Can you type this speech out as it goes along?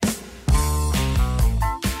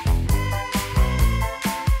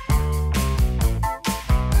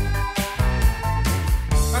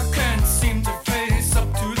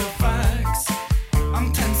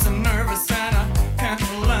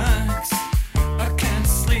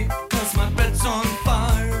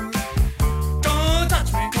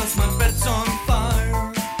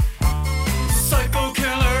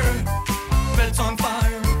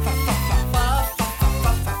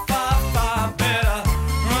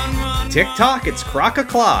Tick-tock, it's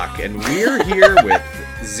crock-a-clock, and we're here with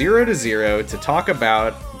Zero to Zero to talk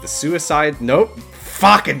about the Suicide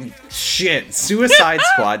Squad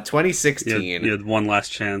 2016. You had one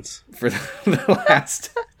last chance. For the last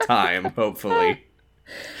time, hopefully.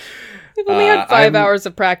 We've only had 5 hours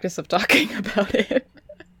of practice of talking about it.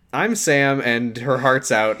 I'm Sam, and her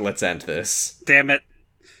heart's out. Let's end this. Damn it.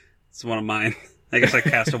 It's one of mine. I guess I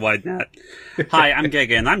cast a wide net. Hi, I'm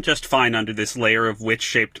Giga, and I'm just fine under this layer of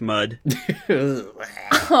witch-shaped mud.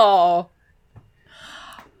 Oh.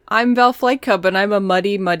 I'm Val Flight Cub, and I'm a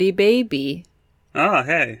muddy, muddy baby. Oh,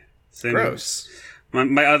 hey. Same. Gross.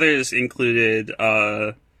 My others included,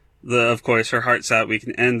 of course, Her Heart's Out, We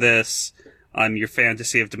Can End This. Your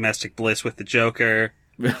fantasy of domestic bliss with the Joker.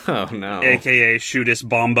 Oh, no. AKA Shootist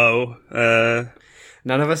Bombo.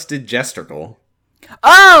 None of us did Jestergle.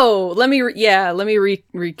 Oh, let me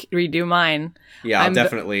redo mine. Yeah, I'll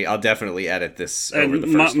definitely edit this over the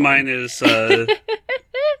first one. Mine is,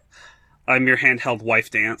 I'm your handheld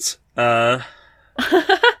wife dance.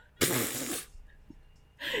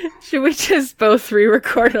 Should we just both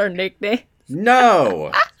re-record our nicknames?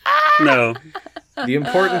 No! No. The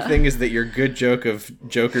important thing is that your good joke of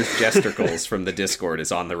Joker's Jestercles from the Discord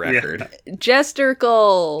is on the record. Yeah.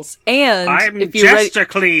 Jestercles! And I'm if you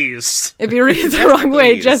Jestercles! If you read it the wrong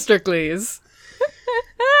way, Jestercles.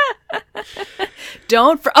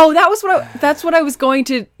 That's what I was going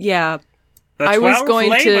to, yeah. The 12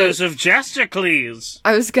 flavors of Jestercles.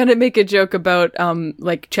 I was going to make a joke about,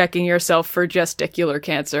 checking yourself for gesticular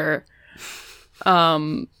cancer.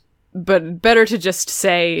 But better to just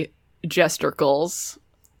say Jestercles.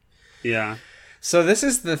 Yeah. So this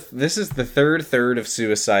is the third of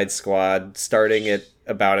Suicide Squad, starting at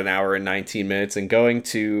about an hour and 19 minutes and going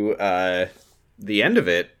to the end of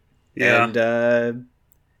it. Yeah. And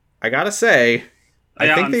I gotta say,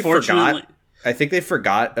 I think they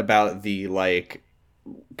forgot about the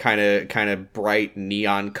kind of bright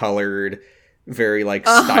neon colored, very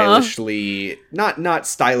stylishly not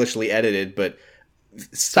stylishly edited, but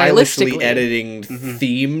stylishly editing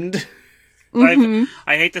themed. Mm-hmm.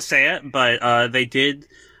 I hate to say it, but they did.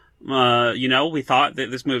 We thought that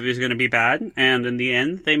this movie was going to be bad, and in the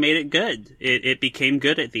end, they made it good. It became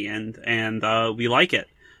good at the end, and we like it.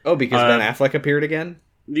 Oh, because Ben Affleck appeared again?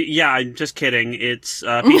 Yeah, I'm just kidding. It's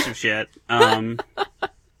a piece of shit. Yeah,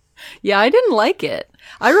 I didn't like it.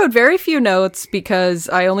 I wrote very few notes because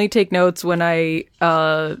I only take notes when I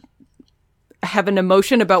have an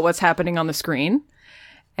emotion about what's happening on the screen.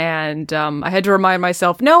 And I had to remind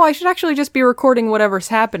myself, no, I should actually just be recording whatever's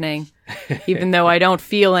happening, even though I don't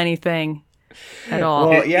feel anything at all.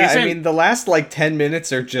 Well, yeah, I mean, the last 10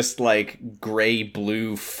 minutes are just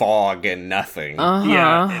gray-blue fog and nothing. Uh-huh.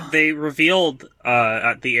 Yeah, they revealed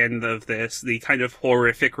at the end of this, the kind of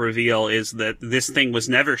horrific reveal is that this thing was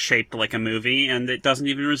never shaped like a movie, and it doesn't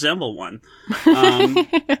even resemble one.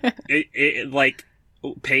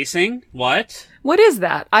 Pacing? What? What is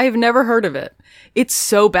that? I have never heard of it. It's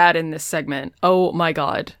so bad in this segment. Oh my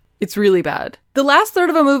god. It's really bad. The last third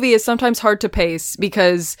of a movie is sometimes hard to pace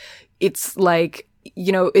because it's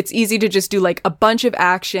it's easy to just do a bunch of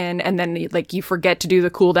action and then you forget to do the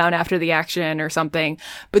cool down after the action or something.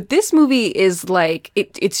 But this movie is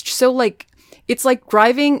it's so it's like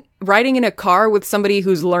riding in a car with somebody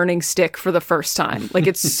who's learning stick for the first time.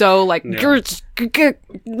 It's so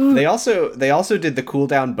They also did the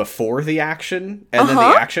cooldown before the action, and then the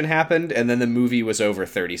action happened, and then the movie was over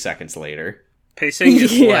 30 seconds later. Pacing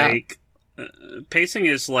is pacing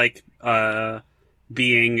is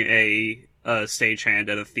being a stagehand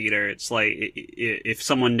at a theater. It's if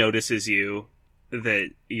someone notices you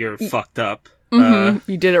that you're fucked up. You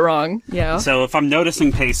did it wrong. Yeah. So if I'm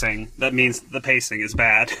noticing pacing, that means the pacing is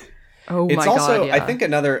bad. Oh my god. It's also, yeah. I think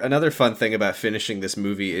another fun thing about finishing this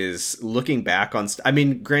movie is looking back on. I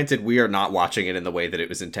mean, granted, we are not watching it in the way that it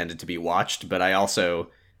was intended to be watched, but I also,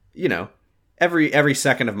 every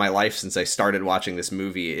second of my life since I started watching this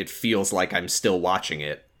movie, it feels like I'm still watching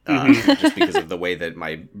it. Just because of the way that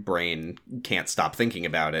my brain can't stop thinking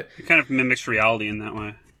about it. It kind of mimics reality in that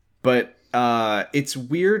way. But it's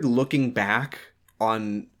weird looking back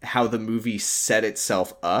on how the movie set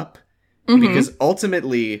itself up, because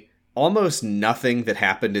ultimately almost nothing that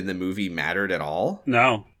happened in the movie mattered at all.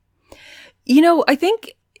 No. I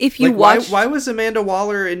think if you watch... Why was Amanda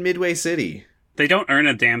Waller in Midway City? They don't earn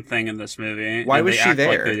a damn thing in this movie. Why was she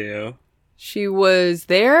there? Like they do. She was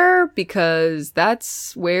there because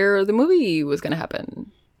that's where the movie was going to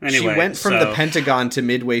happen. Anyway, she went from the Pentagon to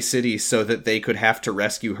Midway City so that they could have to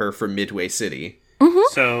rescue her from Midway City. Mm-hmm.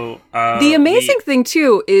 So the amazing thing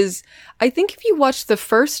too is, I think if you watch the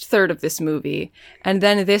first third of this movie and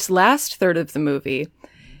then this last third of the movie,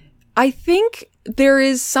 I think there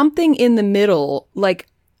is something in the middle. Like,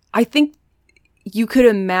 I think you could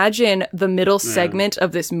imagine the middle segment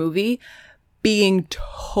of this movie being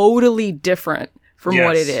totally different from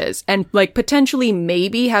what it is. And, like, potentially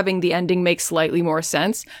maybe having the ending make slightly more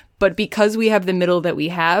sense. But because we have the middle that we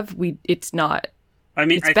have, it's not. I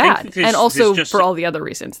mean, it's bad. And also for all the other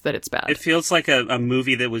reasons that it's bad. It feels like a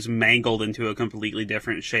movie that was mangled into a completely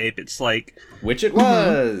different shape. It's like... Which it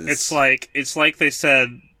was! It's like they said...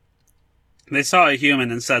 They saw a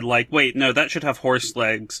human and said, like, wait, no, that should have horse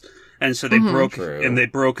legs. And so they broke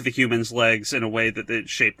the human's legs in a way that it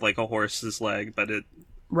shaped like a horse's leg, but it...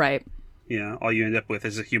 Right. Yeah, all you end up with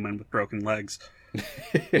is a human with broken legs.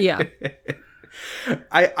 Yeah.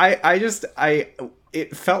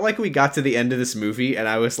 It felt like we got to the end of this movie and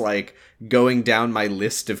I was like going down my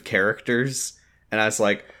list of characters and I was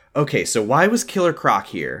like, okay, so why was Killer Croc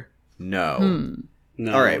here? No.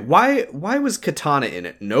 No. All right, why was Katana in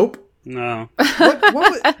it? Nope. No.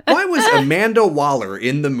 Why was Amanda Waller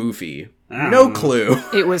in the movie? No clue.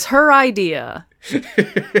 It was her idea.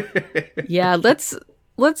 Yeah, let's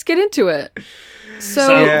get into it.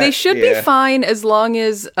 So they should be fine as long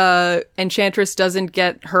as Enchantress doesn't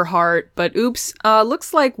get her heart. But oops,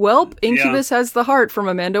 looks like Incubus has the heart from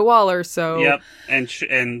Amanda Waller. So yep,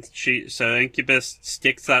 so Incubus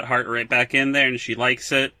sticks that heart right back in there, and she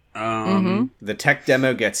likes it. The tech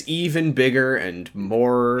demo gets even bigger and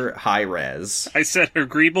more high res. I said her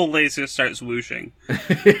Greeble laser starts whooshing.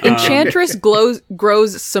 Enchantress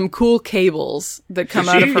grows some cool cables that come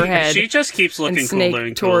out of her head. She just keeps looking cooler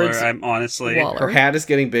and cooler. I'm honestly, Waller. Her hat is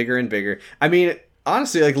getting bigger and bigger. I mean,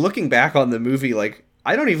 honestly, like looking back on the movie, like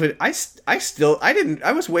I was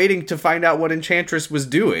waiting to find out what Enchantress was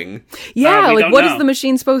doing. Yeah, like what is the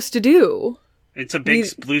machine supposed to do? It's a big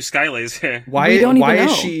blue sky laser. Why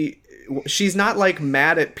is she's not like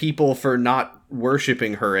mad at people for not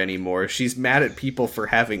worshipping her anymore. She's mad at people for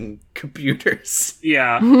having computers.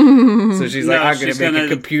 Yeah. So she's like, I'm going to make a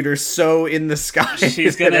computer so in the sky.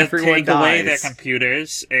 She's going to take away their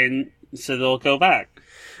computers and so they'll go back.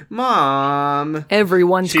 Mom.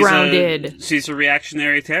 Everyone's grounded. She's a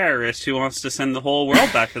reactionary terrorist who wants to send the whole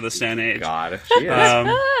world back to the Stone Age. God, she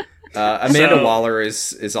is. Amanda Waller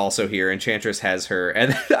is also here. Enchantress has her,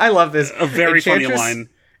 and I love this. A very funny line.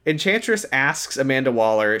 Enchantress asks Amanda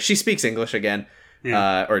Waller. She speaks English again,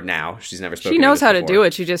 or now she's never spoken. She knows English how before. to do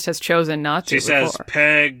it. She just has chosen not to. She says,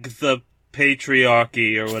 "Peg the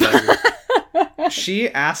patriarchy" or whatever. She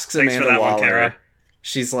asks Amanda Waller.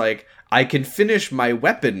 She's like, "I can finish my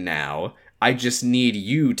weapon now. I just need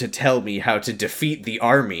you to tell me how to defeat the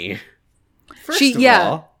army." First of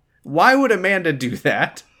all, why would Amanda do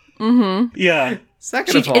that? Mm-hmm. Yeah.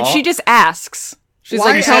 Second of all, she just asks. She's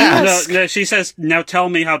why like, no, she says, "Now tell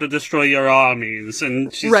me how to destroy your armies,"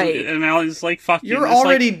 and she's right. And Allie's like, "Fuck you." You're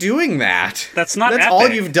already doing that. That's not. That's epic. all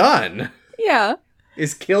you've done. Yeah.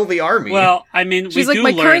 Is kill the army. Well, I mean, she's like,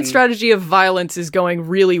 my current strategy of violence is going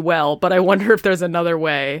really well, but I wonder if there's another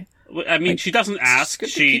way. I mean, she doesn't ask;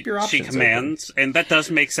 she commands, and that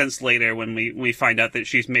does make sense later when we find out that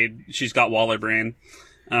she's got Waller brain.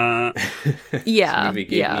 Yeah, movie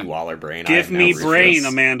gave me Waller brain. Give me brain,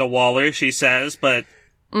 Amanda Waller. She says, but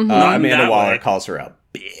Amanda Waller calls her a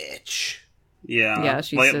bitch. Yeah,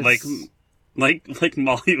 she says... like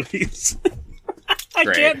Molly Louise. I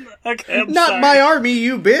can't. Not sorry. My army,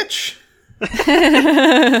 you bitch.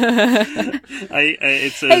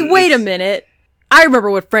 Hey, wait a minute. I remember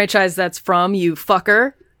what franchise that's from, you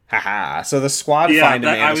fucker. Haha. So the squad find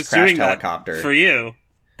Amanda's crashed helicopter. For you.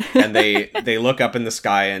 And they look up in the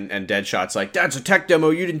sky and Deadshot's like, "That's a tech demo.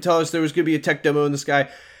 You didn't tell us there was going to be a tech demo in the sky."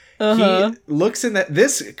 He looks in that.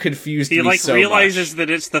 This confused me so much. He realizes that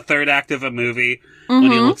it's the third act of a movie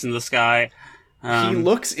when he looks in the sky. He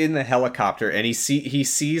looks in the helicopter and he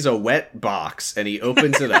sees a wet box and he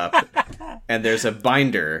opens it up and there's a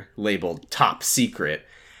binder labeled "Top Secret."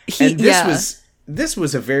 And this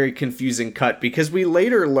was a very confusing cut because we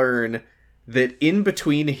later learn that in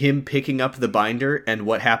between him picking up the binder and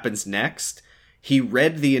what happens next, he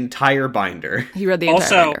read the entire binder.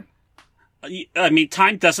 Binder. I mean,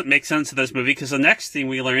 time doesn't make sense in this movie because the next thing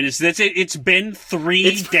we learn is that it's been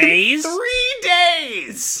 3 days. 3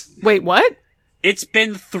 days! Wait, what? It's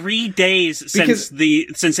been 3 days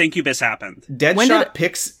since Incubus happened.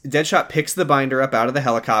 Deadshot picks the binder up out of the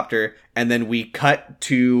helicopter, and then we cut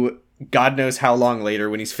to God knows how long later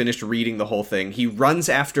when he's finished reading the whole thing. He runs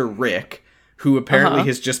after Rick, who apparently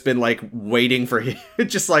has just been like waiting for him.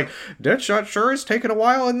 Just like, Deadshot sure is taking a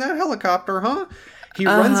while in that helicopter, huh? He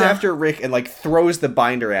runs after Rick and like throws the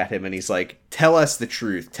binder at him and he's like, "Tell us the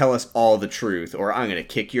truth. Tell us all the truth or I'm going to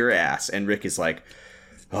kick your ass." And Rick is like,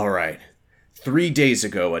 "All right, 3 days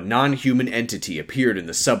ago, a non-human entity appeared in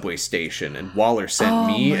the subway station, and Waller sent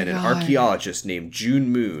me and an archaeologist named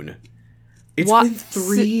June Moon. It's been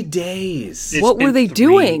 3 days. What were they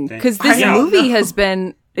doing? Because this movie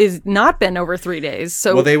is not been over 3 days.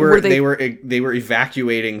 So well, they were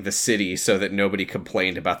evacuating the city so that nobody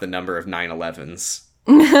complained about the number of 9/11s.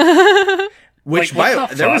 Which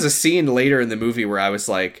there was a scene later in the movie where I was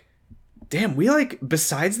like, damn, we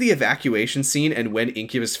besides the evacuation scene and when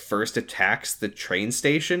Incubus first attacks the train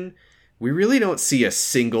station, we really don't see a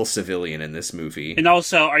single civilian in this movie. And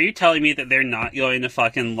also, are you telling me that they're not going to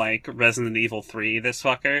fucking, Resident Evil 3 this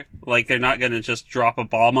fucker? They're not going to just drop a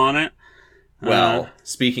bomb on it? Well,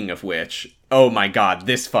 speaking of which, oh my god,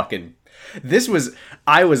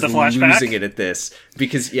 I was losing it at this,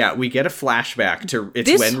 because, we get a flashback to,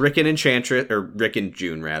 when Rick and Enchantress, or Rick and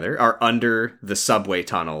June, rather, are under the subway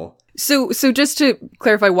tunnel. So just to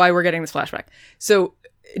clarify why we're getting this flashback. So,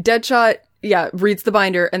 Deadshot, reads the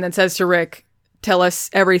binder and then says to Rick, tell us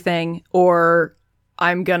everything, or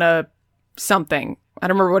I'm gonna something. I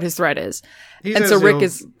don't remember what his threat is. And so Rick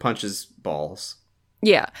punches balls.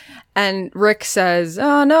 Yeah. And Rick says,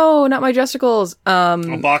 oh no, not my justicles.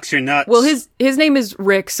 I'll box your nuts. Well, his name is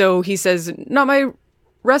Rick, so he says, not my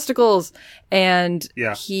resticles. And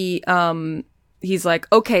he's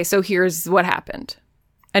like, okay, so here's what happened.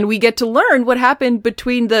 And we get to learn what happened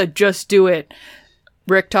between the just do it.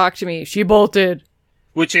 Rick talked to me. She bolted.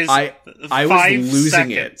 Which is I was losing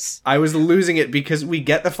seconds. it. I was losing it because we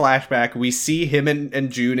get the flashback. We see him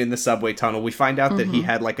and June in the subway tunnel. We find out that he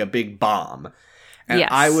had a big bomb. And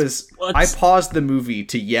yes. I paused the movie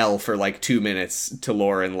to yell for 2 minutes to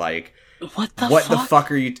Lauren, what the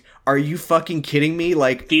fuck are you fucking kidding me?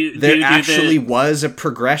 There actually was a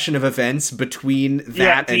progression of events between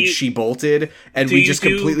that and she bolted, and we just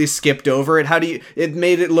completely skipped over it. It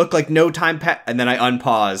made it look like no time and then I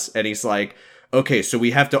unpause, and he's like, okay, so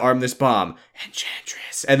we have to arm this bomb.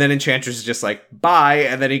 Enchantress. And then Enchantress is just like, bye,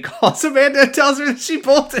 and then he calls Amanda and tells her that she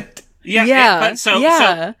bolted.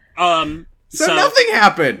 So nothing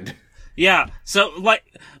happened. Yeah. So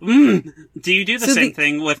do you do the same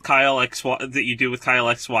thing with Kyle XY that you do with Kyle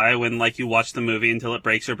XY when you watch the movie until it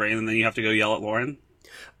breaks your brain and then you have to go yell at Lauren?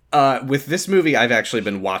 With this movie, I've actually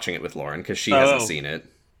been watching it with Lauren because she hasn't seen it.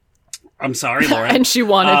 I'm sorry, Lauren. And she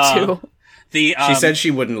wanted to. She said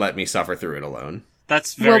she wouldn't let me suffer through it alone.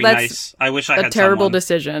 That's very nice. I wish I had a terrible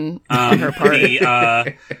decision on her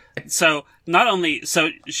part. So not only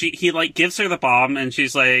he gives her the bomb and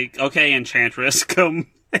she's like, okay, Enchantress, come,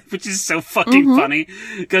 which is so fucking funny.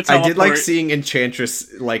 Go teleport. I did like seeing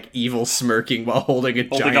Enchantress evil smirking while holding a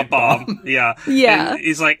giant bomb. Yeah. And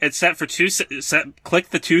he's like, it's set for click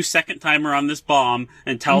the 2-second timer on this bomb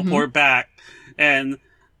and teleport back. And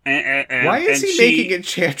why is he making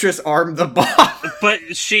Enchantress arm the bomb?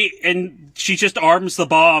 But she just arms the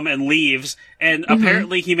bomb and leaves, and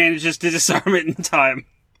apparently he manages to disarm it in time.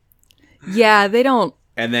 Yeah, they don't.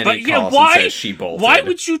 And then he calls and says she bolted. Why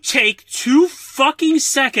would you take 2 fucking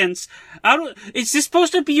seconds? Is this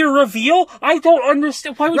supposed to be a reveal? I don't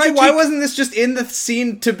understand. Why wasn't this just in the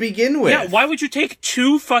scene to begin with? Yeah, why would you take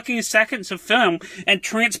 2 fucking seconds of film and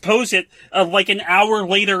transpose it an hour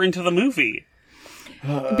later into the movie?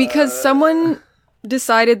 Because someone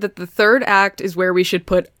decided that the third act is where we should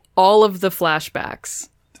put all of the flashbacks.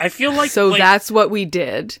 I feel like... So that's what we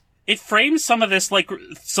did. It frames some of this,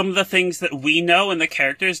 some of the things that we know and the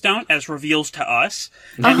characters don't as reveals to us.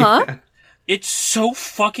 It's so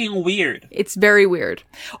fucking weird. It's very weird.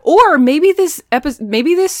 Or maybe this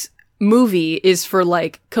movie is for,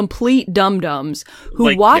 complete dum-dums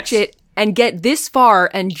who watch it and get this far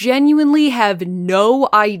and genuinely have no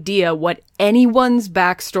idea what anyone's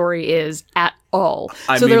backstory is at all.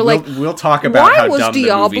 So they're we'll talk about how dumb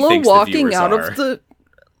Diablo the movie thinks walking the viewers out are. Of the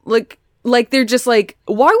they're just why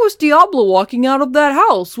was Diablo walking out of that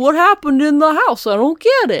house? What happened in the house? I don't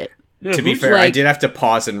get it. Yeah, to be fair, I did have to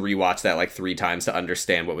pause and rewatch that 3 times to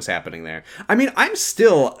understand what was happening there. I mean,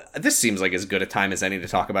 this seems like as good a time as any to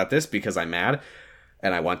talk about this because I'm mad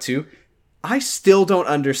and I want to. I still don't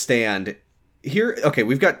understand. Okay,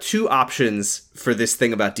 we've got 2 options for this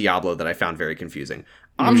thing about Diablo that I found very confusing.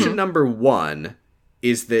 Option number 1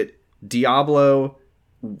 is that Diablo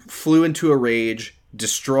flew into a rage,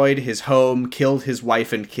 destroyed his home, killed his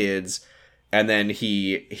wife and kids, and then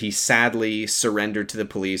he sadly surrendered to the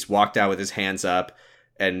police, walked out with his hands up,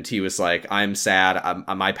 and he was like, I'm sad,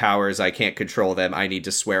 my powers, I can't control them, I need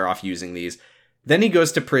to swear off using these. Then he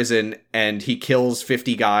goes to prison and he kills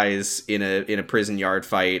 50 guys in a prison yard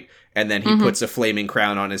fight, and then he puts a flaming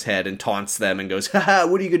crown on his head and taunts them and goes, haha,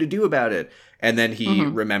 what are you going to do about it? And then he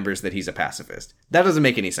remembers that he's a pacifist. That doesn't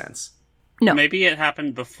make any sense. No. Maybe it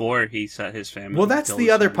happened before he set his family. Well, that's the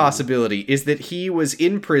other possibility, is that he was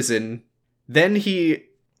in prison, then he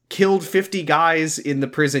killed 50 guys in the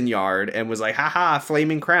prison yard and was like, haha,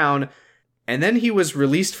 flaming crown, and then he was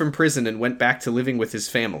released from prison and went back to living with his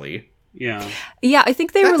family. Yeah. Yeah, I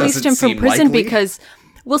think they released him from prison because...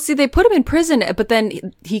 Well, see, they put him in prison, but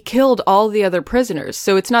then he killed all the other prisoners,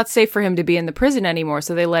 so it's not safe for him to be in the prison anymore,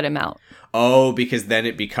 so they let him out. Oh, because then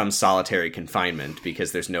it becomes solitary confinement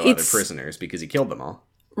because there's no other prisoners because he killed them all.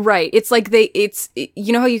 Right. It's like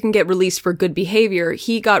you know how you can get released for good behavior?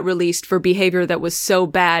 He got released for behavior that was so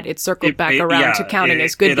bad it circled back around to counting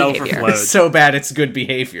as good behavior. It's so bad it's good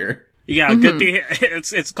behavior. Yeah, good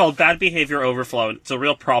it's called bad behavior overflow. It's a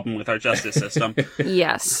real problem with our justice system.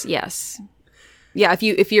 Yes. Yeah,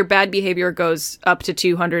 if your bad behavior goes up to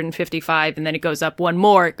 255 and then it goes up one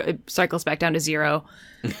more, it cycles back down to 0.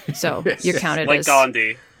 So you're counted like as...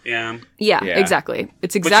 Gandhi. Yeah, exactly.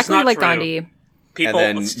 It's exactly like Gandhi.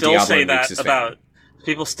 People still say that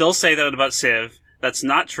about Civ. That's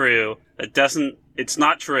not true. It's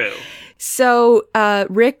not true. So,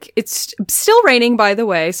 Rick, it's still raining, by the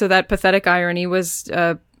way, so that pathetic irony was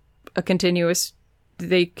a continuous...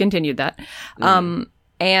 They continued that.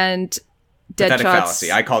 And... Pathetic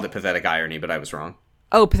fallacy. I called it pathetic irony, but I was wrong.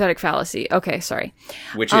 Oh, pathetic fallacy. Okay, sorry.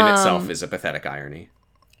 Which in itself is a pathetic irony.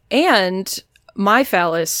 And my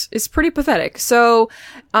phallus is pretty pathetic. So,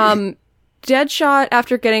 Deadshot,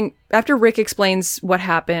 after Rick explains what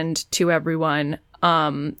happened to everyone,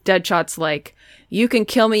 Deadshot's like, you can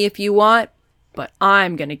kill me if you want, but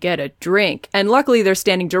I'm gonna get a drink. And luckily they're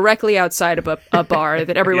standing directly outside of a bar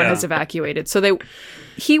that everyone has evacuated. So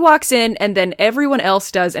he walks in and then everyone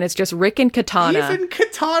else does, and it's just Rick and Katana. Even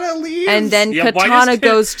Katana leaves! And then Katana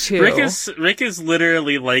goes too. Rick is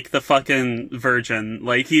literally like the fucking virgin.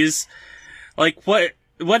 Like he's like, what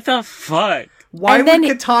the fuck? Why would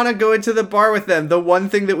Katana go into the bar with them? The one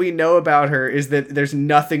thing that we know about her is that there's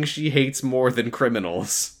nothing she hates more than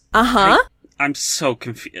criminals. Uh-huh. I'm so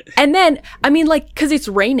confused. And then, I mean, like, because it's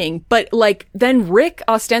raining, but, like, then Rick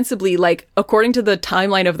ostensibly, like, according to the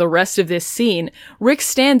timeline of the rest of this scene, Rick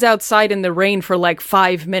stands outside in the rain for, like,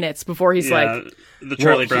 5 minutes before he's like... The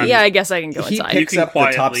Charlie Brown. Yeah, I guess I can go inside. He picks up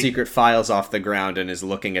the top secret files off the ground and is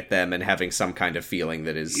looking at them and having some kind of feeling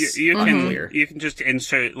that is unclear. You can just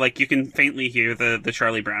insert, like, you can faintly hear the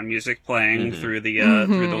Charlie Brown music playing through the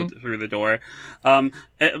through the door.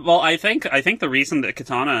 Well, I think the reason that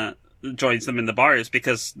Katana joins them in the bar is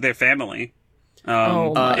because they're family.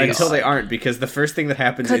 Until they aren't, because the first thing that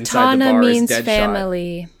happens Katana inside the bar means is Deadshot.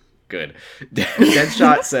 Family. Good.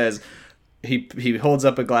 Deadshot says, he holds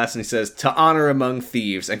up a glass and he says, to honor among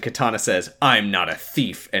thieves, and Katana says, I'm not a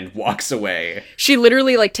thief, and walks away. She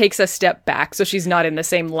literally, like, takes a step back so she's not in the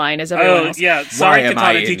same line as everyone else. Yeah, sorry,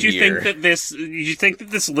 Katana, did you think that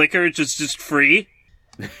this liquor is just free?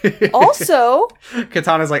 Also...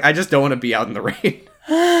 Katana's like, I just don't want to be out in the rain.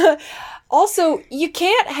 Also, you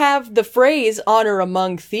can't have the phrase honor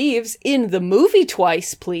among thieves in the movie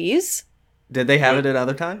twice, please. Did they have it at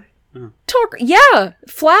other time? Yeah,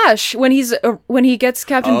 Flash, when he gets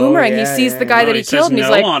Captain Boomerang, he sees the guy that he killed, and he's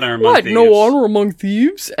like, what, no honor among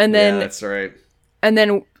thieves? And then... Yeah, that's right. And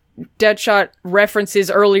then Deadshot references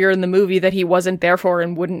earlier in the movie that he wasn't there for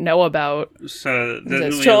and wouldn't know about. So,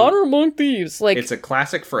 to honor among thieves. Like, it's a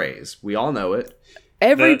classic phrase. We all know it.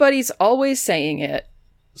 Everybody's always saying it.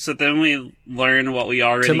 So then we learn what we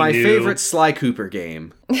already knew. To my favorite Sly Cooper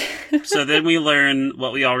game. So then we learn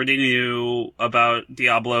what we already knew about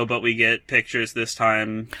Diablo, but we get pictures this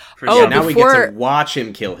time. Now we get to watch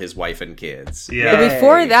him kill his wife and kids. Yeah. But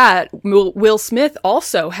before that, Will Smith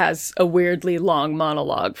also has a weirdly long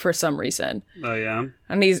monologue for some reason. Oh, yeah?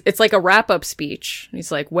 And it's like a wrap-up speech. He's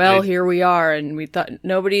like, well, here we are, and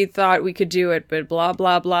nobody thought we could do it, but blah,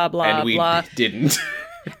 blah, blah, blah, and we blah. didn't.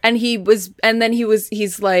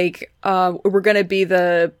 He's like, we're gonna be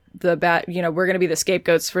the we're gonna be the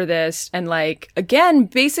scapegoats for this, and like, again,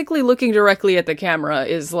 basically looking directly at the camera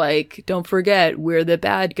is like, don't forget, we're the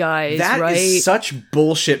bad guys, that right? That is such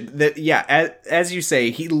bullshit that, as you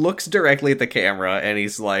say, he looks directly at the camera and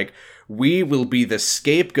he's like, we will be the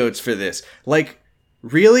scapegoats for this. Like,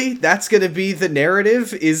 really? That's gonna be the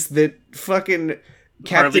narrative? Is that fucking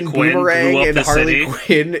Captain Boomerang and Harley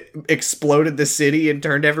Quinn exploded the city and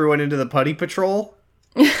turned everyone into the Putty Patrol?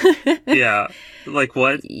 Yeah. Like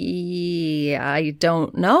what? Yeah, I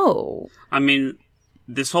don't know. I mean,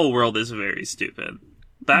 this whole world is very stupid.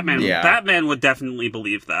 Batman would definitely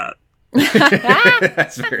believe that.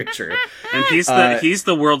 That's very true. And he's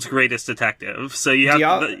the world's greatest detective. So you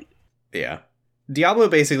have Yeah. Diablo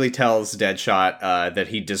basically tells Deadshot that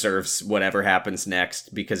he deserves whatever happens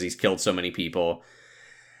next because he's killed so many people.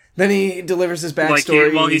 Then he delivers his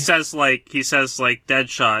backstory. He says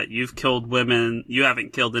Deadshot, you've killed women. You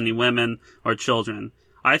haven't killed any women or children.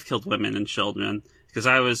 I've killed women and children because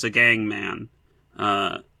I was a gang man.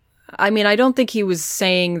 I mean, I don't think he was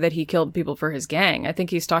saying that he killed people for his gang. I think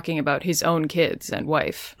he's talking about his own kids and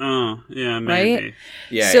wife. Oh, yeah, maybe. Right?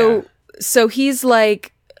 Yeah. So he's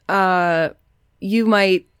like, you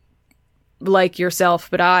might like yourself,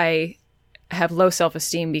 but I have low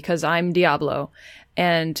self-esteem because I'm Diablo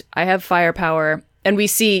and I have firepower. And we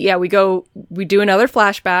see, we do another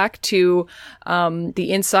flashback to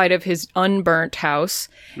the inside of his unburnt house.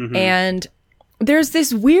 Mm-hmm. And there's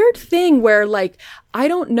this weird thing where, like, I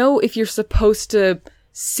don't know if you're supposed to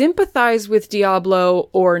sympathize with Diablo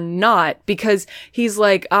or not, because he's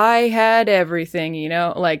like, I had everything,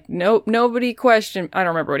 like, nope, nobody questioned. I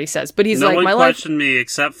don't remember what he says, but he's like, my life. Nobody questioned me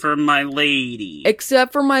except for my lady.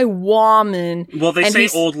 Except for my woman. Well, they say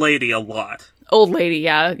old lady a lot. Old lady,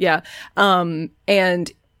 yeah.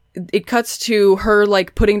 And it cuts to her,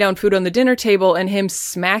 like, putting down food on the dinner table and him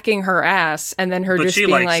smacking her ass, and then her but just she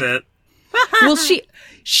being likes like, it. Well,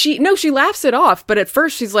 she laughs it off, but at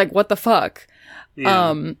first she's like, what the fuck?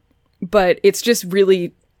 Yeah. But it's just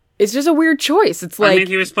a weird choice. It's like, I mean,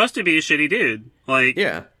 he was supposed to be a shitty dude. Like,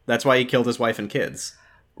 yeah, that's why he killed his wife and kids.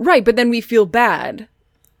 Right, but then we feel bad.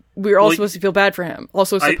 We're all supposed to feel bad for him.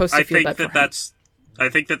 Also supposed to feel bad for him. I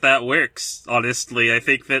think that works, honestly. I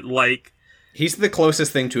think that, like, he's the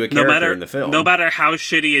closest thing to a character in the film. No matter how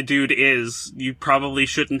shitty a dude is, you probably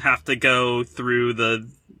shouldn't have to go through the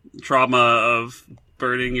trauma of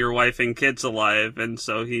burning your wife and kids alive, and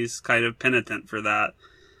so he's kind of penitent for that.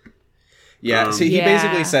 Yeah, so he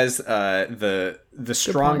basically says the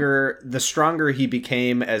stronger he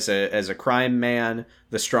became as a crime man,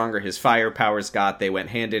 the stronger his fire powers got. They went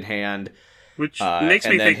hand in hand, which makes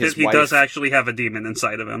me think that he does actually have a demon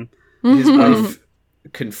inside of him. His wife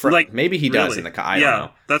maybe he does in the I don't know.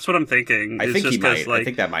 That's what I'm thinking. I think he might. I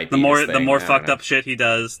think that might be the more fucked up shit he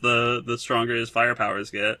does, the stronger his fire powers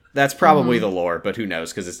get. That's probably the lore, but who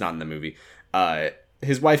knows, because it's not in the movie.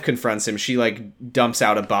 His wife confronts him. She, like, dumps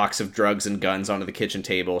out a box of drugs and guns onto the kitchen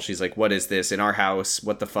table. She's like, what is this in our house?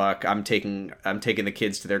 What the fuck? I'm taking the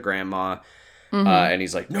kids to their grandma. And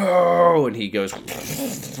he's like, no, and he goes, and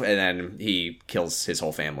then he kills his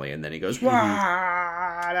whole family, and then he goes,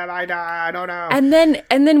 why did I die? I don't know. And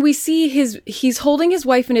then we see he's holding his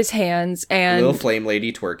wife in his hands, and little flame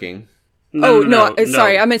lady twerking. No,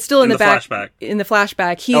 sorry, I mean, still in the back. Flashback. In the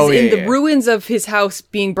flashback, he's in the ruins of his house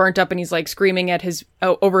being burnt up, and he's, like, screaming at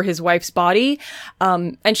over his wife's body.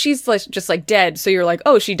 And she's just like dead. So you're like,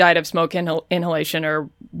 oh, she died of smoke inhalation or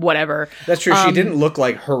whatever. That's true. She didn't look,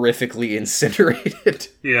 like, horrifically incinerated.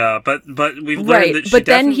 Yeah, but we've learned that she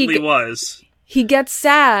definitely was. He gets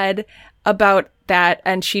sad about that,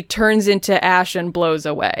 and she turns into ash and blows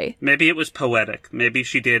away. Maybe it was poetic. Maybe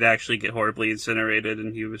she did actually get horribly incinerated,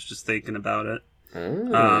 and he was just thinking about it.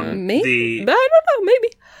 Maybe. I don't know.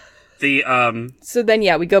 Maybe. So then,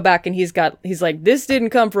 we go back, and he's like, this didn't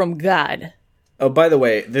come from God. Oh, by the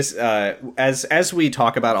way, this as we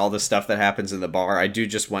talk about all the stuff that happens in the bar, I do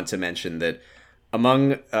just want to mention that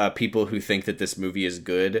among people who think that this movie is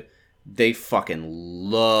good, they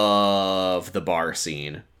fucking love the bar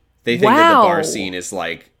scene. They think that the bar scene is,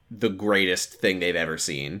 like, the greatest thing they've ever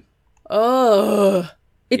seen. Ugh.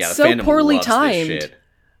 It's so poorly timed.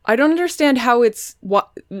 I don't understand how it's... Why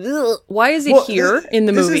is it in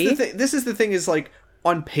the movie? This is the thing is, like,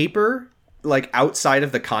 on paper, like, outside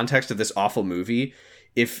of the context of this awful movie,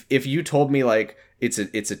 if you told me, like, it's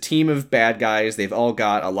a team of bad guys, they've all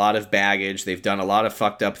got a lot of baggage, they've done a lot of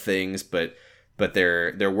fucked up things, but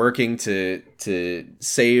they're working to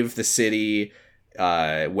save the city...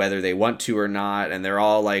 whether they want to or not, and they're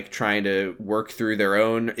all, like, trying to work through their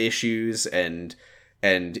own issues, and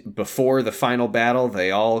before the final battle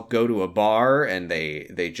they all go to a bar and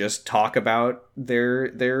they just talk about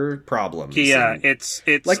their problems. Yeah, it's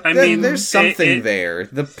like, I mean, there's something there.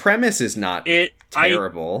 The premise is not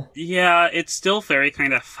terrible. It's still very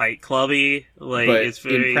kind of Fight Clubby, like, but it's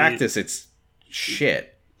very... in practice it's shit.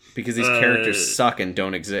 Because these characters suck and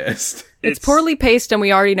don't exist. It's poorly paced, and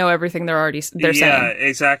we already know everything they're saying. Yeah,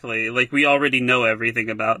 exactly. Like, we already know everything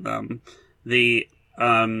about them. The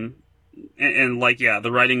writing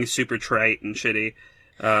is super trite and shitty.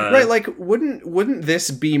 Right, like, wouldn't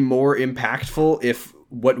this be more impactful if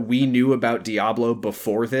what we knew about Diablo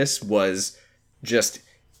before this was just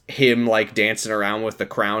him, like, dancing around with the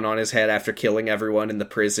crown on his head after killing everyone in the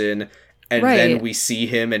prison? And then we see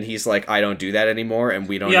him, and he's like, "I don't do that anymore," and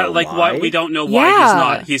we don't know why. Yeah, like, we don't know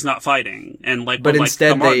why he's not fighting, and, like, but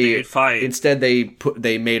instead fight.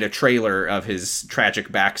 they made a trailer of his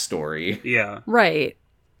tragic backstory. Yeah, right.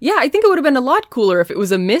 Yeah, I think it would have been a lot cooler if it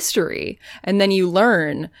was a mystery and then you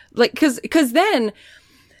learn. Like, cause then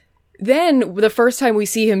the first time we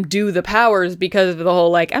see him do the powers because of the whole,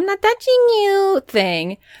 like, I'm not touching you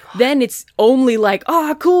thing, then it's only like,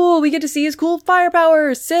 oh, cool, we get to see his cool fire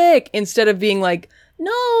powers, sick, instead of being like,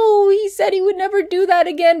 no, he said he would never do that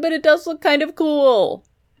again, but it does look kind of cool.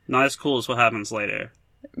 Not as cool as what happens later.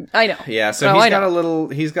 I know. Yeah, so he's got a little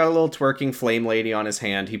twerking flame lady on his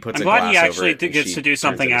hand. He puts a glass over it. I'm glad he actually gets to do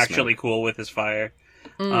something actually cool with his fire.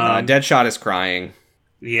 Deadshot is crying.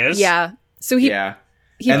 He is? Yeah. So he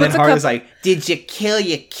and then Hart is like, did you kill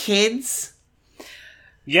your kids?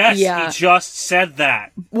 Yes, he just said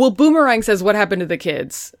that. Well, Boomerang says, what happened to the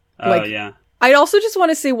kids? Oh, yeah. I also just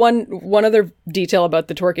want to say one other detail about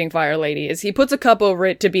the twerking fire lady is he puts a cup over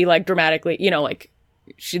it to be like dramatically, you know, like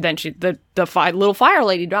the little fire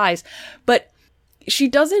lady dies, but she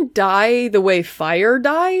doesn't die the way fire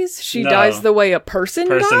dies. She dies the way a person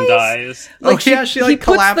dies. Like she like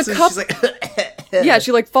collapses. She's like, yeah,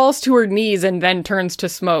 she like falls to her knees and then turns to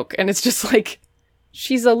smoke, and it's just like,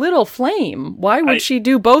 she's a little flame. Why would she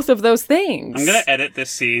do both of those things? I'm gonna edit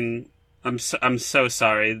this scene. I'm so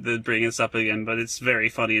sorry to bring this up again, but it's very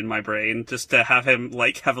funny in my brain just to have him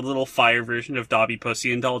like have a little fire version of Dobby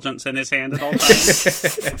Pussy Indulgence in his hand at all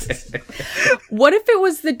times. What if it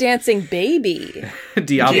was the dancing baby?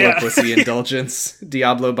 Diablo Pussy Indulgence.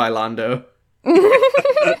 Diablo Bailando.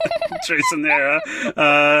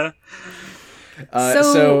 Traicionera.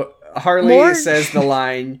 So Harley says the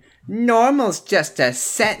line, "Normal's just a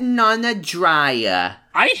setting on a dryer."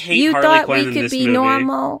 I hate Harley Quinn in this movie.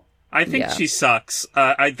 Normal? I think she sucks.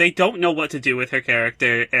 They don't know what to do with her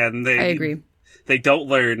character, and I agree. They don't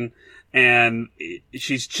learn, and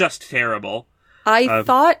she's just terrible. I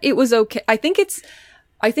thought it was okay. I think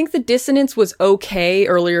the dissonance was okay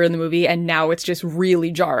earlier in the movie, and now it's just really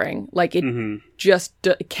jarring. Like, it just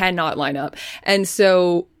cannot line up. And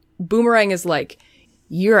so Boomerang is like,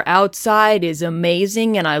 your outside is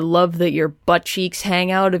amazing, and I love that your butt cheeks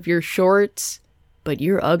hang out of your shorts, but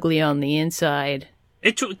you're ugly on the inside.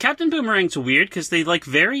 Captain Boomerang's weird because they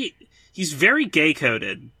he's very gay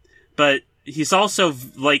coded, but he's also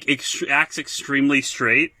like acts extremely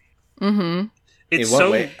straight. Mm-hmm. In what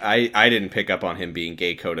way? I didn't pick up on him being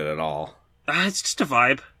gay coded at all. It's just a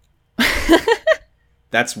vibe.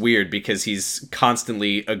 That's weird because he's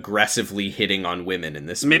constantly aggressively hitting on women in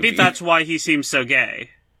this movie. Maybe that's why he seems so gay.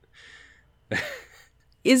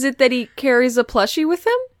 Is it that he carries a plushie with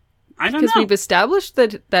him? I don't know. Because we've established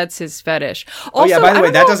that that's his fetish. Also, by the way,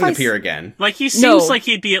 that doesn't appear again. Like, he seems like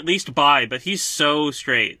he'd be at least bi, but he's so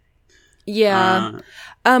straight. Yeah.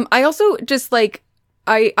 I also just, like,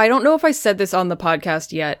 I don't know if I said this on the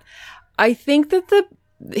podcast yet. I think that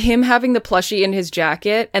him having the plushie in his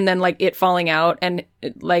jacket and then, like, it falling out and,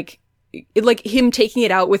 like him taking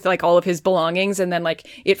it out with like all of his belongings and then like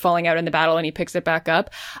it falling out in the battle and he picks it back up.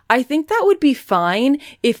 I think that would be fine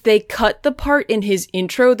if they cut the part in his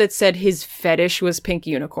intro that said his fetish was pink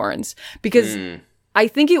unicorns, because I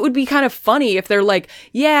think it would be kind of funny if they're like,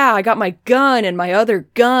 yeah, I got my gun and my other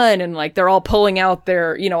gun, and like they're all pulling out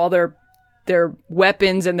their, you know, all their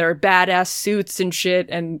weapons and their badass suits and shit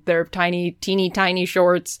and their teeny tiny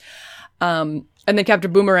shorts. And then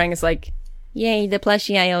Captain Boomerang is like, yay, the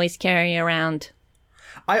plushie I always carry around.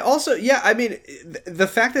 I also, I mean, the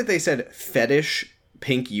fact that they said fetish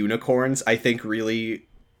pink unicorns, I think really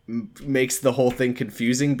makes the whole thing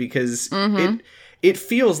confusing, because it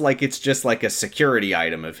feels like it's just like a security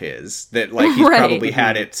item of his that like he's probably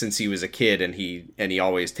had it since he was a kid and he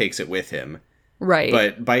always takes it with him. Right.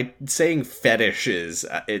 But by saying fetishes,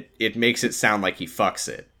 it makes it sound like he fucks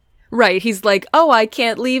it. Right, he's like, oh, I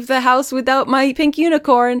can't leave the house without my pink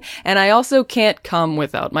unicorn, and I also can't come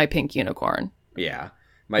without my pink unicorn. Yeah,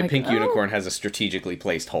 my pink unicorn has a strategically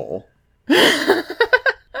placed hole. So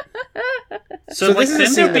like, this is a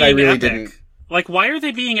scene that I really didn't... Like, why are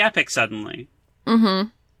they being epic suddenly? Mm-hmm.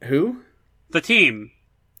 Who? The team.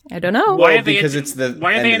 I don't know. Why are they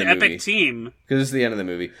an epic team? Because it's the end of the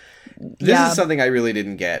movie. This is something I really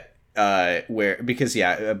didn't get, because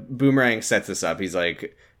Boomerang sets this up. He's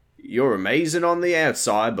like, you're amazing on the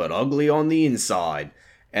outside, but ugly on the inside.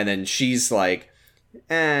 And then she's like,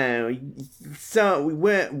 so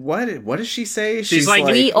what does she say? She's like,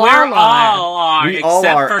 we all are,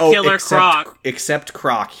 except for Killer Croc. Except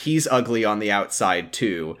Croc. He's ugly on the outside,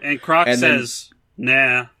 too. And Croc says,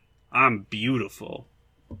 nah, I'm beautiful.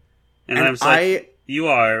 And I was like, you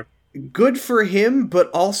are. Good for him,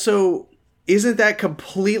 but also... Isn't that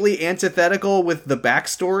completely antithetical with the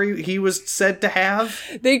backstory he was said to have?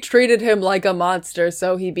 They treated him like a monster,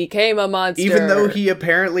 so he became a monster. Even though he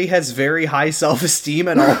apparently has very high self-esteem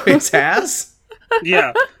and always has?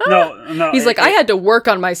 Yeah. No. He's like, I had to work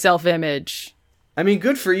on my self-image. I mean,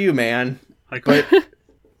 good for you, man. Like, but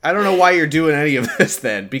I don't know why you're doing any of this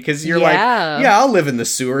then, because you're like, yeah, I'll live in the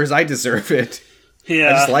sewers. I deserve it. Yeah.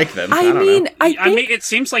 I just like them. I mean, know. I think it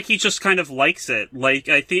seems like he just kind of likes it. Like,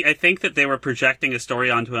 I think that they were projecting a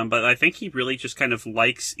story onto him, but I think he really just kind of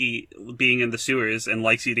likes being in the sewers and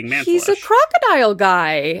likes eating man he's flesh. a crocodile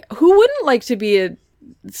guy. Who wouldn't like to be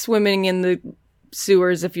swimming in the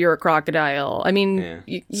sewers if you're a crocodile? I mean,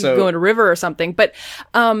 you go in a river or something. But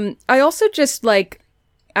I also just like,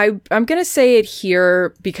 I'm going to say it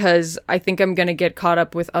here because I think I'm going to get caught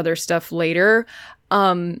up with other stuff later.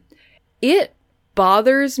 It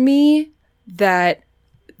bothers me that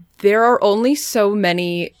there are only so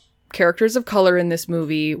many characters of color in this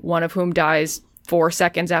movie, one of whom dies 4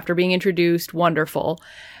 seconds after being introduced. Wonderful.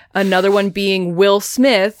 Another one being Will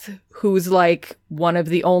Smith, who's like one of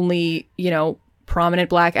the only, prominent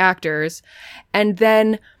black actors. And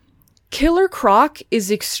then Killer Croc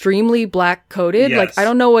is extremely black coded. Yes. Like, I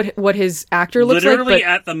don't know what his actor looks Literally like.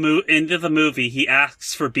 at the end of the movie, he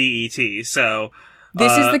asks for BET. So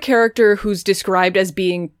this is the character who's described as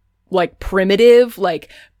being like primitive, like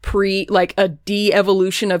a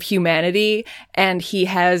de-evolution of humanity. And he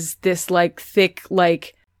has this like thick,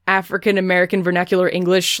 like African American vernacular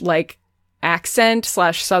English, like accent /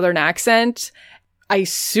 Southern accent. I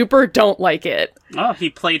super don't like it. Oh, he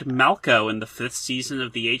played Malco in the 5th season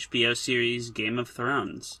of the HBO series Game of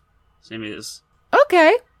Thrones. Same as.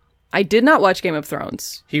 Okay. I did not watch Game of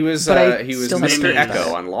Thrones. He was Mr.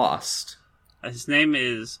 Echo on Lost. His name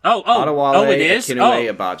is... Adewale it is?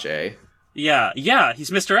 Akinwumi Abaje. Yeah,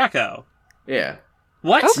 he's Mr. Echo. Yeah.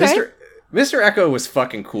 What? Okay. Mr. Echo was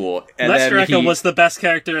fucking cool. And Mr. Echo was the best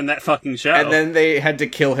character in that fucking show. And then they had to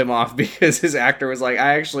kill him off because his actor was like,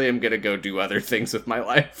 I actually am gonna go do other things with my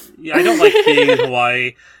life. Yeah, I don't like being in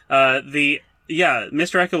Hawaii.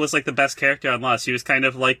 Mr. Echo was like the best character on Lost. He was kind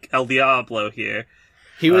of like El Diablo here.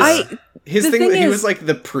 He was he was like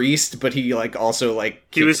the priest, but he like also like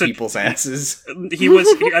kicked people's asses. He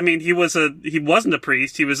wasn't a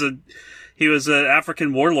priest. He was an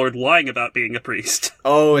African warlord lying about being a priest.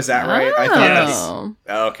 Oh, is that right? I thought Yes.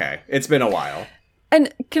 okay. It's been a while.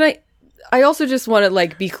 And I also just want to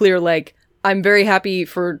like be clear, like I'm very happy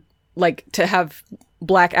for like to have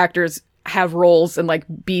black actors have roles and like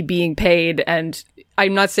being paid, and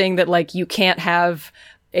I'm not saying that like you can't have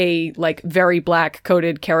a like very black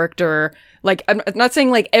coded character. Like I'm not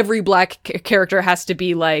saying like every black character has to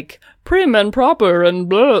be like prim and proper and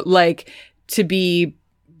blah, like to be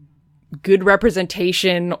good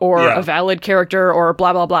representation or a valid character or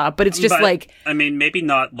blah blah blah, but it's just like, I mean, maybe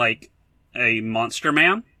not like a monster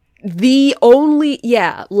man. Like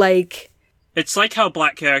it's like how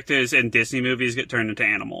black characters in Disney movies get turned into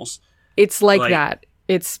animals. It's like that.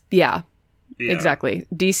 It's exactly.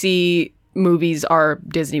 DC movies are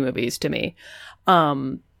Disney movies to me.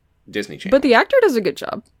 Disney Channel. But the actor does a good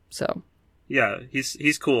job. So yeah,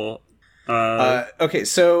 he's cool. Okay,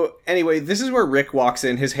 so anyway, this is where Rick walks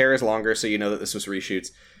in. His hair is longer, so you know that this was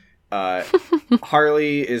reshoots.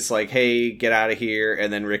 Harley is like, hey, get out of here.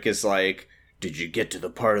 And then Rick is like, did you get to the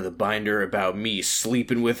part of the binder about me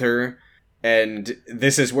sleeping with her? And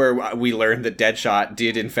this is where we learned that Deadshot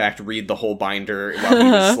did, in fact, read the whole binder while he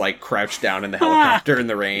was, like, crouched down in the helicopter in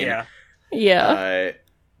the rain. Yeah.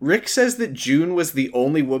 Rick says that June was the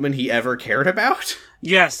only woman he ever cared about?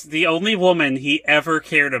 Yes, the only woman he ever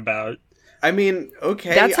cared about. I mean,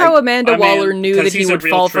 okay. That's how Amanda Waller knew that he would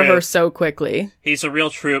fall for her so quickly. He's a real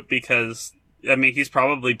troop because, I mean, he's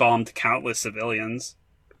probably bombed countless civilians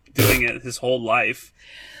doing it his whole life.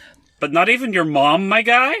 But not even your mom, my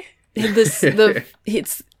guy? She's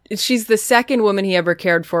the second woman he ever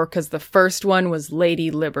cared for because the first one was Lady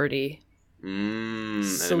Liberty.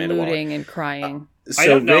 Saluting and crying. I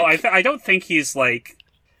don't know. I don't think he's like...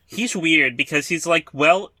 He's weird because he's like,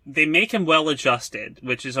 they make him well-adjusted,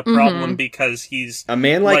 which is a problem because he's... A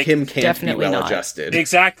man like him can't be well-adjusted.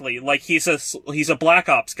 Exactly. Like, he's a Black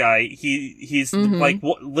Ops guy. He's like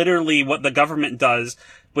literally what the government does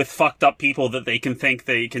with fucked up people that they can think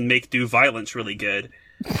they can make do violence really good.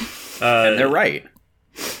 And they're right.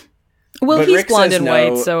 Well, but he's Rick blonde and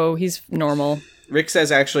white, so he's normal. Rick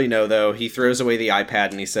says actually no, though. He throws away the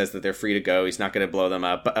iPad and he says that they're free to go. He's not going to blow them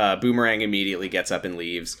up. Boomerang immediately gets up and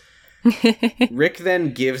leaves. Rick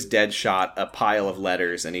then gives Deadshot a pile of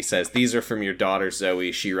letters and he says, these are from your daughter,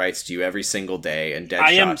 Zoe. She writes to you every single day. And Deadshot's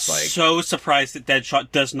I am so surprised that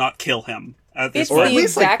Deadshot does not kill him. Or at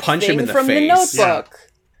least like punch him in the face. The Notebook.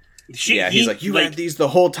 Yeah. He's like, you read these the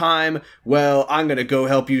whole time? Well, I'm going to go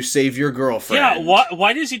help you save your girlfriend. Yeah,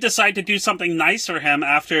 why does he decide to do something nice for him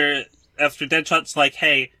after Deadshot's like,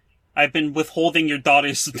 hey, I've been withholding your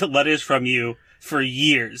daughter's letters from you for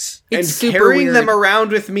years. It's and carrying them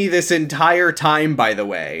around with me this entire time, by the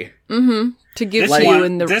way. Mm-hmm. To give this to one, you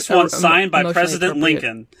in the this one's signed by President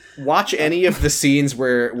Lincoln. Watch any of the scenes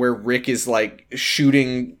where Rick is like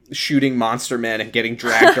shooting monster men and getting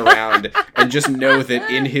dragged around, and just know that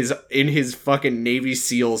in his fucking Navy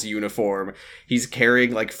SEALs uniform, he's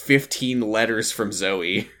carrying like 15 letters from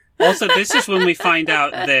Zoe. Also, this is when we find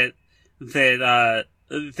out that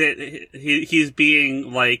he's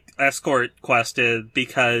being like escort quested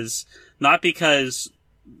not because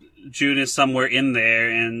June is somewhere in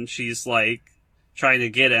there and she's like trying to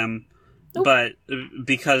get him, but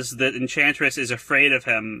because the Enchantress is afraid of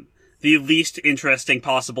him. The least interesting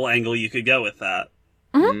possible angle you could go with that.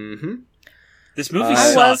 Mm-hmm. This movie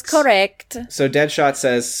sucks. I was correct. So Deadshot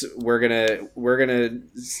says we're gonna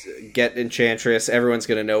get Enchantress. Everyone's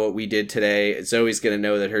gonna know what we did today. Zoe's gonna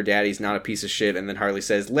know that her daddy's not a piece of shit. And then Harley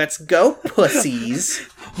says, "Let's go, pussies."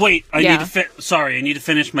 Wait, I need to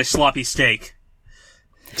finish my sloppy steak.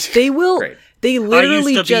 They will. Great. They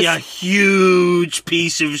literally I used to be a huge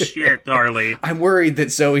piece of shit, Harley. I'm worried that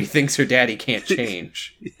Zoe thinks her daddy can't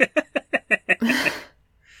change.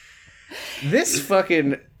 This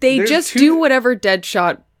fucking... They just do whatever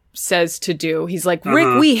Deadshot says to do. He's like,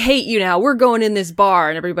 Rick, we hate you now. We're going in this bar.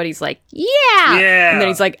 And everybody's like, yeah. And then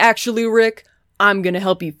he's like, actually, Rick, I'm going to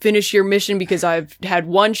help you finish your mission because I've had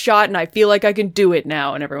one shot and I feel like I can do it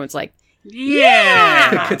now. And everyone's like,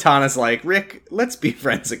 yeah. Katana's like, Rick, let's be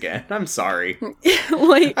friends again. I'm sorry.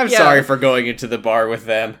 I'm sorry for going into the bar with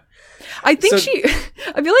them. I think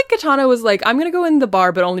I feel like Katana was like, I'm going to go in the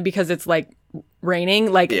bar, but only because it's like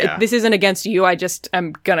raining. Like, this isn't against you. I just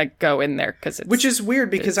am going to go in there because it's... Which is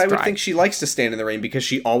weird because I would think she likes to stand in the rain because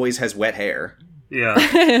she always has wet hair.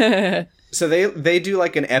 Yeah. So they do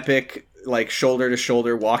like an epic, like shoulder to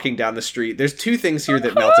shoulder walking down the street. There's two things here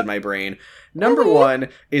that melted my brain. Number one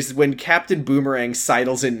is when Captain Boomerang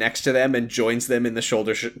sidles in next to them and joins them in the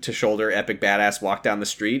shoulder to shoulder epic badass walk down the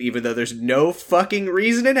street, even though there's no fucking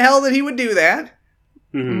reason in hell that he would do that.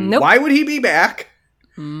 Mm-hmm. Nope. Why would he be back?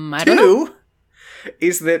 I don't know. Two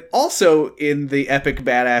is that also in the epic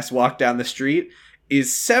badass walk down the street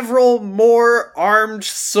is several more armed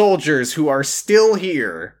soldiers who are still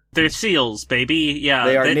here. They're SEALs, baby. Yeah.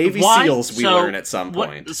 They are Navy SEALs, we learn at some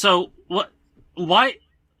point. Why?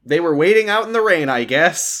 They were waiting out in the rain, I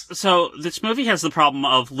guess. So, this movie has the problem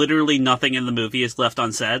of literally nothing in the movie is left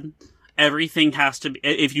unsaid. Everything has to be,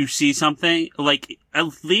 if you see something, like,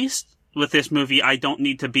 at least with this movie, I don't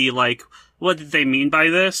need to be like, what did they mean by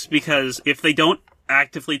this? Because if they don't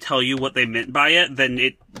actively tell you what they meant by it, then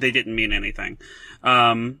they didn't mean anything.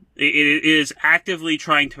 It is actively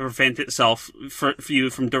trying to prevent itself for you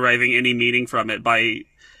from deriving any meaning from it by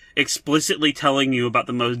explicitly telling you about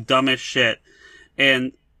the most dumbest shit.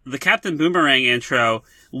 And the Captain Boomerang intro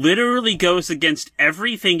literally goes against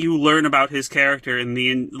everything you learn about his character in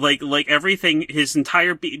the, like everything, his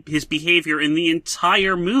behavior in the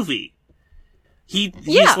entire movie.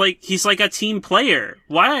 He's like a team player.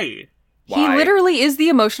 Why? He literally is the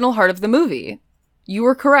emotional heart of the movie. You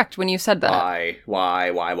were correct when you said that.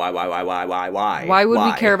 Why? Why would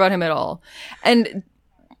we care about him at all? And,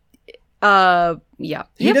 yeah.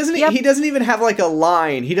 He doesn't even have like a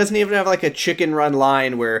line. He doesn't even have like a chicken run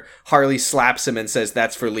line where Harley slaps him and says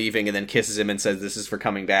that's for leaving and then kisses him and says this is for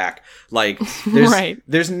coming back. Like,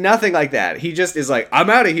 there's nothing like that. He just is like, I'm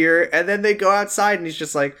out of here. And then they go outside and he's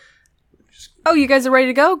just like, oh, you guys are ready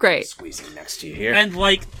to go? Great. Squeezing next to you here. And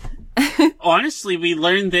like, honestly, we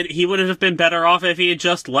learned that he would have been better off if he had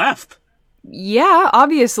just left. Yeah,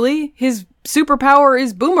 obviously. His superpower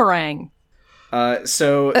is Boomerang.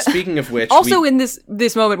 So speaking of which, also in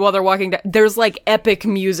this moment while they're walking down, there's like epic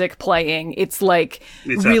music playing. It's like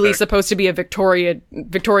really epic. Supposed to be a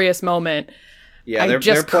victorious moment. Yeah,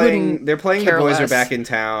 they're playing. They're playing. The boys are back in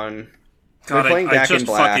town. God, they're playing Back in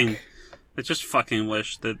Black. I just fucking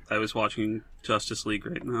wish that I was watching Justice League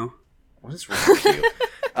right now. What is wrong with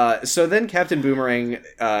you? So then Captain Boomerang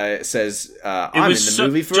says, "I'm in the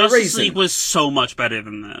movie for a reason." Justice League was so much better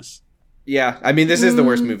than this. Yeah, I mean, this is the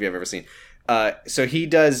worst movie I've ever seen. So he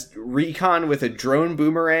does recon with a drone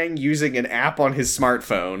boomerang using an app on his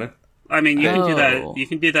smartphone. I mean, you can do that. You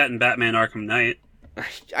can do that in Batman Arkham Knight.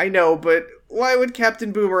 I know, but why would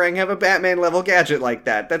Captain Boomerang have a Batman-level gadget like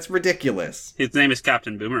that? That's ridiculous. His name is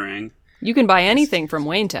Captain Boomerang. You can buy anything from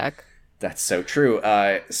Wayne Tech. That's so true.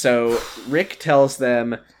 So Rick tells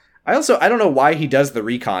them... I don't know why he does the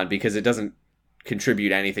recon, because it doesn't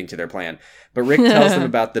contribute anything to their plan. But Rick tells them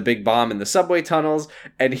about the big bomb in the subway tunnels,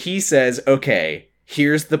 and he says, okay,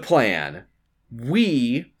 here's the plan.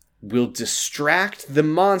 We will distract the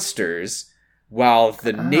monsters while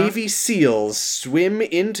the Navy SEALs swim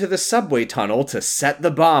into the subway tunnel to set the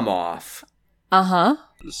bomb off. Uh-huh.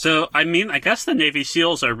 So, I mean, I guess the Navy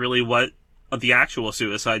SEALs are really what the actual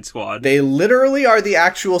Suicide Squad. They literally are the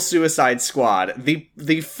actual Suicide Squad.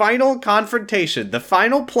 The final confrontation, the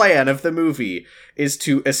final plan of the movie is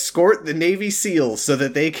to escort the Navy SEALs so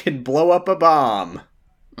that they can blow up a bomb.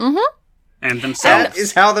 Mm-hmm. And themselves. That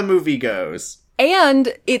is how the movie goes.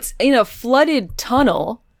 And it's in a flooded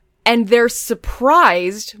tunnel, and they're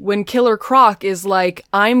surprised when Killer Croc is like,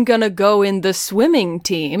 I'm gonna go in the swimming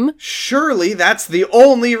team. Surely that's the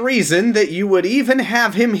only reason that you would even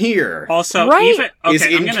have him here. Also, right? Is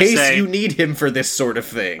in case you need him for this sort of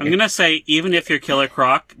thing. I'm gonna say, even if you're Killer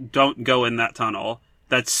Croc, don't go in that tunnel.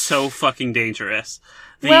 That's so fucking dangerous.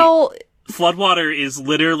 Floodwater is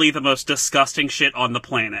literally the most disgusting shit on the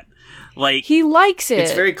planet. Like, he likes it.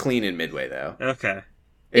 It's very clean in Midway, though. Okay.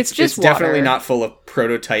 It's just It's definitely not full of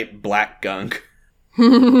prototype black gunk.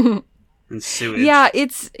 And sewage. Yeah,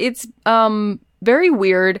 it's very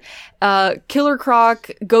weird. Killer Croc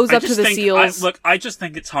goes up to the SEALs. I just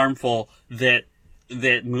think it's harmful that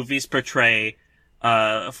movies portray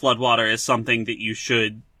floodwater as something that you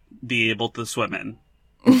should be able to swim in.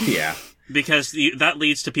 Yeah. Because that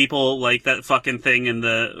leads to people like that fucking thing in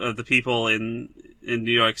the people in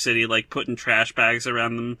New York City, like putting trash bags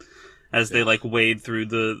around them as they like wade through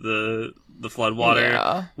the floodwater.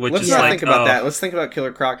 Yeah. Let's not think about that. Let's think about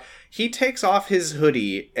Killer Croc. He takes off his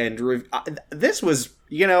hoodie and this was,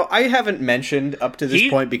 I haven't mentioned up to this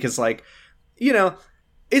point because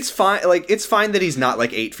it's fine. Like, it's fine that he's not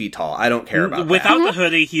like 8 feet tall. I don't care about that. Without the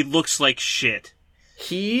hoodie, he looks like shit.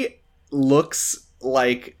 He looks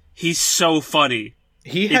like... He's so funny.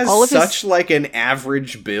 He has such like an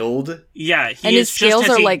average build. Yeah, and his scales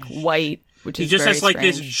are like white, which is he just very has like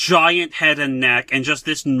strange. this giant head and neck, and just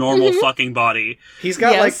this normal fucking body. He's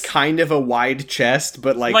got like kind of a wide chest,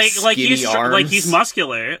 but like skinny arms. Like he's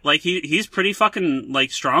muscular. Like he's pretty fucking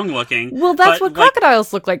like strong looking. Well, that's what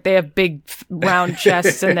crocodiles look like. They have big round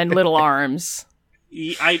chests and then little arms.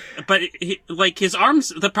 Like his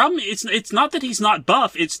arms. The problem it's not that he's not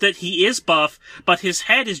buff. It's that he is buff, but his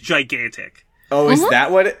head is gigantic. Oh, is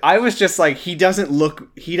that what I was just like? He doesn't look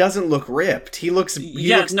ripped. He looks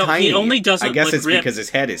tiny. He only doesn't. I guess look it's ripped. because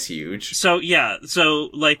his head is huge. So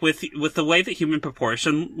like with the way that human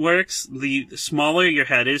proportion works, the smaller your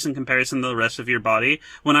head is in comparison to the rest of your body.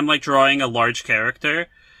 When I'm like drawing a large character,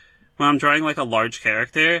 I'll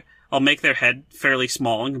make their head fairly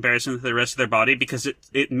small in comparison to the rest of their body because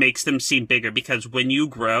it makes them seem bigger. Because when you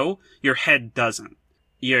grow, your head doesn't.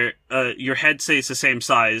 Your head stays the same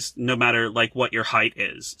size no matter like what your height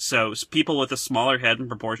is. So people with a smaller head in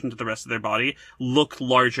proportion to the rest of their body look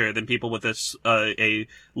larger than people with a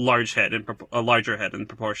larger head in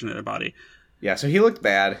proportion to their body. Yeah, so he looked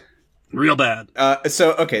bad. Real bad.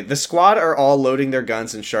 Okay, the squad are all loading their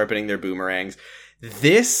guns and sharpening their boomerangs.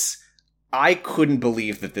 I couldn't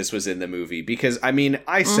believe that this was in the movie because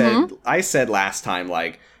I said last time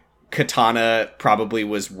like Katana probably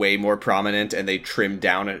was way more prominent and they trimmed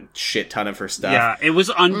down a shit ton of her stuff. Yeah, it was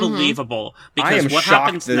unbelievable. Because I am what shocked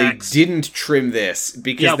happens that next, they didn't trim this.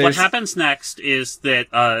 Because what happens next is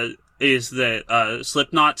that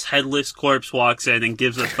Slipknot's headless corpse walks in and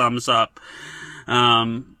gives a thumbs up.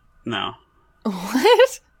 No.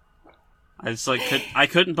 What? I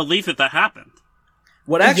couldn't believe that happened.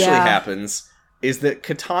 What actually happens is that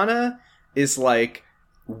Katana is like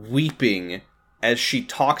weeping as she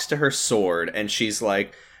talks to her sword, and she's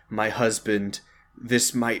like, "My husband,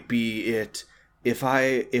 this might be it. If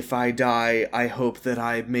I die, I hope that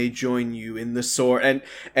I may join you in the sword."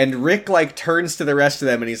 And Rick like turns to the rest of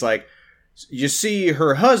them and he's like, "You see,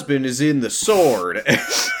 her husband is in the sword."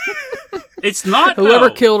 It's not whoever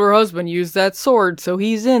killed her husband used that sword, so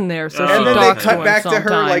he's in there. So and then they cut back to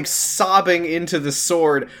her like sobbing into the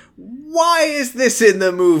sword. Why is this in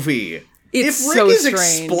the movie? It's if Rick so is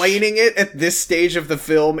strange. Explaining it at this stage of the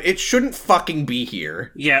film, it shouldn't fucking be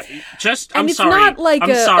here. Yeah, I'm sorry. Not like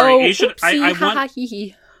I'm sorry. Asian.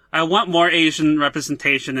 Oopsie, I want more Asian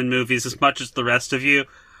representation in movies as much as the rest of you.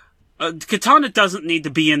 Katana doesn't need to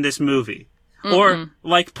be in this movie. Or,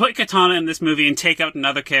 like, put Katana in this movie and take out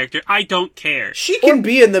another character. I don't care. She can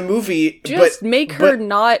be in the movie, just make her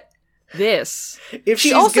not this. If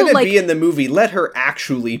she's gonna be in the movie, let her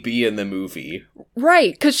actually be in the movie.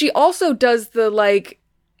 Right, because she also does the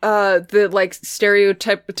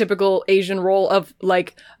stereotypical Asian role of,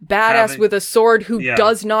 like, badass with a sword who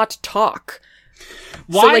does not talk.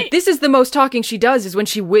 Why? So, like, this is the most talking she does is when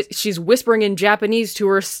she's whispering in Japanese to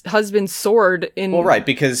her husband's sword in... Well, right,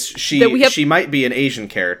 because she might be an Asian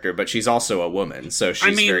character, but she's also a woman, so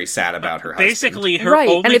she's very sad about her husband. Basically, her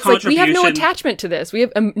only and it's contribution... like, we have no attachment to this. We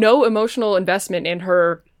have no emotional investment in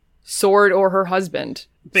her sword or her husband.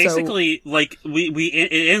 Basically, like,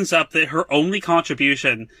 it ends up that her only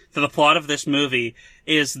contribution to the plot of this movie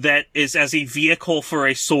is as a vehicle for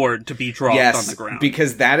a sword to be dropped on the ground.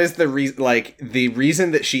 Because that is the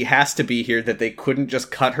reason that she has to be here, that they couldn't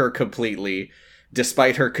just cut her completely,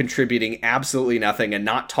 despite her contributing absolutely nothing and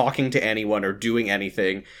not talking to anyone or doing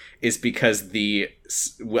anything, is because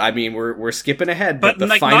we're skipping ahead, but the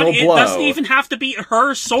final blow... It doesn't even have to be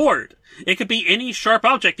her sword. It could be any sharp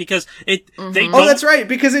object, because they don't... Oh, that's right,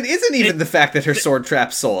 because it isn't even the fact that her sword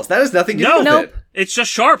traps souls. That has nothing to do with it. It's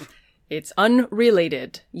just sharp. It's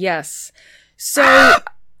unrelated. Yes. So...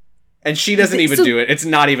 And she doesn't even do it. It's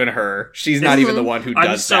not even her. She's not even the one who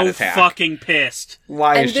does that attack. I'm so fucking pissed.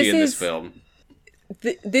 Why is she in this film?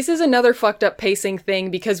 This is another fucked up pacing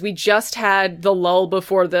thing, because we just had the lull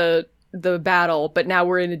before the battle, but now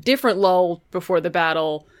we're in a different lull before the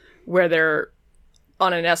battle where they're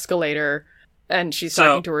on an escalator and she's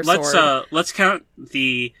talking to her sword. Let's count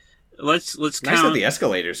the... Let's count... Nice that the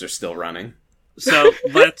escalators are still running. So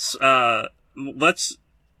let's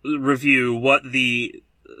review what the...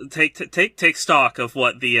 Take stock of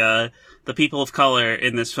what the people of color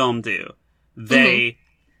in this film do. They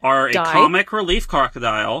are a comic relief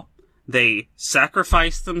crocodile. They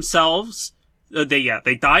sacrifice themselves.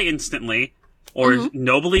 They die instantly, or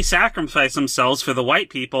nobly sacrifice themselves for the white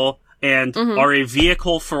people, and are a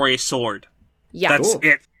vehicle for a sword. Yeah. That's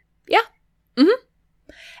it. Yeah.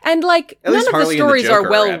 And, like, none of the stories are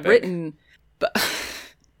well written,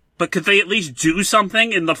 but could they at least do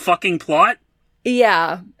something in the fucking plot?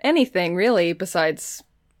 Yeah. Anything, really, besides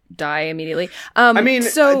die immediately.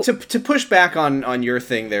 To push back on your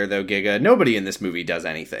thing there, though, Giga, nobody in this movie does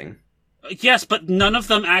anything. Yes, but none of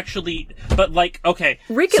them actually... But, like, okay...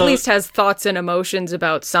 Rick at least has thoughts and emotions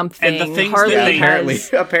about something. And the things Harley that apparently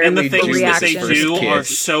and the things that they do kids are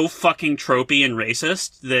so fucking tropey and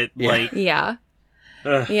racist that, like... Yeah.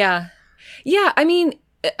 Yeah. Yeah, I mean,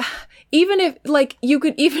 even if, like, you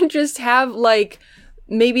could even just have, like,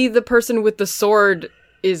 maybe the person with the sword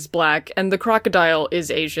is black and the crocodile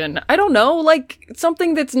is Asian. I don't know, like,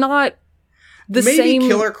 something that's not the same... Maybe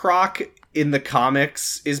Killer Croc in the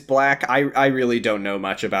comics is black. I really don't know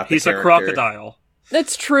much about the character. He's a crocodile.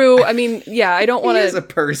 That's true. I mean, yeah, I don't want to... He is a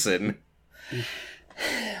person.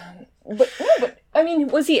 But I mean,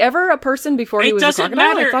 was he ever a person before he was a crocodile? It doesn't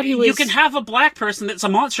matter. I thought he was... You can have a black person that's a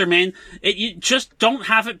monster, man. You just don't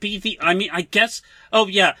have it be the... I mean, I guess... Oh,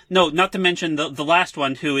 yeah. No, not to mention the last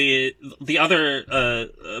one, who is... The other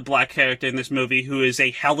black character in this movie, who is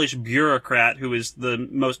a hellish bureaucrat, who is the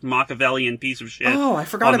most Machiavellian piece of shit. Oh, I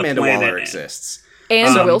forgot Amanda Waller exists.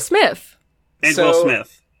 And Will Smith. And Will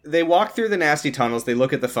Smith. They walk through the nasty tunnels, they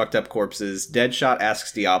look at the fucked up corpses. Deadshot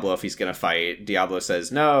asks Diablo if he's gonna fight. Diablo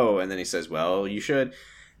says no, and then he says, well, you should.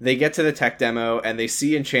 They get to the tech demo, and they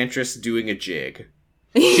see Enchantress doing a jig.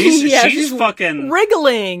 She's fucking...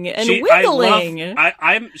 wriggling and wiggling.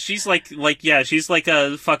 She's like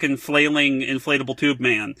a fucking flailing inflatable tube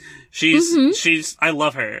man. I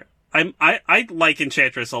love her. I like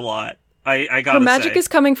Enchantress a lot. I gotta her magic is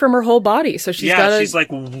coming from her whole body, so she's got she's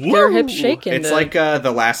like, her hips shaking. It's like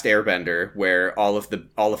The Last Airbender, where all of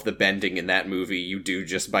the bending in that movie you do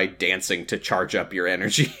just by dancing to charge up your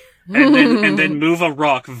energy, and then move a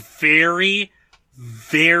rock very,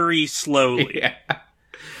 very slowly. Yeah.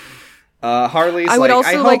 Harley's I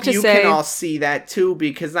hope you can all see that too,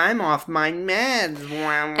 because I'm off my meds.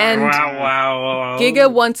 And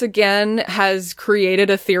Giga once again has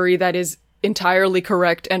created a theory that is entirely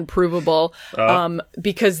correct and provable,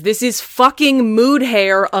 because this is fucking mood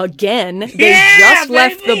hair again. They just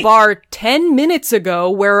left the bar 10 minutes ago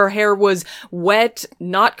where her hair was wet,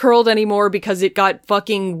 not curled anymore because it got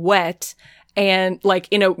fucking wet and like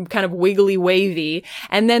in a kind of wiggly wavy,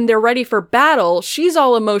 and then they're ready for battle. She's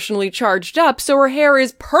all emotionally charged up, so her hair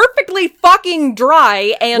is perfectly fucking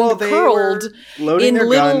dry and curled, loading their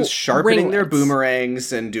guns, sharpening ringlets. their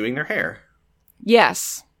boomerangs, and doing their hair.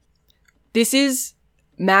 Yes. This is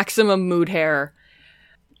maximum mood hair.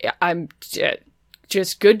 I'm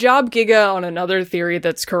just good job, Giga, on another theory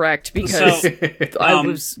that's correct, because I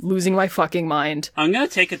was losing my fucking mind. I'm gonna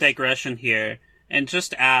take a digression here and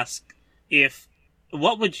just ask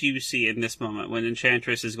what would you see in this moment when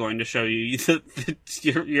Enchantress is going to show you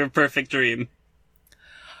your perfect dream?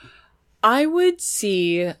 I would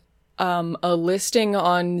see a listing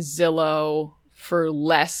on Zillow for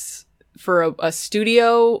less for a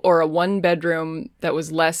studio or a 1-bedroom that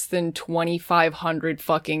was less than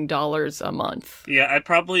 $2,500 a month. Yeah, I'd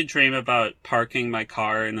probably dream about parking my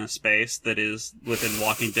car in a space that is within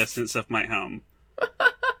walking distance of my home.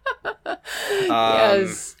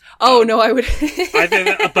 Yes. Oh no, I would.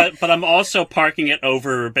 but I'm also parking it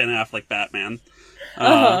over Ben Affleck Batman.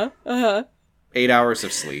 8 hours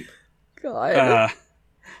of sleep. God.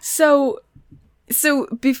 So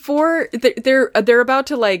before they're about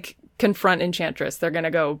to like confront Enchantress, they're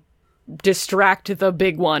gonna go distract the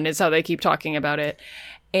big one. Is how they keep talking about it.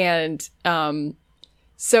 And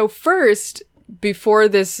so first, before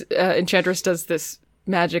this Enchantress does this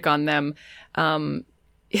magic on them,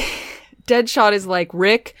 Deadshot is like,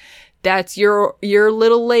 Rick, that's your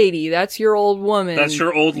little lady. That's your old woman. That's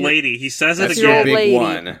your old lady. He says it That's again. your big lady.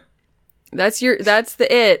 one. That's the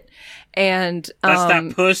it. And that's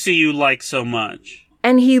that pussy you like so much.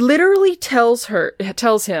 And he literally tells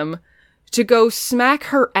him to go smack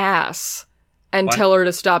her ass and tell her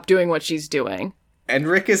to stop doing what she's doing. And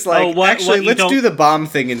Rick is like, let's do the bomb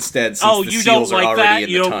thing instead, since the seals are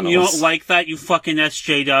already in the tunnels. You don't like that, you fucking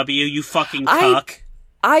SJW, you fucking cuck.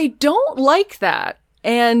 I don't like that.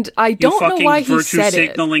 And I don't know why he said it. You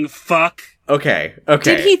signaling fuck. Okay.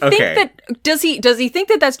 Did he think that? Does he think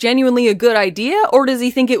that that's genuinely a good idea, or does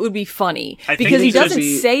he think it would be funny? Because he doesn't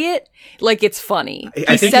say it like it's funny.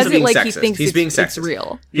 I think says he's being it like sexist. he thinks He's being sexist. it's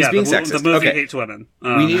real. He's being sexist. The movie hates women.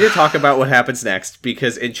 We need to talk about what happens next,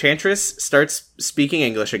 because Enchantress starts speaking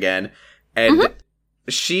English again, and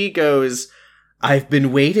she goes, "I've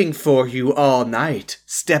been waiting for you all night.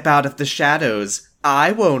 Step out of the shadows.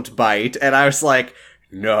 I won't bite." And I was like,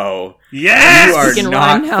 no. Yes! You are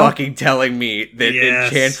not fucking telling me that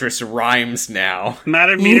Enchantress rhymes now.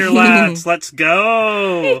 Matameter lads, let's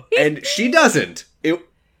go! And she doesn't.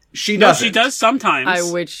 She doesn't. No, she does sometimes. I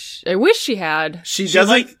wish she had. She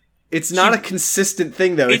doesn't. It's not a consistent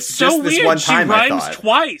thing, though. It's just so this weird. one time, she rhymes I thought.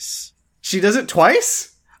 Twice. She does it twice?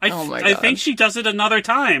 Oh my God. I think she does it another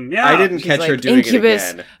time. Yeah. I didn't catch her doing Incubus,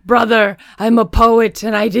 it again. Brother, I'm a poet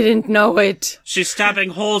and I didn't know it. She's stabbing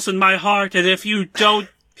holes in my heart, and if you don't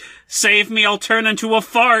save me, I'll turn into a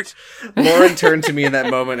fart. Lauren turned to me in that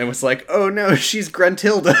moment and was like, "Oh no, she's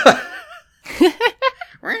Gruntilda."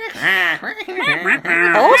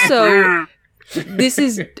 Also, this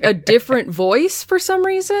is a different voice for some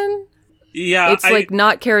reason. Yeah, it's like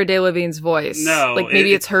not Cara Delevingne's voice. No, like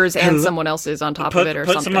maybe it's hers and someone else's on top of it or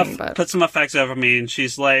something. Put some effects over me, and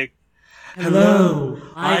she's like, "Hello,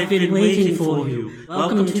 I've been waiting for you.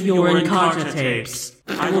 Welcome to your Encarta tapes.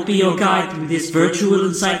 I will be your guide through this virtual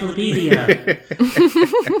encyclopedia."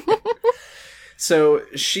 So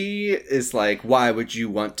she is like, "Why would you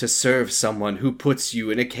want to serve someone who puts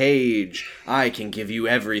you in a cage? I can give you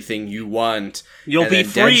everything you want. You'll be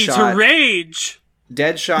free to rage."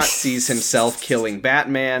 Deadshot sees himself killing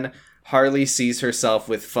Batman. Harley sees herself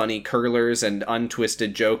with funny curlers and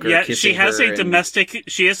untwisted Joker kissing she has her.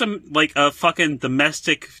 She has a fucking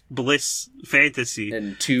domestic bliss fantasy.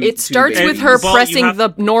 And it starts with her pressing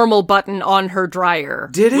the normal button on her dryer.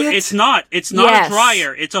 Did it? It's not a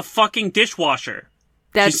dryer. It's a fucking dishwasher.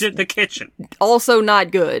 She's in the kitchen. Also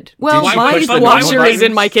not good. Well, my washer is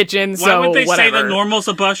in my kitchen, so why would they whatever. say the normal's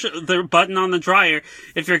the button on the dryer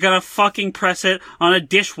if you're gonna fucking press it on a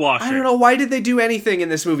dishwasher? I don't know. Why did they do anything in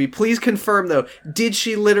this movie? Please confirm, though. Did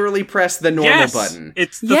she literally press the normal button?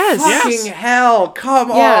 It's the fucking hell.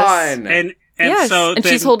 Come on. And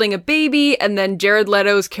she's holding a baby, and then Jared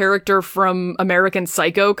Leto's character from American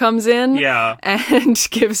Psycho comes in and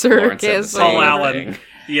gives her a kiss. Paul Allen.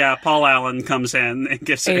 Yeah, Paul Allen comes in and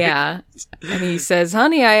gives her... Yeah, and he says,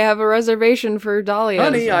 "Honey, I have a reservation for Dahlia."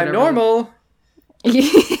 Honey, I'm normal.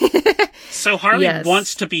 So Harley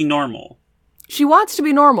wants to be normal. She wants to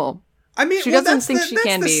be normal. I mean, she doesn't think she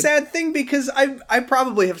can be. That's the sad thing, because I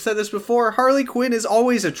probably have said this before. Harley Quinn is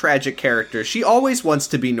always a tragic character. She always wants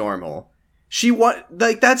to be normal.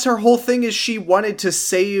 That's her whole thing, is she wanted to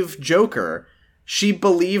save Joker. She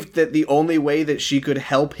believed that the only way that she could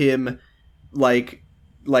help him,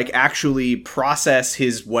 actually process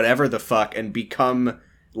his whatever the fuck and become,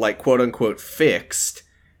 quote unquote, fixed,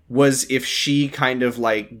 was if she kind of,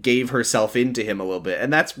 gave herself into him a little bit.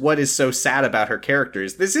 And that's what is so sad about her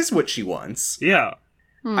characters. This is what she wants. Yeah.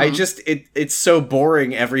 It's so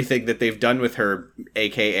boring, everything that they've done with her,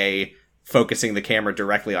 aka focusing the camera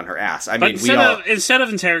directly on her ass. I mean, instead of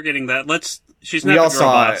interrogating that, she's not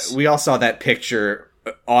we all saw that picture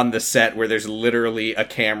on the set where there's literally a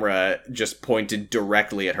camera just pointed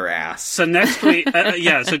directly at her ass. So next week, so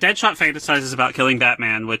Deadshot fantasizes about killing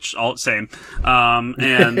Batman, which all same. And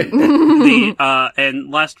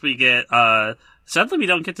last we get Sadly, we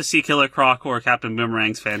don't get to see Killer Croc or Captain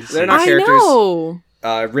Boomerang's fantasy. They're not I characters. know.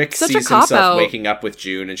 Rick Such a sees himself cop-out. waking up with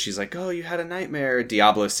June, and she's like, "Oh, you had a nightmare."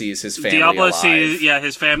 Diablo sees his family Diablo alive. sees,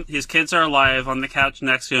 his kids are alive on the couch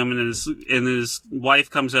next to him, and his wife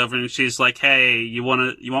comes over and she's like, "Hey, you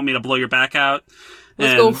want me to blow your back out?"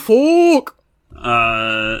 Let's go fuck.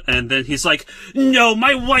 And then he's like, "No,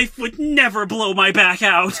 my wife would never blow my back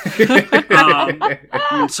out."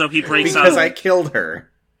 And so he breaks out. Because I killed her.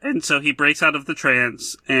 And so he breaks out of the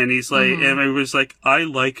trance, and he's like, and I was like, "I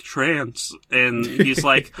like trance." And he's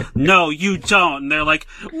like, "No, you don't." And they're like,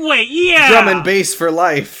 "Wait, yeah. Drum and bass for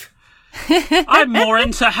life. I'm more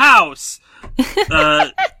into house."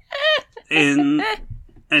 And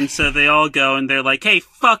so they all go, and they're like, "Hey,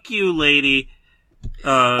 fuck you, lady."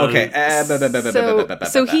 Okay.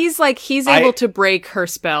 So he's able to break her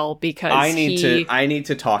spell because I need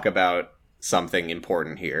to talk about something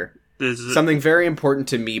important here. Something very important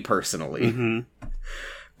to me personally.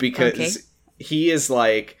 Because he is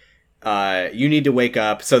like, you need to wake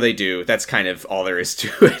up. So they do. That's kind of all there is to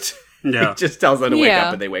it. Yeah. He just tells them to wake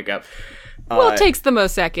up, and they wake up. Well, it takes them a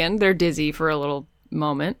second. They're dizzy for a little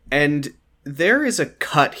moment. And there is a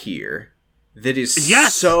cut here that is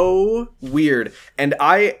so weird. And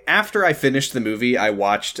after I finished the movie, I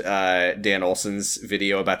watched Dan Olsen's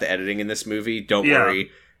video about the editing in this movie. Don't worry.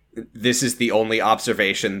 This is the only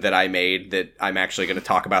observation that I made that I'm actually going to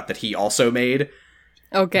talk about that he also made.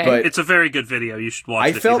 Okay. But it's a very good video. You should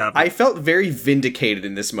watch it. I felt very vindicated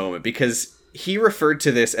in this moment because he referred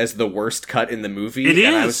to this as the worst cut in the movie. It is.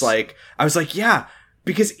 And I was like, yeah,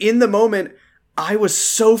 because in the moment, I was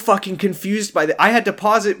so fucking confused by I had to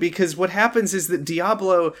pause it because what happens is that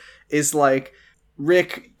Diablo is like,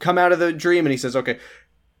 "Rick, come out of the dream," and he says, "Okay."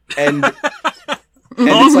 And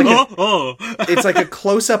it's like a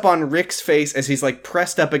close-up on Rick's face as he's like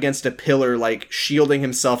pressed up against a pillar, like shielding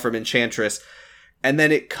himself from Enchantress. And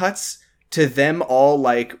then it cuts to them all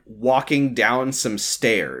like walking down some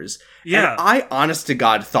stairs. Yeah. And I, honest to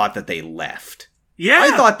God, thought that they left. Yeah.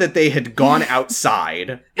 I thought that they had gone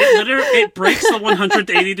outside. It breaks the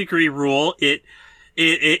 180-degree rule. It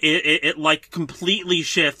like completely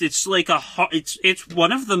shifts. It's like it's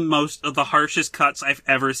one of the harshest cuts I've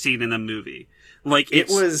ever seen in a movie. Like it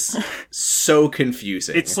was so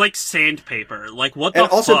confusing. It's like sandpaper. Like what the fuck?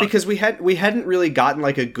 And also because we hadn't really gotten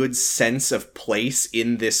like a good sense of place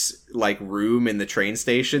in this like room in the train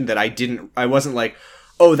station that I wasn't like,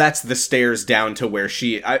 "Oh, that's the stairs down to where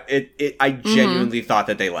I genuinely thought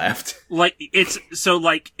that they left."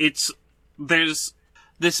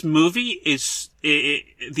 This movie is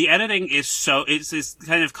the editing is it's this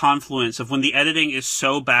kind of confluence of when the editing is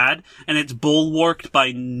so bad and it's bulwarked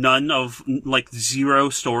by none of like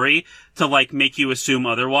zero story to like make you assume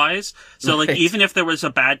otherwise. So like even if there was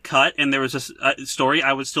a bad cut and there was a story,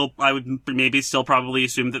 I would maybe still probably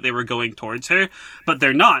assume that they were going towards her, but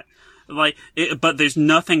they're not. But there's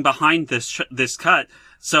nothing behind this cut.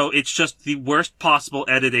 So it's just the worst possible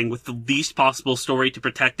editing with the least possible story to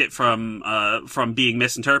protect it from being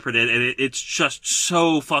misinterpreted, and it's just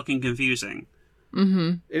so fucking confusing.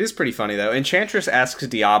 Mm-hmm. It is pretty funny though. Enchantress asks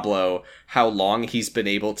Diablo how long he's been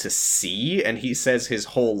able to see, and he says his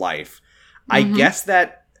whole life. I guess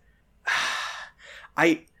that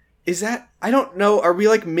I don't know. Are we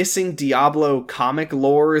like missing Diablo comic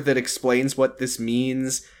lore that explains what this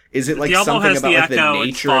means? Is it like Diablo something about like echo, the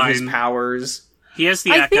nature of his powers? He has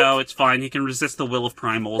the echo, it's fine. He can resist the will of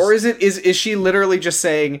primals. Or is she literally just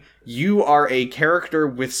saying, "You are a character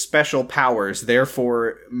with special powers,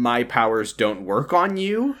 therefore my powers don't work on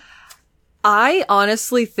you"? I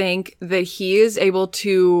honestly think that he is able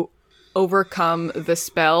to overcome the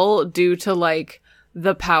spell due to like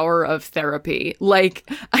the power of therapy. Like,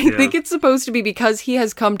 I think it's supposed to be because he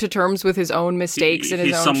has come to terms with his own mistakes and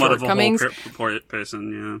his own shortcomings. He's somewhat of a whole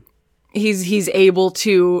person, yeah. He's able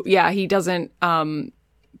to, he doesn't,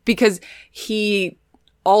 because he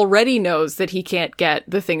already knows that he can't get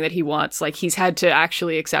the thing that he wants. Like, he's had to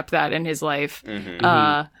actually accept that in his life.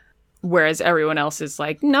 Whereas everyone else is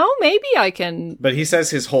like, no, maybe I can. But he says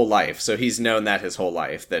his whole life, so he's known that his whole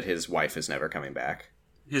life, that his wife is never coming back.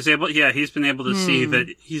 He's been able to see that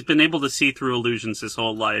he's been able to see through illusions his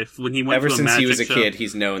whole life. When he went ever to a since magic he was a show, kid,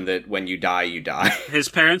 he's known that when you die, you die. His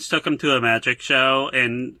parents took him to a magic show,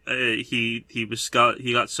 and he was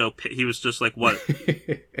just like, "What?"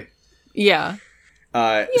 Yeah.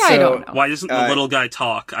 I don't know. Why doesn't the little guy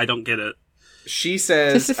talk? I don't get it. She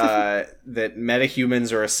says that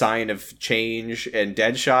metahumans are a sign of change, and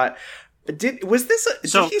Deadshot. Did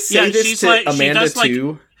he say this to Amanda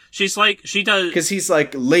too? She's like, she does. Because he's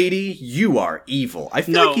like, "Lady, you are evil." I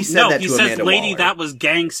feel like he said that to Amanda Waller. "Lady, Waller. that was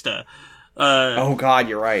gangsta." Oh God,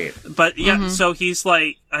 you're right. But yeah, so he's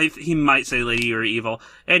like, he might say Lady, you're evil.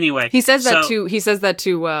 Anyway. He says that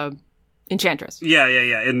to Enchantress.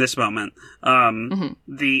 Yeah, in this moment.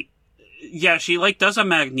 She like does a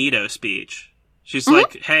Magneto speech. She's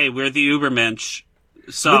like, hey, we're the Ubermensch.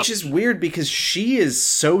 Sup? Which is weird because she is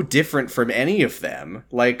so different from any of them.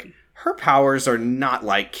 Like, her powers are not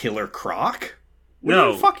like Killer Croc. What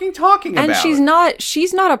are you fucking talking about? And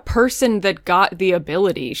she's not a person that got the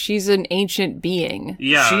ability. She's an ancient being.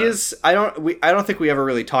 Yeah. She is, I don't think we ever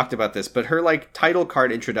really talked about this, but her like title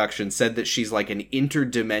card introduction said that she's like an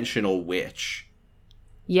interdimensional witch.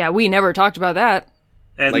 Yeah, we never talked about that.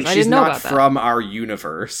 And like, she's not from our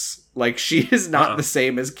universe. Like, she is not the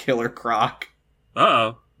same as Killer Croc.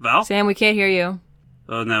 Uh-oh. Val? Sam, we can't hear you.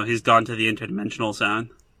 Oh no, he's gone to the interdimensional zone.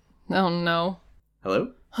 Oh no.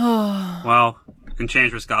 Hello? Well,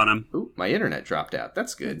 Enchantress got him. Ooh, my internet dropped out.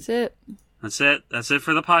 That's good. That's it. That's it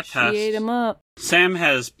for the podcast. She ate him up. Sam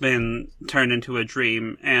has been turned into a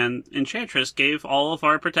dream, and Enchantress gave all of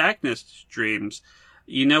our protagonists dreams.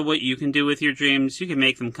 You know what you can do with your dreams? You can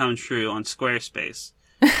make them come true on Squarespace.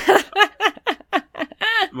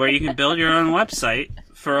 Where you can build your own website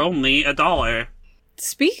for only $1.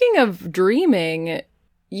 Speaking of dreaming,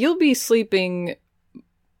 you'll be sleeping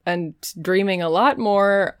and dreaming a lot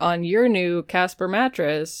more on your new Casper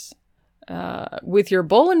mattress with your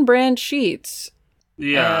Boll & Branch sheets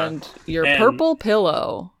and your purple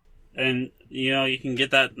pillow. And, you know, you can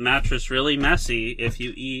get that mattress really messy if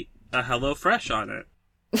you eat a HelloFresh on it.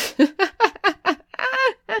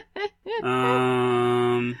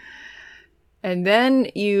 And then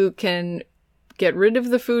you can get rid of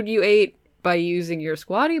the food you ate by using your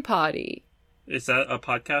Squatty Potty. Is that a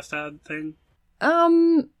podcast ad thing?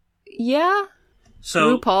 Yeah.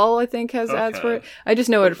 So RuPaul, I think, has ads for it. I just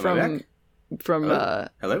know it from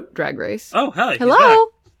Hello? Drag Race. Oh, hi.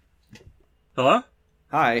 Hello? Hello?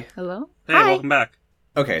 Hi. Hello? Hey, Hi. welcome back.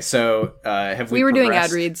 Okay, so have we were doing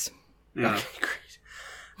progressed? ad reads. Yeah. Okay, great.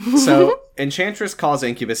 So Enchantress calls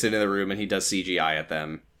Incubus into the room and he does CGI at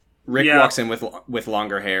them. Rick walks in with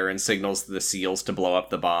longer hair and signals the SEALs to blow up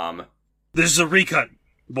the bomb. This is a recut,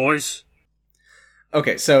 boys.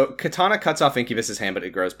 Okay, so Katana cuts off Incubus's hand, but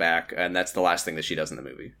it grows back, and that's the last thing that she does in the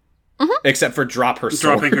movie. Except for drop her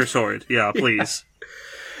sword. Dropping her sword. Yeah, please.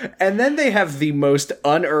 And then they have the most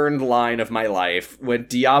unearned line of my life when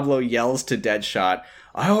Diablo yells to Deadshot,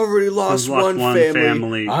 I already lost one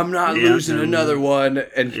family. I'm not losing another one.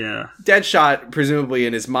 And Deadshot, presumably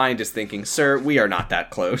in his mind, is thinking, sir, we are not that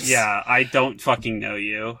close. Yeah, I don't fucking know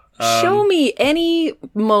you. Show me any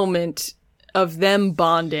moment of them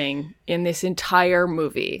bonding in this entire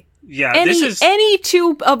movie. Yeah, any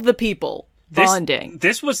two of the people bonding.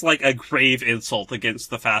 This was like a grave insult against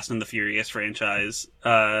the Fast and the Furious franchise.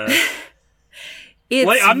 It's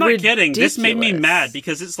like, I'm not ridiculous. kidding. This made me mad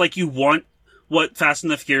because it's like you want what Fast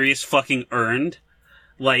and the Furious fucking earned.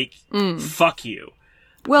 Like, fuck you.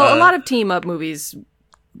 Well, a lot of team-up movies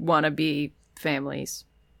want to be families.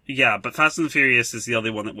 Yeah, but Fast and the Furious is the only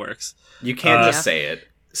one that works. You can't just say it.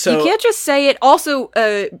 So you can't just say it. Also,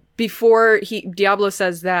 before Diablo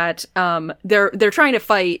says that, they're trying to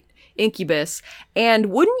fight Incubus, and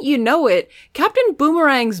wouldn't you know it, Captain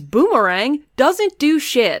Boomerang's boomerang doesn't do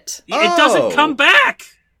shit. It doesn't come back!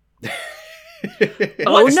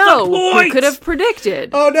 Oh no, who could have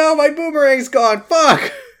predicted? Oh no, my boomerang's gone,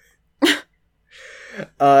 fuck!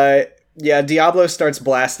 Yeah, Diablo starts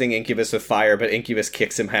blasting Incubus with fire, but Incubus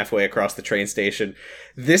kicks him halfway across the train station.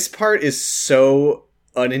 This part is so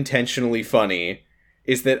unintentionally funny,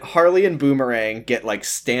 is that Harley and Boomerang get, like,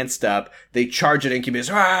 stanced up, they charge at Incubus,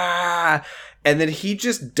 ah! And then he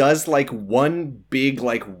just does, like, one big,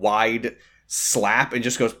 like, wide slap and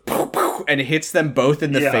just goes, poof, poof, and hits them both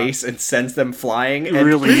in the face and sends them flying, and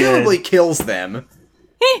really presumably kills them.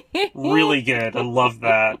 Really good, I love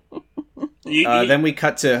that. Then we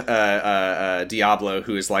cut to Diablo,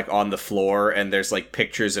 who is, like, on the floor, and there's, like,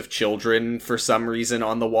 pictures of children for some reason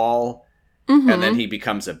on the wall. Mm-hmm. And then he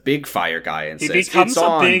becomes a big fire guy and says, becomes "It's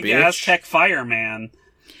on, a big bitch." Aztec fireman.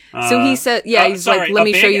 So he said, he's like, let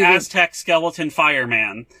me show you. Aztec skeleton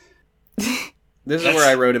fireman. This is where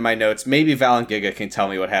I wrote in my notes, maybe Val and Giga can tell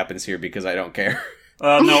me what happens here because I don't care.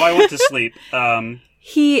 No, I went to sleep.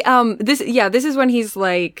 This is when he's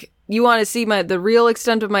like, you want to see the real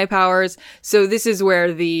extent of my powers. So this is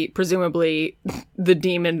where presumably the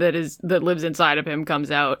demon that lives inside of him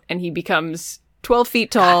comes out, and he becomes 12 feet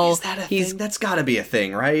tall. God, is that a thing? That's gotta be a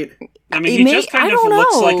thing, right? I mean, he just kind of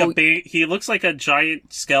looks like he looks like a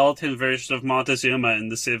giant skeleton version of Montezuma in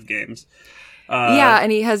the Civ games.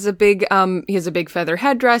 And he has a big feather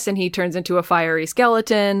headdress, and he turns into a fiery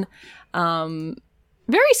skeleton.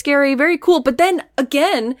 Very scary, very cool. But then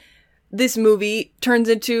again, this movie turns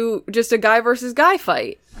into just a guy versus guy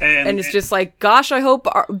fight. And it's just like, gosh, I hope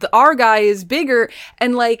our guy is bigger.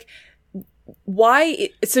 And like, why?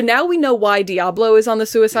 So now we know why Diablo is on the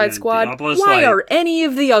Suicide Squad. Diablo's why are any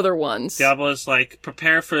of the other ones? Diablo's like,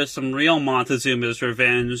 prepare for some real Montezuma's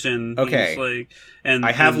revenge. And okay. He's like, and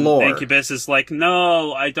I have and lore. Incubus is like,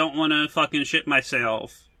 no, I don't want to fucking shit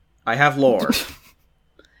myself. I have lore.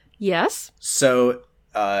 Yes. So,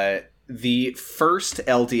 the first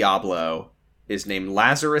El Diablo is named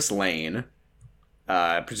Lazarus Lane,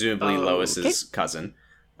 presumably Lois's cousin.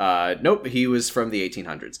 Nope, he was from the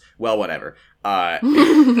 1800s. Well, whatever.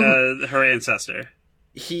 Her ancestor.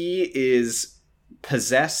 He is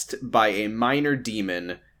possessed by a minor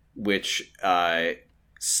demon which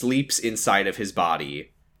sleeps inside of his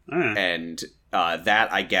body. And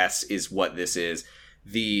that, I guess, is what this is.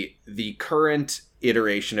 The current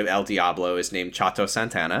iteration of El Diablo is named Chato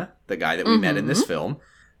Santana, the guy that we met in this film,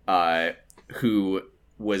 who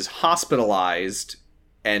was hospitalized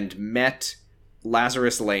and met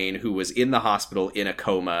Lazarus Lane, who was in the hospital in a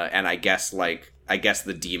coma, and I guess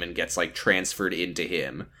the demon gets like transferred into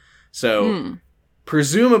him. So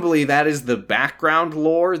presumably that is the background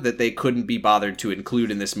lore that they couldn't be bothered to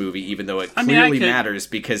include in this movie, even though it clearly matters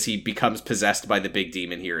because he becomes possessed by the big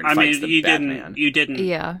demon here and fights the Batman. You didn't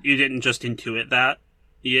just intuit that.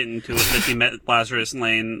 You didn't intuit that he met Lazarus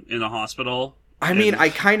Lane in a hospital. I mean, I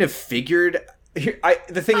kind of figured.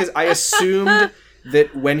 The thing is, I assumed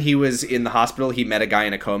that when he was in the hospital, he met a guy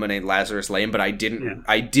in a coma named Lazarus Lane, but I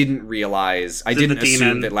didn't realize. I didn't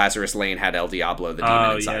assume that Lazarus Lane had El Diablo, the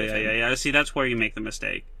demon inside of him. Yeah. See, that's where you make the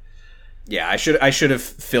mistake. Yeah, I should have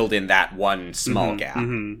filled in that one small gap.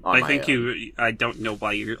 I don't know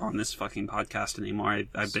why you're on this fucking podcast anymore.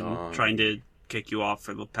 I've been trying to kick you off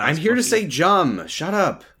for the past. I'm here to say Jum. Shut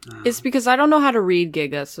up. It's because I don't know how to read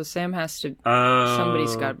Giga, so Sam has to.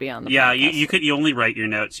 Somebody's got to be on the. Yeah, podcast. you only write your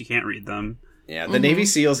notes. You can't read them. Yeah, the Navy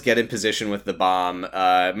SEALs get in position with the bomb.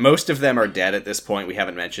 Most of them are dead at this point. We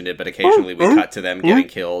haven't mentioned it, but occasionally we cut to them getting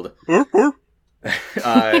killed.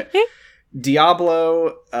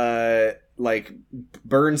 Diablo,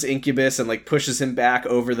 burns Incubus and, pushes him back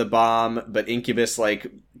over the bomb, but Incubus,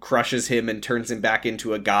 crushes him and turns him back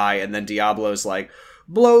into a guy, and then Diablo's like,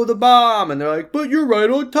 blow the bomb, and they're like, but you're right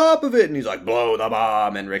on top of it, and he's like, blow the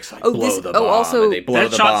bomb, and Rick's like, blow the bomb, also, and they blow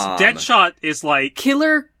the bomb. Deadshot is like...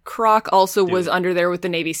 Killer Croc also was under there with the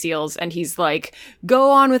Navy SEALs, and he's like, go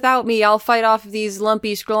on without me, I'll fight off these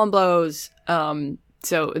lumpy Skrumblos.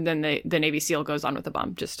 So then the Navy SEAL goes on with the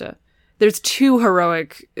bomb, just to... There's two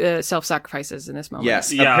heroic self-sacrifices in this moment.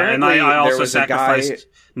 Yes, yeah, and I also sacrificed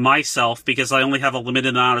myself because I only have a limited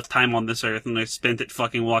amount of time on this earth, and I spent it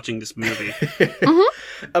fucking watching this movie.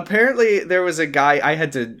 Apparently, there was a guy... I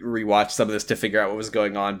had to rewatch some of this to figure out what was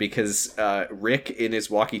going on, because Rick, in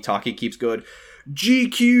his walkie-talkie, keeps going,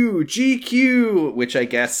 GQ, GQ, which I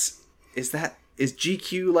guess... Is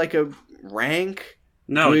GQ like a rank?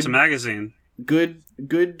 No, it's a magazine. Good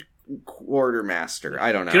quartermaster.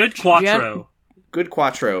 I don't know. Good Quattro. Good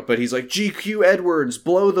Quattro, but he's like, GQ Edwards,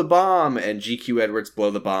 blow the bomb, and GQ Edwards blow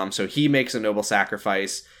the bomb, so he makes a noble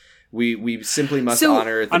sacrifice. We simply must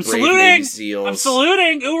honor the brave Navy SEALs. I'm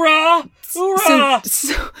saluting! Hoorah! Hoorah!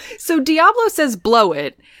 So Diablo says blow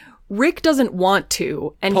it. Rick doesn't want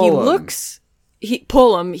to, and he looks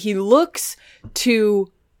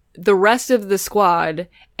to the rest of the squad,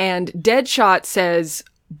 and Deadshot says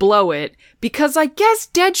blow it, because I guess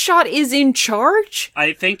Deadshot is in charge?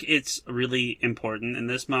 I think it's really important in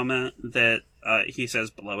this moment that he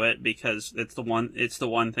says blow it, because it's the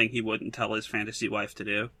one thing he wouldn't tell his fantasy wife to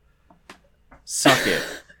do. Suck it.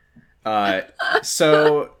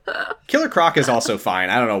 So Killer Croc is also fine.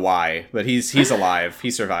 I don't know why, but he's alive.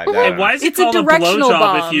 He survived. And why is it called a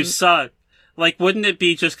blowjob if you suck? Wouldn't it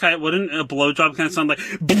be just wouldn't a blowjob kind of sound like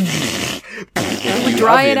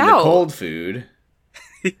dry it out? The cold food.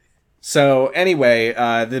 So anyway,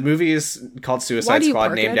 the movie is called Suicide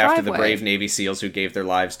Squad, named after the brave Navy SEALs who gave their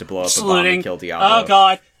lives to blow up a bomb and kill Diablo. Oh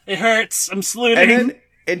god, it hurts. I'm saluting. And then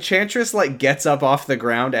Enchantress gets up off the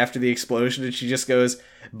ground after the explosion, and she just goes,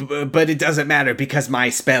 "But it doesn't matter because my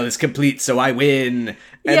spell is complete, so I win."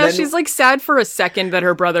 And then she's sad for a second that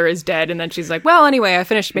her brother is dead, and then she's like, well, anyway, I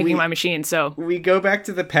finished making my machine, so... We go back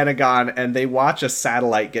to the Pentagon, and they watch a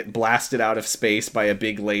satellite get blasted out of space by a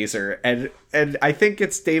big laser, and I think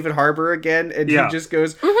it's David Harbour again, and he just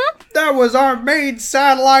goes, that was our main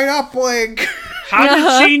satellite uplink! How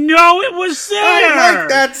did she know it was there? I like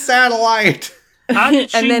that satellite! How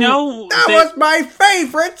did she know? That was my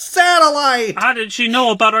favorite satellite! How did she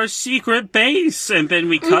know about our secret base? And then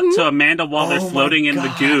we cut to Amanda Waller floating in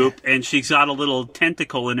the goop, and she's got a little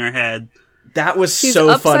tentacle in her head. That was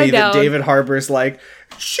so funny that David Harbour's like,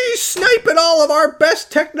 she's sniping all of our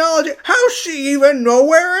best technology. How's she even know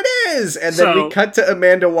where it is? And then we cut to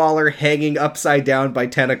Amanda Waller hanging upside down by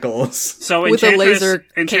tentacles. So with a laser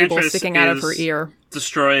cable sticking out of her ear.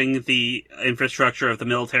 Destroying the infrastructure of the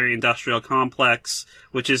military-industrial complex,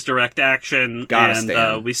 which is direct action.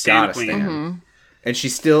 We stand Queen. Mm-hmm. And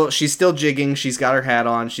she's still jigging. She's got her hat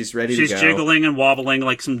on. She's ready to go. She's jiggling and wobbling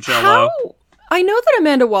like some jello. I know that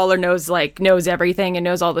Amanda Waller knows everything and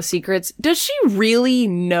knows all the secrets. Does she really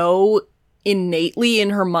know innately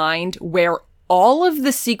in her mind where all of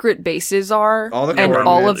the secret bases are and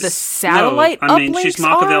all of the satellite uplinks uplinks she's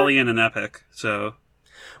Machiavellian and epic, so...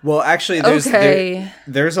 Well, actually, there's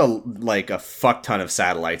a fuck ton of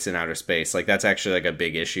satellites in outer space. Like, that's actually like a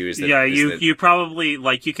big issue. You probably,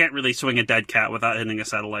 like, you can't really swing a dead cat without hitting a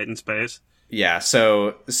satellite in space. Yeah,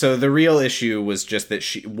 so the real issue was just that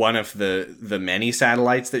one of the many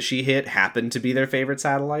satellites that she hit happened to be their favorite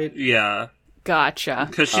satellite. Yeah. Gotcha.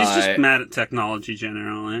 Because she's just mad at technology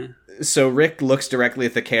generally. So Rick looks directly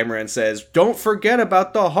at the camera and says, "Don't forget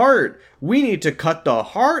about the heart. We need to cut the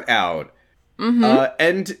heart out." Mm-hmm.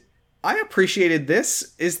 And I appreciated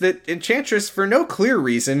this, is that Enchantress, for no clear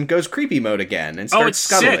reason, goes creepy mode again and starts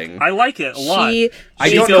scuttling. Sick. I like it a lot.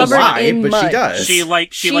 I don't know why, but she does.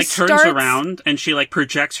 She turns around and she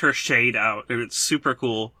projects her shade out, and it's super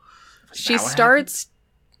cool. She starts...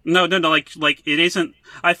 No, like it isn't...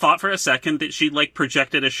 I thought for a second that she,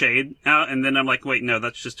 projected a shade out, and then I'm like, wait, no,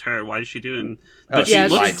 that's just her. Why is she doing... But she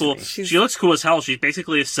looks cool. She looks cool as hell. She's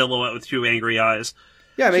basically a silhouette with two angry eyes.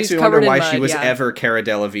 Yeah, it makes me wonder why she was ever Cara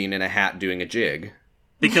Delevingne in a hat doing a jig.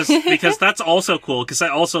 Because that's also cool, because I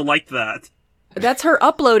also liked that. That's her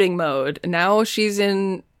uploading mode. Now she's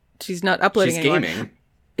not uploading anymore. She's gaming.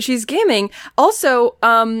 She's gaming. Also,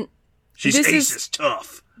 she's ace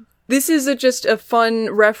tough. This is just a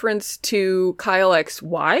fun reference to Kyle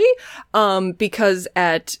XY, because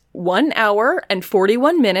at 1 hour and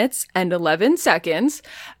 41 minutes and 11 seconds,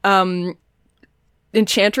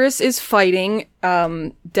 Enchantress is fighting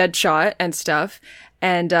Deadshot and stuff,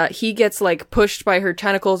 and he gets pushed by her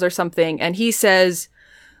tentacles or something, and he says,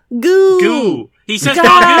 "Goo." Goo. He says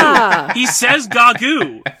 "Gagoo." He says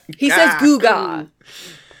 "Gagoo." He says "Googa."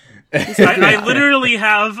 I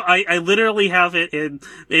literally have it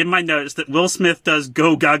in my notes that Will Smith does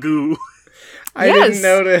 "Go Gagoo." I didn't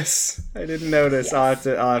notice. Yes.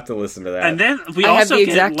 I'll have to listen to that. And then we also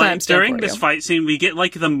get, during this fight scene, we get,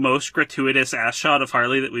 the most gratuitous ass shot of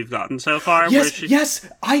Harley that we've gotten so far. Yes,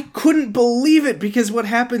 I couldn't believe it, because what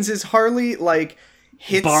happens is Harley,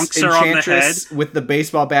 hits bonks her on the head with the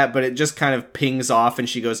baseball bat, but it just kind of pings off, and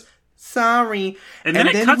she goes, "Sorry." And then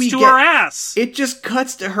it cuts to her ass. It just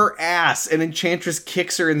cuts to her ass, and Enchantress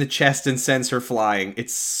kicks her in the chest and sends her flying.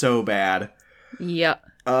 It's so bad. Yep.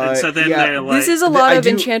 And so then they're this is a lot of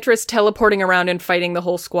Enchantress teleporting around and fighting the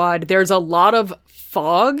whole squad. There's a lot of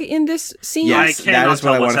fog in this scene. Yes, that is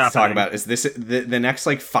what I wanted to talk about. Is this the next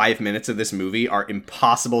 5 minutes of this movie are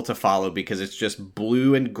impossible to follow because it's just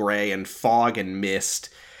blue and gray and fog and mist.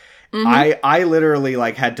 Mm-hmm. I literally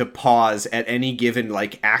had to pause at any given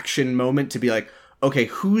action moment to be okay,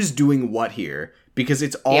 who's doing what here? Because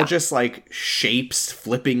it's all just shapes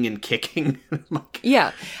flipping and kicking.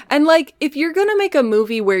 Yeah. And if you're going to make a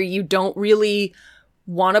movie where you don't really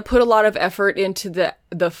want to put a lot of effort into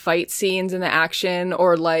the fight scenes and the action,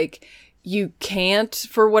 or you can't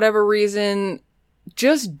for whatever reason,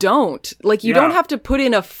 just don't. You don't have to put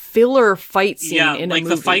in a filler fight scene in a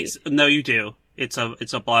movie. The fights, no, you do. It's a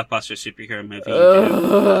blockbuster superhero movie.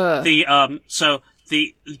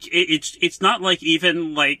 It's not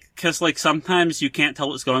even because sometimes you can't tell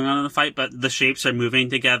what's going on in the fight, but the shapes are moving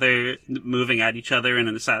together, moving at each other in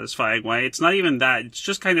a satisfying way. It's not even that. It's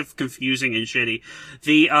just kind of confusing and shitty.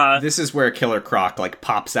 This is where Killer Croc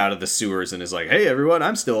pops out of the sewers and is like, "Hey everyone,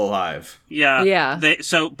 I'm still alive." Yeah. Yeah.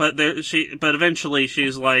 But eventually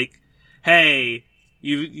she's like, "Hey,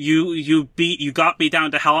 You got me down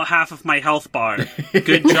to half of my health bar.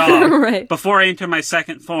 Good job." Right. Before I enter my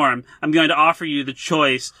second form, I'm going to offer you the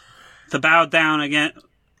choice to bow down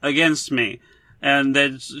against me. And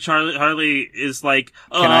then Harley is like,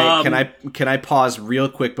 Can I pause real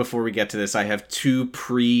quick before we get to this? I have 2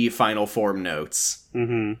 pre-final form notes.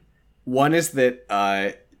 Mm-hmm. One is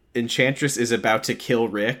that Enchantress is about to kill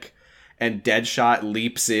Rick, and Deadshot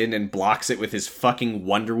leaps in and blocks it with his fucking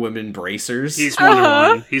Wonder Woman bracers. He's Wonder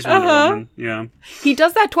Woman. He's Wonder Woman. Yeah. He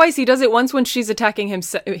does that twice. He does it once when she's attacking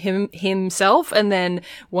himself, and then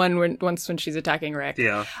once when she's attacking Rick.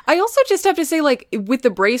 Yeah. I also just have to say, like, with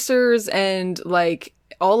the bracers and, like,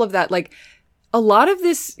 all of that, like, a lot of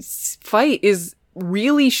this fight is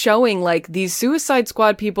really showing, like, these Suicide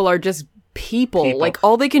Squad people are just people. Like,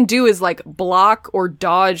 all they can do is, like, block or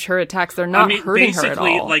dodge her attacks. They're not hurting her at all.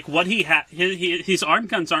 Basically, like, what his arm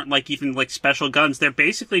guns aren't, like, even, like, special guns. They're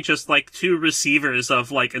basically just, like, two receivers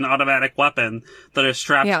of, like, an automatic weapon that are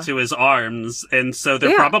strapped to his arms. And so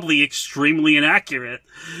they're probably extremely inaccurate.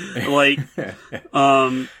 Like,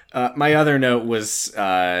 my other note was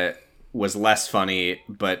less funny,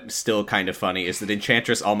 but still kind of funny, is that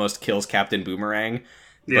Enchantress almost kills Captain Boomerang.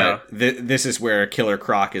 Yeah. But this is where Killer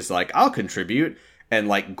Croc is like, I'll contribute, and,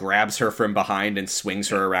 like, grabs her from behind and swings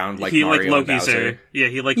her around like Mario and Bowser. Her. Yeah,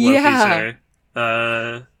 he, like, Loki's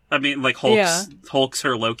her. I mean, like, Hulks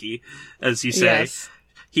her Loki, as you say. Yes.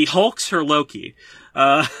 He Hulks her Loki.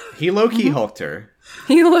 He Loki hulked her.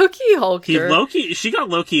 He Loki hulked her. She got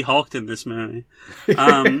Loki hulked in this movie.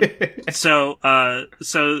 So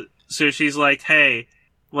she's like, hey,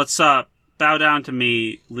 what's up? Bow down to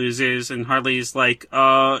me, losers. And Harley's like,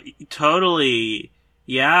 totally.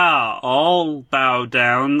 Yeah, I'll bow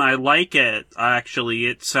down. I like it. Actually,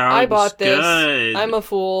 it sounds I bought this. Good. I'm a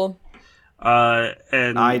fool.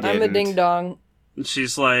 And I didn't. I'm a ding dong.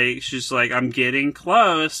 She's like, I'm getting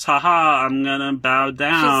close. Haha, I'm gonna bow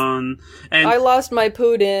down. And I lost my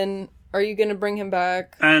Putin. Are you gonna bring him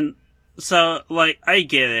back? And so, like, I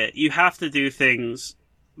get it. You have to do things.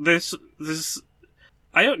 This,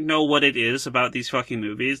 I don't know what it is about these fucking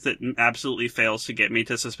movies that absolutely fails to get me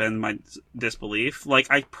to suspend my disbelief. Like,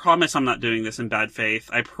 I promise I'm not doing this in bad faith.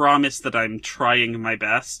 I promise that I'm trying my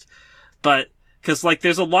best. But, cause, like,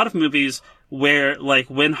 there's a lot of movies where, like,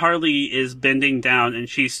 when Harley is bending down and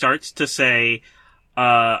she starts to say,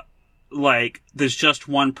 like, there's just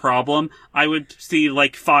one problem, I would see,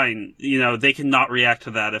 like, fine, you know, they can not react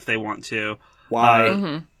to that if they want to.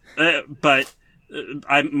 Why? But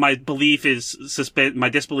my disbelief is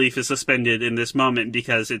suspended in this moment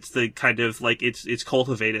because it's the kind of, like, it's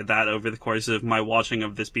cultivated that over the course of my watching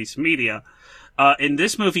of this piece of media. In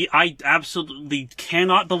this movie, I absolutely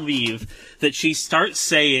cannot believe that she starts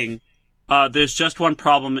saying, there's just one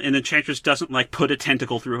problem, and Enchantress doesn't, like, put a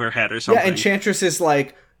tentacle through her head or something. Yeah, Enchantress is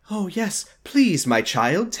like, oh yes, please, my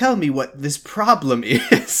child, tell me what this problem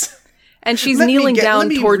is. And she's kneeling down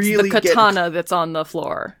towards the katana that's on the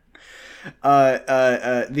floor.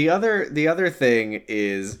 The other thing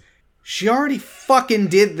is, she already fucking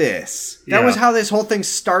did this. That was how this whole thing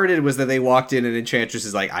started, was that they walked in and Enchantress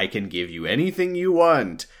is like, I can give you anything you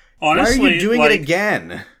want. Honestly, why are you doing it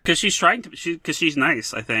again? Because she's trying to, because she's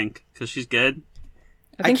nice, I think. Because she's good.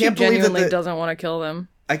 I think she genuinely doesn't want to kill them.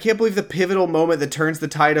 I can't believe the pivotal moment that turns the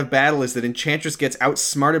tide of battle is that Enchantress gets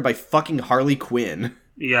outsmarted by fucking Harley Quinn.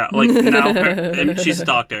 Yeah, like, now she's a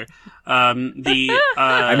doctor. I mean,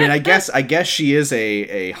 I guess she is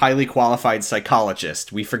a highly qualified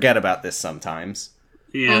psychologist. We forget about this sometimes.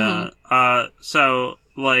 Yeah. So,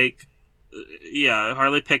 like, yeah,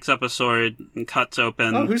 Harley picks up a sword and cuts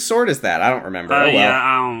open. Oh, whose sword is that? I don't remember. Oh, well. Yeah,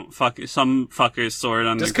 I don't some fucker's sword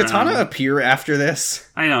on the ground. Does Katana appear after this?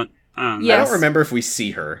 I don't know. Yes. I don't remember if we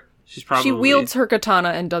see her. She wields her katana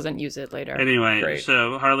and doesn't use it later. Anyway, Great.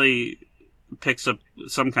 So Harley picks up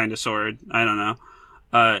some kind of sword, I don't know,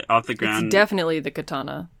 off the ground. It's definitely the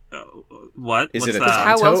katana. What? Is What's it a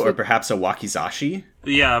that? Tanto or perhaps a Wakizashi?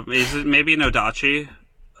 Yeah, is it maybe an Odachi?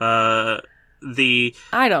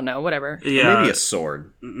 I don't know, whatever. Yeah. Maybe a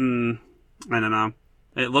sword. I don't know.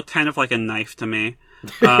 It looked kind of like a knife to me.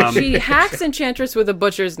 She hacks Enchantress with a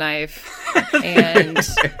butcher's knife, and...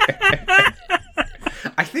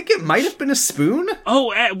 I think it might have been a spoon?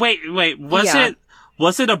 Oh, wait,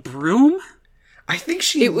 was it a broom? I think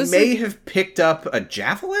she may have picked up a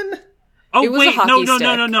javelin? Oh, wait,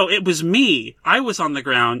 no. It was me. I was on the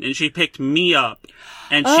ground, and she picked me up.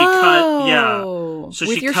 And she cut, yeah. So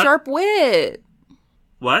with your sharp wit.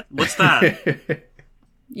 What? What's that?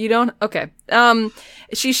 You don't? Okay.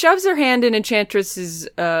 She shoves her hand in Enchantress's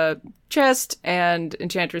chest, and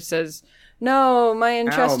Enchantress says, no, my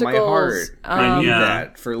enchesticles. Ow, my heart. I need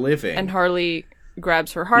that for living. And Harley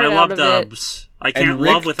grabs her heart out of dubs. I can't and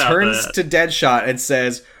Rick love without turns that. To Deadshot and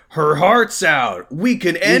says, her heart's out. We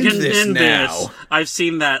can end this now. I've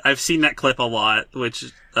seen that clip a lot,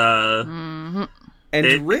 which, And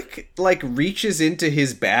Rick, like, reaches into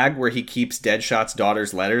his bag where he keeps Deadshot's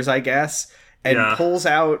daughter's letters, I guess, and pulls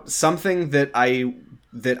out something that I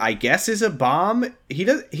that I guess is a bomb. He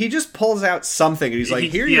just pulls out something and he's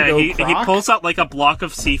like, "Here you go, Croc." He pulls out like a block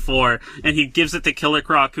of C4 and he gives it to Killer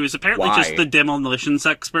Croc, who is apparently just the demolitions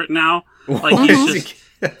expert now. Like he's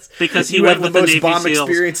just because he went with the Navy bomb SEALs.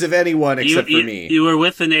 Experience of anyone except for me. You were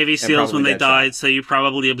with the Navy SEALs when they died, so you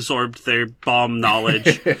probably absorbed their bomb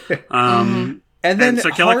knowledge. And then so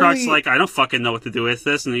Killer Croc's like, I don't fucking know what to do with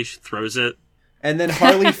this, and he throws it. And then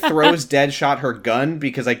Harley throws Deadshot her gun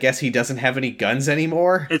because I guess he doesn't have any guns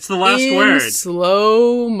anymore. It's the last word.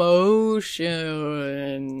 Slow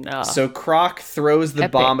motion. So Croc throws the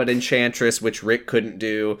bomb at Enchantress, which Rick couldn't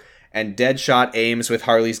do, and Deadshot aims with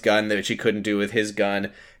Harley's gun that she couldn't do with his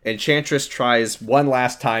gun. Enchantress tries one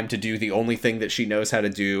last time to do the only thing that she knows how to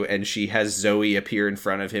do, and she has Zoe appear in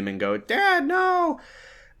front of him and go, "Dad, no!"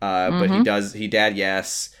 But he Dad,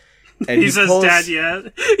 yes. And he says, "Dad, yes."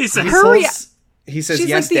 He says, "Hurry up." He says, She's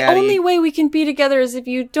 "Yes, like, the Daddy." only way we can be together is if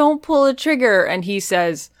you don't pull a trigger. And he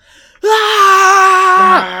says,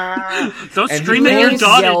 "Ah!" Don't scream at your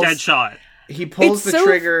daughter, Deadshot. He pulls the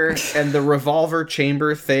trigger, and the revolver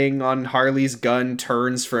chamber thing on Harley's gun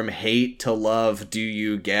turns from hate to love. Do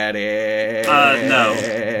you get it? No.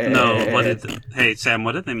 Hey, Sam,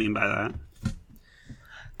 what did they mean by that?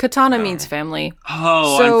 Katana means family.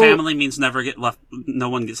 Oh, and family means no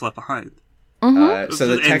one gets left behind. So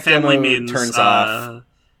the tech demo turns off.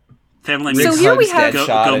 Family Rick means here we hugs have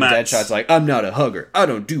Deadshot, and Deadshot's like, "I'm not a hugger. I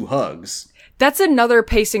don't do hugs." That's another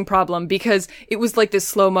pacing problem because it was like this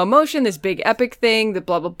slow-mo motion, this big epic thing, the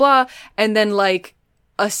blah, blah, blah. And then like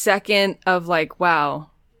a second of like,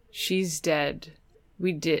 wow, she's dead.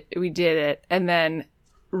 We did it. And then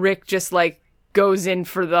Rick just like goes in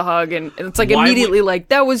for the hug and it's like immediately like,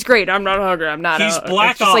 that was great. I'm not a hugger. I'm not He's a hugger.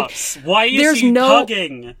 Black Ops. Like, why is he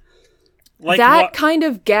hugging? Like that kind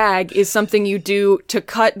of gag is something you do to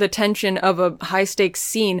cut the tension of a high-stakes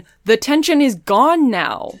scene. The tension is gone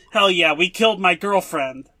now. Hell yeah, we killed my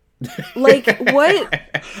girlfriend. Like, what?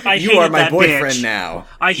 You are my boyfriend bitch. Now.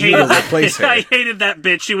 I hated that bitch. I hated that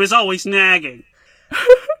bitch. She was always nagging.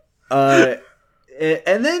 And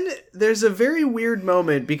then there's a very weird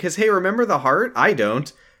moment because, hey, remember the heart? I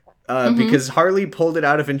don't. Because Harley pulled it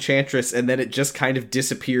out of Enchantress and then it just kind of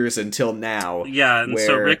disappears until now. Yeah, and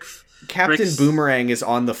so Captain Boomerang is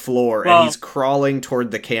on the floor and he's crawling toward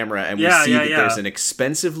the camera and we see that there's an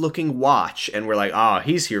expensive looking watch and we're like,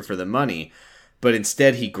 he's here for the money. But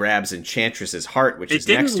instead he grabs Enchantress's heart, which is next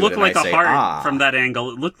to it. It didn't look like a heart from that angle.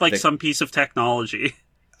 It looked like some piece of technology.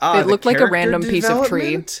 It looked like a random piece of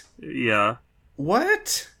tree. Yeah.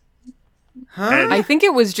 What? Huh? I think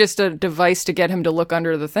it was just a device to get him to look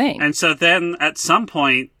under the thing. And so then at some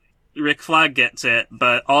point Rick Flag gets it,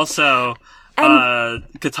 but also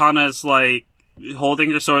Katana's like holding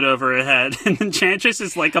her sword over her head, and Enchantress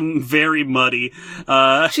is like very muddy.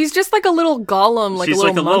 She's just like a little golem, like a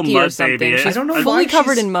little monkey or something. Baby. She's fully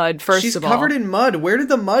covered in mud. She's covered in mud. Where did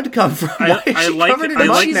the mud come from? Why is she covered in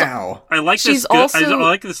mud now? I like this. I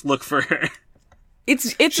like this look for her.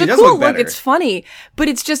 It's a cool look. It's funny, but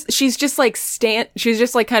it's just she's just like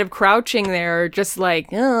kind of crouching there, just like,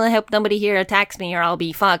 oh, I hope nobody here attacks me or I'll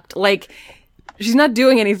be fucked. Like, she's not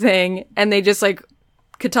doing anything, and they just like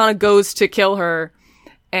Katana goes to kill her,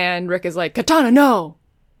 and Rick is like, Katana, no,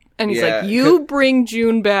 and he's like, you bring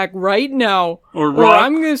June back right now, or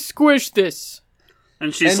I'm gonna squish this.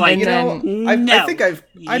 And she's like, I think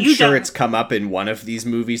I'm sure it's come up in one of these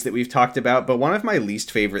movies that we've talked about, but one of my least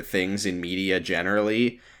favorite things in media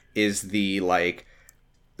generally is the like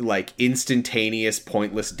instantaneous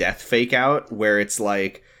pointless death fake out where it's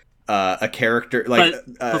like a character like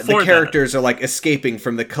the characters are like escaping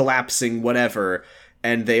from the collapsing whatever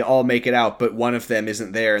and they all make it out, but one of them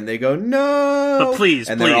isn't there, and they go, no! But please,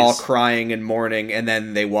 and they're all crying and mourning, and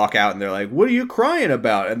then they walk out, and they're like, what are you crying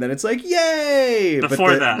about? And then it's like, yay!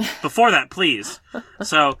 Before that, please.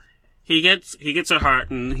 So, he gets a heart,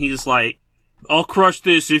 and he's like, I'll crush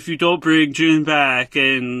this if you don't bring June back,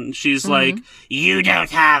 and she's like, you don't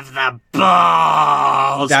have the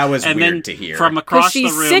balls! That was weird to hear. From across the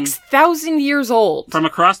room... she's 6,000 years old. From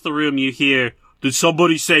across the room, you hear, did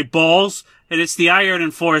somebody say balls? And it's the Iron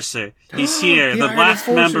Enforcer. He's here, the last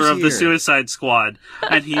member of the Suicide Squad.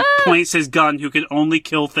 And he points his gun, who can only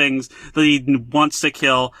kill things that he wants to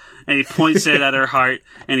kill, and he points it at her heart,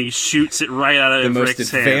 and he shoots it right out of Rick's hand. The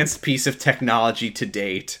most advanced piece of technology to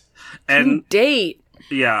date. And, to date.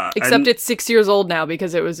 Yeah. Except it's 6 years old now,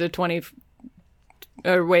 because it was a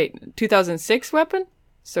 2006 weapon?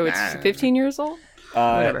 So it's 15 years old?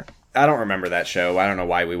 Whatever. I don't remember that show. I don't know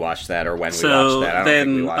why we watched that or when we watched that. I don't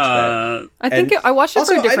think we watched that. I think I watched it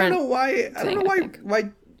for a different. I don't know why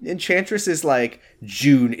Enchantress is like,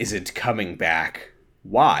 June isn't coming back.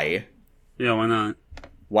 Why? Yeah, why not?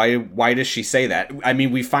 Why does she say that? I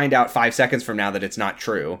mean, we find out 5 seconds from now that it's not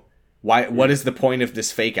true. Why? What is the point of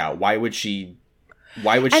this fake out? Why would she?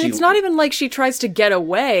 And it's not even like she tries to get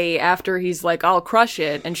away after he's like, I'll crush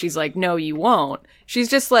it. And she's like, no, you won't. She's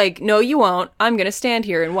just like, no, you won't. I'm going to stand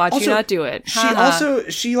here and watch you not do it.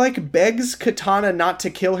 She like begs Katana not to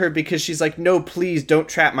kill her because she's like, no, please don't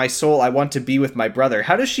trap my soul. I want to be with my brother.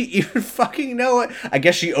 How does she even fucking know it? I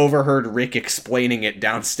guess she overheard Rick explaining it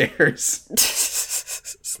downstairs.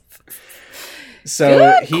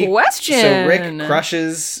 Good question. So Rick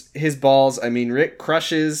crushes his balls. I mean, Rick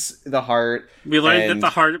crushes the heart. We learned that the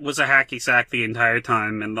heart was a hacky sack the entire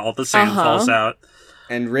time, and all the sand falls out.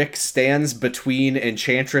 And Rick stands between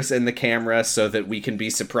Enchantress and the camera so that we can be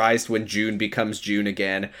surprised when June becomes June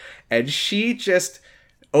again. And she just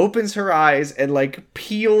opens her eyes and like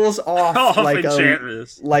peels off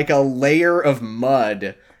like a layer of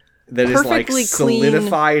mud. That perfectly is like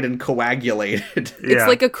solidified and coagulated. It's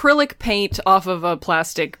like acrylic paint off of a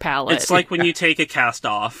plastic palette. It's like when you take a cast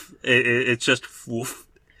off. It's just woof.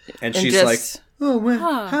 And she's just, like, oh,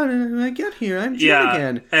 well, how did I get here? I'm June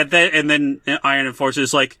again. And then Iron Enforcer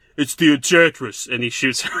is like, it's the Enchantress, and he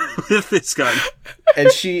shoots her with this gun. and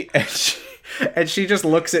she just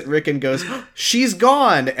looks at Rick and goes, she's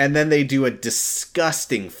gone! And then they do a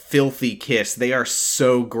disgusting, filthy kiss. They are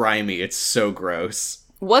so grimy. It's so gross.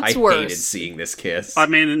 What's worse? I hated seeing this kiss. I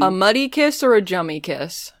mean, a muddy kiss or a jummy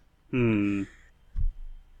kiss? Both.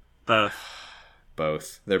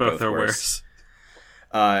 They're both are worse.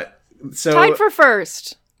 So tied for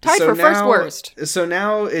first. First worst. So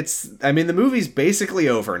now the movie's basically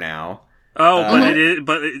over now. Oh,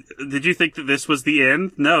 but did you think that this was the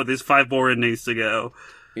end? No, there's 5 more endings to go.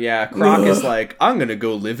 Yeah, Croc is like, I'm gonna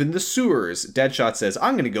go live in the sewers. Deadshot says,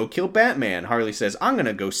 I'm gonna go kill Batman. Harley says, I'm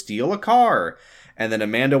gonna go steal a car. And then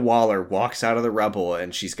Amanda Waller walks out of the rubble,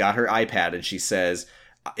 and she's got her iPad, and she says,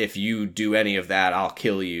 if you do any of that, I'll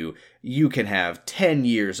kill you. You can have 10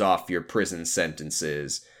 years off your prison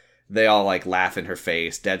sentences. They all, like, laugh in her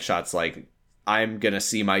face. Deadshot's like, I'm gonna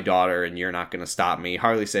see my daughter, and you're not gonna stop me.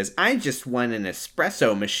 Harley says, I just want an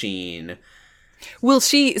espresso machine. Well,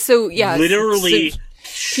 literally,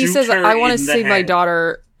 she says, I want to see my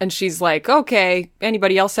daughter, and she's like, okay,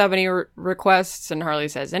 anybody else have any requests? And Harley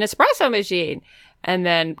says, an espresso machine. And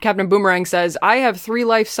then Captain Boomerang says, I have 3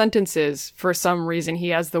 life sentences. For some reason, he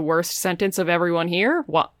has the worst sentence of everyone here.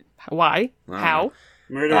 What? Why? How?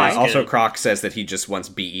 Also, Croc says that he just wants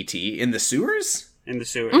BET in the sewers? In the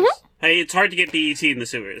sewers. Mm-hmm. Hey, it's hard to get BET in the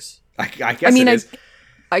sewers. I guess it is.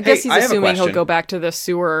 I guess he's assuming he'll go back to the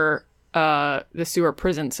sewer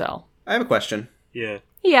prison cell. I have a question. Yeah.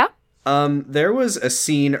 Yeah. There was a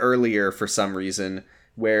scene earlier, for some reason,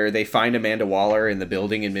 where they find Amanda Waller in the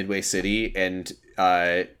building in Midway City, and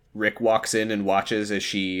Rick walks in and watches as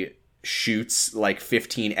she shoots like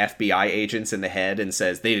 15 FBI agents in the head and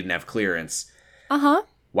says they didn't have clearance. Uh-huh.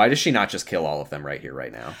 Why does she not just kill all of them right here,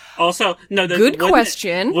 right now? Also, no, good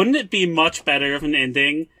question. Wouldn't it be much better of an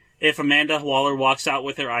ending if Amanda Waller walks out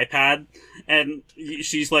with her iPad and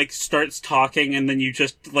she's like starts talking, and then you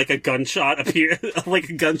just like a gunshot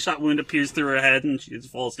wound appears through her head and she just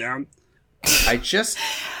falls down?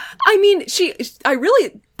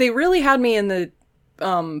 They really had me in the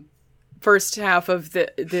first half of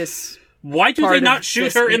this. Why do they not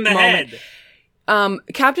shoot her in the head?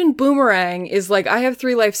 Captain Boomerang is like, I have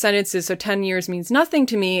 3 life sentences, so 10 years means nothing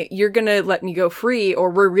to me. You're gonna let me go free, or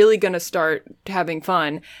we're really gonna start having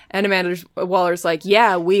fun. And Amanda Waller's like,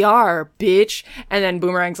 yeah, we are, bitch. And then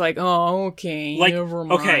Boomerang's like, oh, okay, never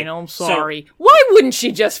mind, okay, I'm sorry. So, why wouldn't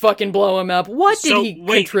she just fucking blow him up? What did he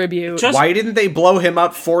contribute? Why didn't they blow him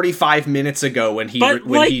up 45 minutes ago when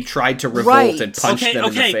he tried to revolt and punch them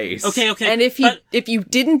in the face? Okay. And if you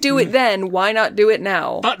didn't do it then, why not do it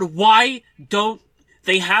now? But why don't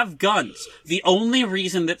they have guns? The only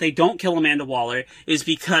reason that they don't kill Amanda Waller is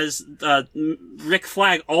because Rick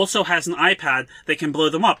Flag also has an iPad that can blow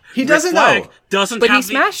them up. He doesn't know. He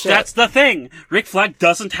smashed it. That's the thing. Rick Flag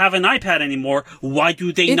doesn't have an iPad anymore. Why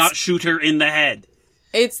do they not shoot her in the head?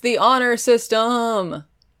 It's the honor system.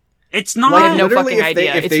 It's not. I have no fucking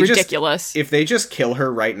idea. It's ridiculous. If they just kill her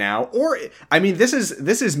right now, or, I mean, this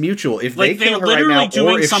is mutual. If they kill her right now,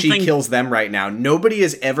 or if she kills them right now, nobody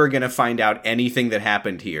is ever going to find out anything that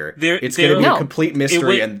happened here. It's going to be a complete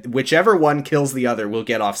mystery, and whichever one kills the other will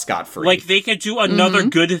get off scot-free. Like, they could do another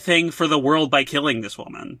good thing for the world by killing this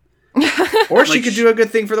woman. Or she could do a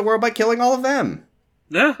good thing for the world by killing all of them.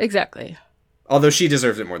 Yeah. Exactly. Although she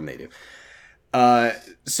deserves it more than they do.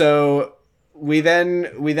 So... We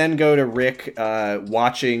then go to Rick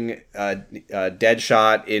watching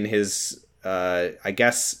Deadshot in his I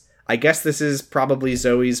guess I guess this is probably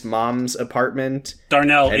Zoe's mom's apartment.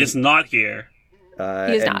 Darnell is not here. He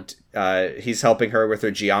is not. He's helping her with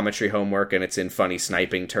her geometry homework, and it's in funny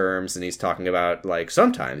sniping terms, and he's talking about, like,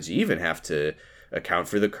 sometimes you even have to account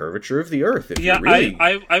for the curvature of the Earth.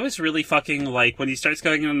 I was really fucking, like, when he starts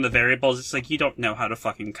going on the variables, it's like, you don't know how to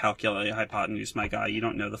fucking calculate hypotenuse, my guy. You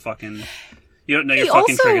don't know the fucking... You don't know your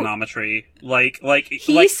fucking trigonometry.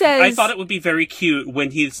 He says... I thought it would be very cute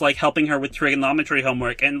when he's, like, helping her with trigonometry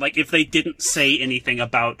homework, and, like, if they didn't say anything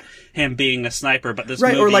about him being a sniper, but this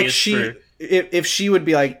movie or, like, is if she would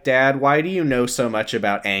be like, Dad, why do you know so much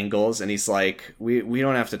about angles? And he's like, we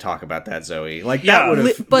don't have to talk about that, Zoe. Like, that would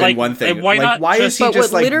have been one thing. Why is he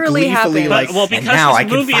just, like, gleefully like, and now I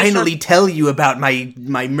can finally tell you about my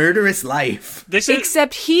murderous life.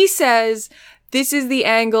 Except he says... This is the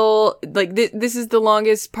angle, like, this is the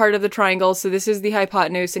longest part of the triangle, so this is the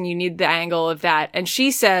hypotenuse, and you need the angle of that. And she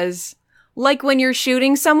says, like, when you're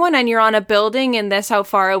shooting someone and you're on a building, and that's how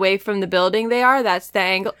far away from the building they are, that's the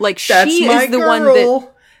angle. Like, she is the one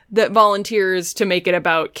that volunteers to make it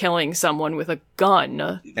about killing someone with a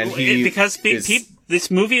gun. And this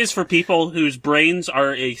movie is for people whose brains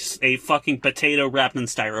are a fucking potato wrapped in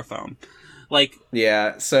styrofoam. Like,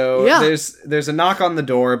 there's a knock on the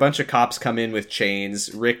door. A bunch of cops come in with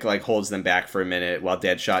chains. Rick, like, holds them back for a minute while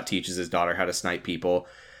Deadshot teaches his daughter how to snipe people.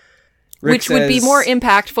 Which would be more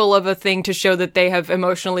impactful of a thing to show that they have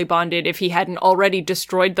emotionally bonded if he hadn't already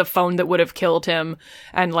destroyed the phone that would have killed him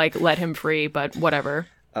and, like, let him free, but whatever.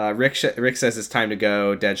 Rick says it's time to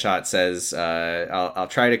go. Deadshot says, I'll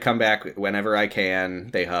try to come back whenever I can.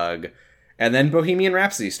 They hug. And then Bohemian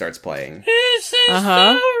Rhapsody starts playing. This is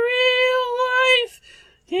so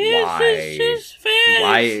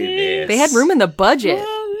Why this? They had room in the budget.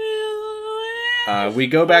 We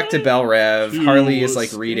go back to Belle Rev. Harley is,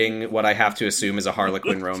 like, reading what I have to assume is a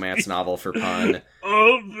Harlequin romance novel for pun.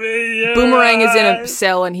 Boomerang is in a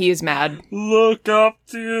cell and he is mad. Look up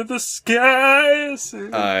to the skies.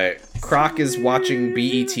 Croc is watching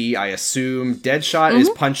BET, I assume. Deadshot is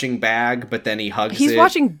punching bag, but then he hugs He's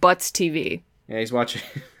watching Butts TV. Yeah, he's watching...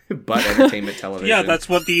 Butt Entertainment Television. Yeah, that's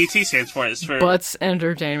what BET stands for. It's for Butts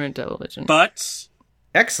Entertainment Television. Butts.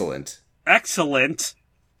 Excellent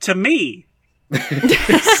to me.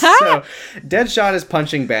 So, Deadshot is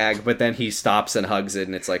punching bag, but then he stops and hugs it,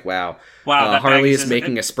 and it's like, wow. Harley is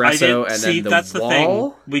making espresso, and then that's the wall the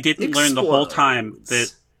thing. We didn't learn the whole time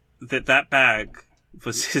that bag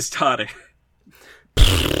was his daughter.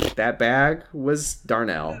 That bag was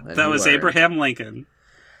Darnell. That was Abraham Lincoln.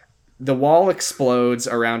 The wall explodes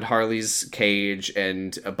around Harley's cage,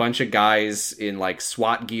 and a bunch of guys in, like,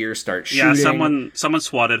 SWAT gear start shooting. Yeah, someone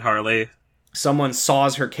swatted Harley. Someone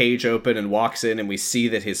saws her cage open and walks in, and we see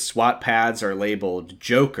that his SWAT pads are labeled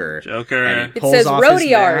Joker. And he pulls it says off his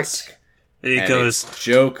mask, It goes, it's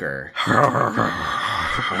Joker.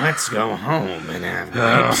 Let's go home and have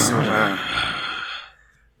grapes.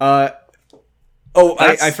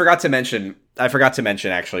 I forgot to mention,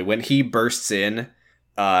 actually, when he bursts in...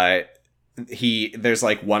 there's,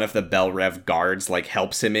 like, one of the Belle Rev guards, like,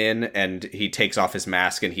 helps him in, and he takes off his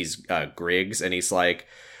mask, and he's Griggs, and he's like,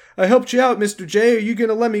 I helped you out, Mr. J, are you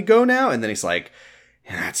gonna let me go now? And then he's like,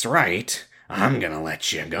 that's right, I'm gonna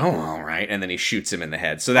let you go, alright, and then he shoots him in the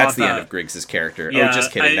head. So that's the end of Griggs' character. Yeah,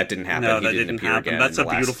 just kidding, that didn't happen. No, he didn't appear happen. Again.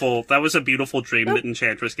 That was a beautiful dream that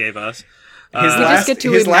Enchantress gave us.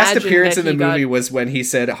 His last appearance in the movie was when he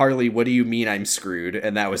said, Harley, what do you mean I'm screwed?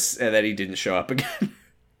 And then he didn't show up again.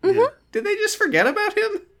 Mm-hmm. Did they just forget about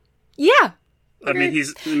him? Yeah. I mean,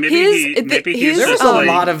 there was a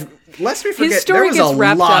lot of. Lest we forget, there was a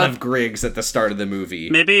lot of Griggs at the start of the movie.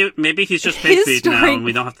 Maybe he's just pig feed now, and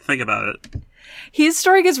we don't have to think about it. His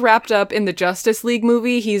story gets wrapped up in the Justice League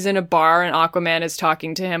movie. He's in a bar, and Aquaman is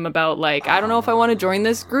talking to him about, like, I don't know if I want to join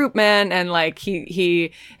this group, man. And, like,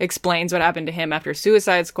 he explains what happened to him after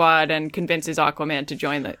Suicide Squad and convinces Aquaman to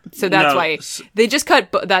join the. So that's why they just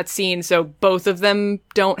cut that scene, so both of them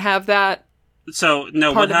don't have that. So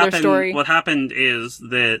no, what happened is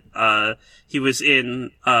that he was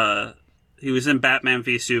in Batman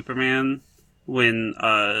v Superman when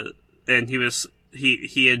and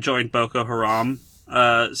he had joined Boko Haram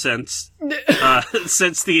since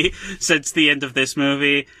the end of this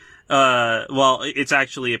movie. Well, it's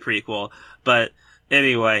actually a prequel, but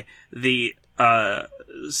anyway,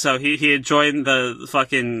 so he had joined the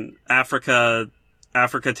fucking Africa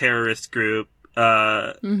terrorist group.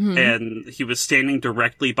 And he was standing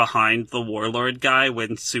directly behind the Warlord guy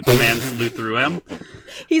when Superman flew through him.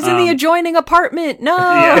 He's in the adjoining apartment. No.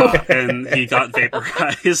 Yeah, and he got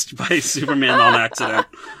vaporized by Superman on accident.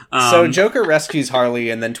 So Joker rescues Harley,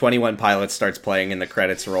 and then 21 Pilots starts playing, and the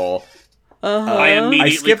credits roll. I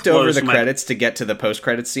skipped over the credits to get to the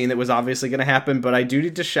post-credits scene that was obviously going to happen, but I do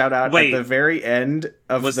need to shout out at the very end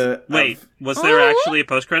of was there actually a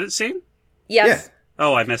post-credits scene? Yes. Yeah.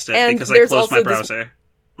 Oh, I missed it because I closed my browser.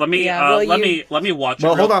 Let me watch it.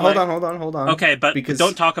 Well, hold on. Okay, but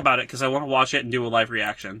don't talk about it because I want to watch it and do a live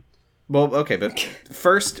reaction. Well, okay, but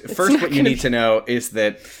first what you need to know is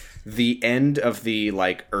that the end of the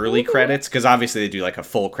early credits, because obviously they do a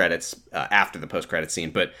full credits after the post-credits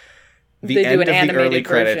scene, but the end of the early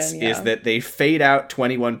credits is that they fade out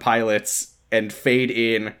 21 Pilots and fade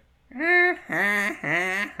in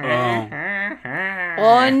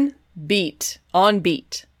on beat.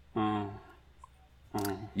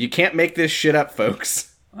 You can't make this shit up,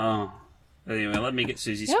 folks. Anyway, let me get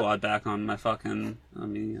Suicide Squad back on my fucking.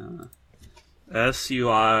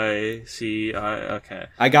 SUICI. Okay.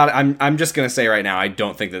 I'm just gonna say right now, I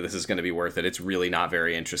don't think that this is gonna be worth it. It's really not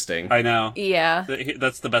very interesting. I know. Yeah.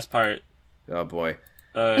 That's the best part. Oh boy.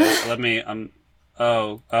 Let me.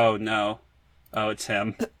 Oh no. Oh, it's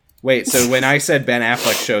him. Wait. So when I said Ben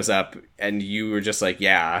Affleck shows up, and you were just like,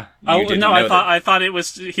 yeah. Oh no! I thought it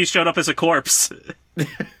was he showed up as a corpse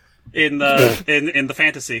in the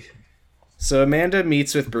fantasy. So Amanda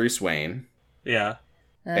meets with Bruce Wayne. Yeah.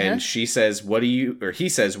 And she says, he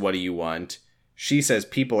says, what do you want? She says,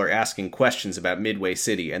 people are asking questions about Midway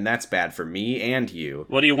City, and that's bad for me and you.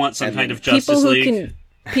 What do you want, some kind of Justice League?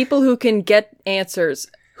 People who can get answers.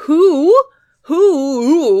 Who?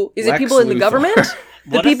 Is it people in the government?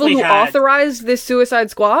 The people who authorized this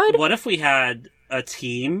Suicide Squad? What if we had a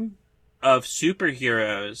team of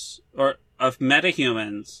superheroes, or of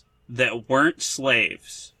metahumans, that weren't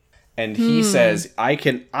slaves? And he says, I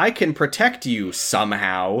can protect you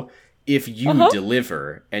somehow if you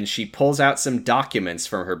deliver. And she pulls out some documents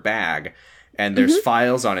from her bag, and there's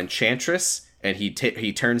files on Enchantress, and he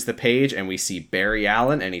turns the page, and we see Barry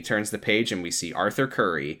Allen, and he turns the page, and we see Arthur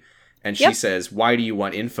Curry. And she says, why do you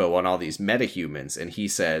want info on all these metahumans? And he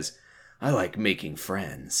says, I like making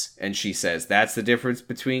friends. And she says, that's the difference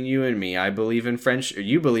between you and me. I believe in friendship,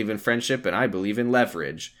 you believe in friendship, and I believe in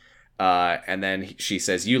leverage. And then she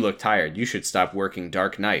says, you look tired. You should stop working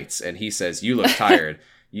Dark Nights. And he says, you look tired.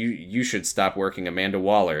 You should stop working Amanda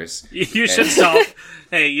Waller's. You should stop.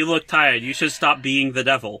 Hey, you look tired. You should stop being the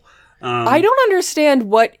devil. I don't understand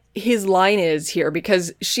what his line is here,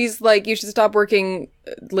 because she's like, you should stop working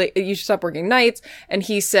nights. And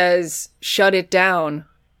he says, shut it down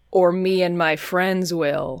or me and my friends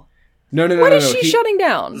will. No. What is she shutting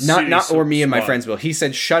down? Not or me and my friends will. He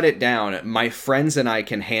said, shut it down. My friends and I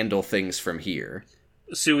can handle things from here.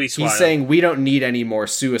 He's saying we don't need any more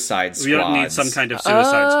Suicide Squads. We don't need some kind of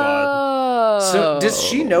Suicide Squad. So does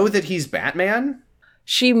she know that he's Batman?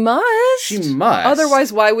 She must.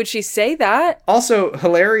 Otherwise, why would she say that? Also,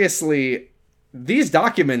 hilariously, these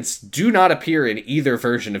documents do not appear in either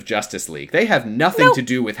version of Justice League. They have nothing to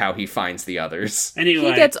do with how he finds the others. Anyway.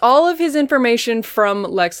 He gets all of his information from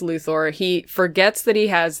Lex Luthor. He forgets that he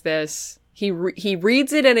has this. He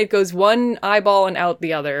reads it and it goes one eyeball and out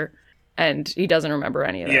the other. And he doesn't remember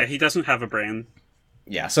any of that. Yeah, he doesn't have a brain.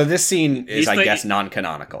 Yeah, so this scene is, I guess,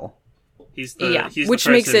 non-canonical. He's which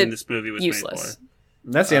the makes it this movie was useless. made for.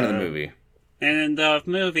 That's the end of the movie. End of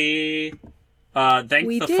movie.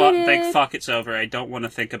 Thank fuck it's over. I don't want to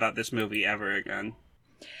think about this movie ever again.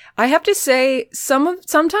 I have to say,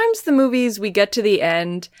 sometimes the movies we get to the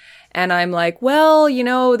end, and I'm like, well,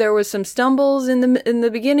 there was some stumbles in the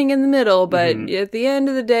beginning and the middle, but at the end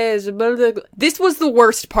of the day, this was the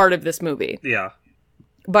worst part of this movie. Yeah,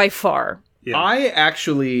 by far. Yeah.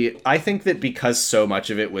 I think that because so much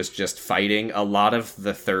of it was just fighting, a lot of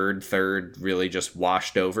the third really just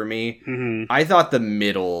washed over me. Mm-hmm. I thought the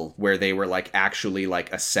middle, where they were actually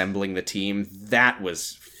assembling the team, that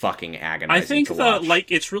was fucking agonizing. I think to watch.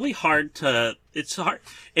 it's really hard to. It's hard.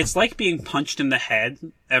 It's like being punched in the head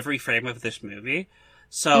every frame of this movie.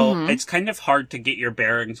 So it's kind of hard to get your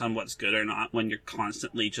bearings on what's good or not when you're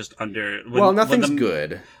constantly just under. Nothing's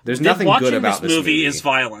good. There's nothing good about this movie. Is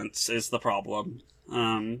violence is the problem.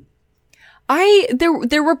 There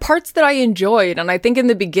were parts that I enjoyed, and I think in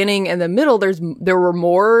the beginning and the middle there were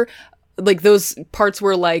more those parts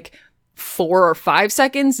were 4 or 5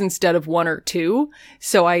 seconds instead of 1 or 2.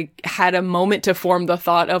 So I had a moment to form the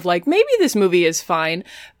thought of maybe this movie is fine,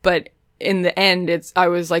 but in the end I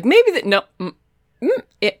was like, maybe that no.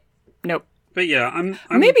 Nope. But yeah,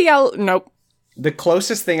 nope. The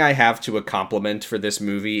closest thing I have to a compliment for this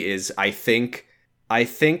movie is I think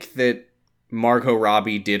that Margot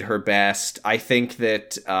Robbie did her best. I think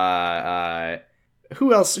that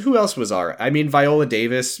who else was alright? I mean, Viola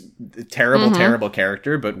Davis, terrible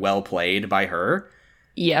character, but well played by her.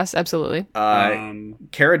 Yes, absolutely.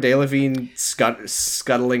 Cara Delevingne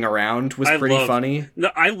scuttling around was pretty funny.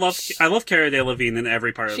 No, I love Cara Delevingne in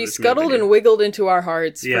every part of this movie. She scuttled and wiggled into our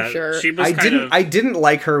hearts, for sure. She was I didn't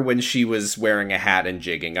like her when she was wearing a hat and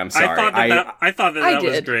jigging. I'm sorry. I thought that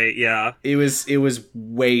was great. Yeah, it was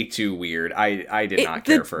way too weird. I did not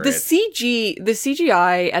care for it. The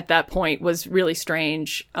CGI at that point was really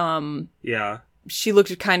strange. Yeah, she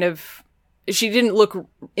looked she didn't look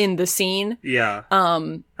in the scene. Yeah.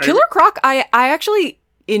 Killer Croc, I actually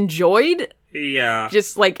enjoyed. Yeah.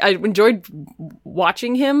 Just, I enjoyed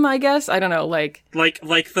watching him, I guess. I don't know, Like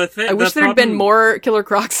the thing... I wish there had been more Killer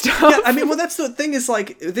Croc stuff. Yeah, I mean, well, that's the thing is,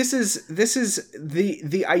 this is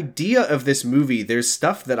the idea of this movie. There's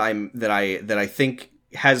stuff that I think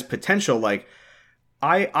has potential.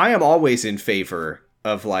 I am always in favor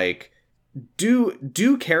of,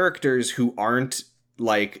 do characters who aren't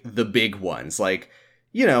the big ones,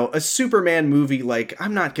 a Superman movie.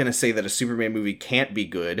 I'm not gonna say that a Superman movie can't be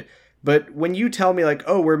good, but when you tell me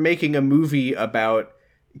we're making a movie about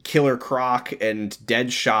Killer Croc and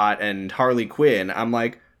Deadshot and Harley Quinn, I'm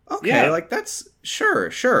like, okay, yeah. That's sure.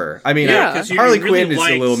 I mean, Harley Quinn is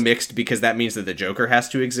a little mixed because that means that the Joker has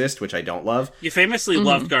to exist, which I don't love. You famously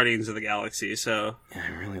loved Guardians of the Galaxy, so yeah,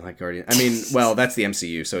 I really like Guardians. I mean, well, that's the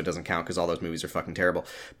MCU, so it doesn't count because all those movies are fucking terrible.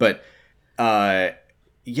 But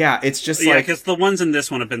yeah, it's just because the ones in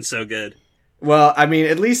this one have been so good. Well, I mean,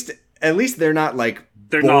 at least they're not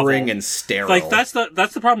they're boring novel. And sterile. That's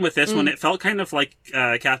the problem with this one. It felt kind of like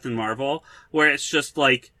Captain Marvel, where it's just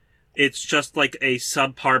a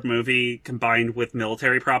subpar movie combined with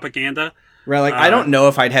military propaganda. Right, I don't know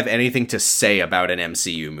if I'd have anything to say about an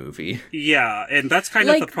MCU movie. Yeah, and that's kind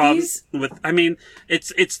of the problem with... I mean,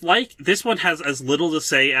 it's like this one has as little to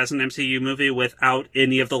say as an MCU movie without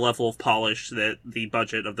any of the level of polish that the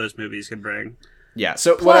budget of those movies can bring. Yeah,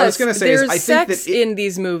 so what I was going to say is... I think sex in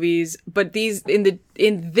these movies, but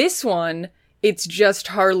in this one, it's just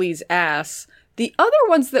Harley's ass. The other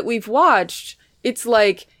ones that we've watched, it's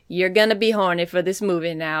you're gonna be horny for this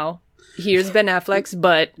movie now. Here's Ben Affleck's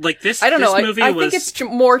butt. This, I don't know. Movie I think it's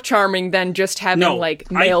more charming than just having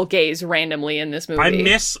male gaze randomly in this movie.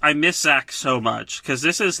 I miss Zach so much because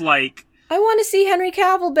this is I want to see Henry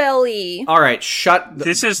Cavill belly. All right,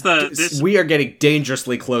 we are getting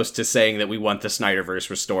dangerously close to saying that we want the Snyderverse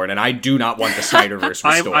restored, and I do not want the Snyderverse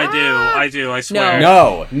restored. I do. I swear.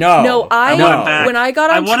 No. I want him back. When I got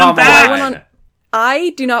on, I went on. I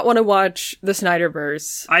do not want to watch the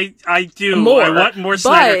Snyderverse. I do. I want more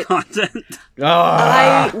Snyder content.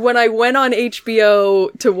 When I went on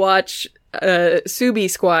HBO to watch Subi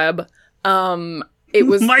Squab, it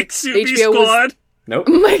was Mike Subi Squad. Nope.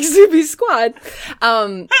 Mike Subi Squad.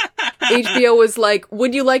 HBO was like,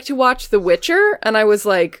 "Would you like to watch The Witcher?" And I was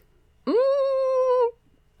like,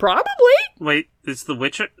 probably. Wait, is The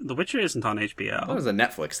Witcher? The Witcher isn't on HBO. That was a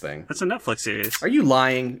Netflix thing. That's a Netflix series. Are you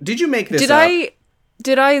lying? Did you make this up?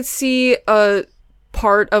 Did I see a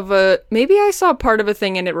part of a... Maybe I saw part of a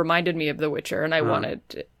thing and it reminded me of The Witcher and I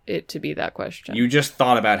wanted it to be that question. You just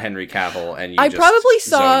thought about Henry Cavill and I probably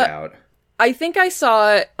saw, zoned out. I think I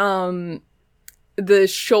saw the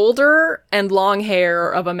shoulder and long hair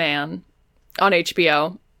of a man on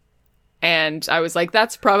HBO. And I was like,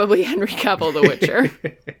 that's probably Henry Cavill, The Witcher.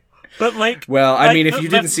 But well, I mean, if you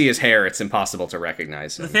didn't see his hair, it's impossible to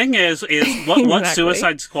recognize him. The thing is what exactly.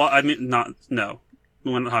 Suicide Squad? I mean,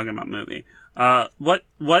 we're not talking about movie.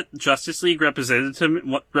 What Justice League represents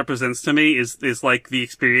to me is the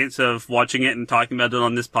experience of watching it and talking about it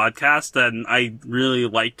on this podcast, and I really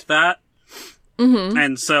liked that. Mm-hmm.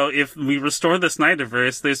 And so if we restore the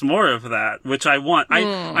Snyderverse, there's more of that, which I want.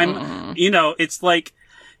 I'm, it's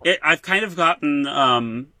I've kind of gotten,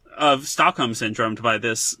 of Stockholm syndrome by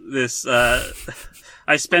this,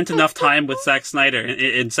 I spent enough time with Zack Snyder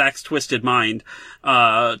in Zack's twisted mind,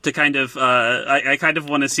 to kind of, I kind of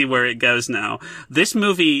want to see where it goes now. This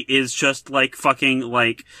movie is just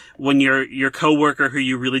when your coworker who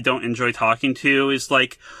you really don't enjoy talking to is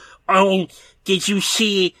like, "Oh, did you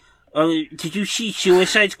see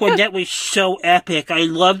Suicide Squad? That was so epic. I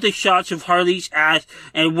love the shots of Harley's ass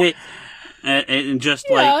and just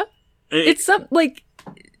it's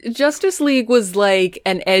Justice League was like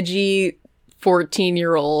an edgy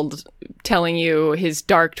 14-year-old telling you his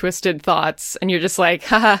dark, twisted thoughts, and you're just like,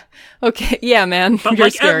 haha, okay, yeah, man, but you're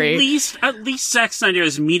scary. At least Zack Snyder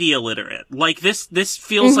is media literate. This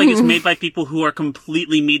feels like it's made by people who are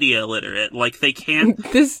completely media literate. They can't...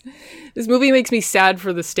 This movie makes me sad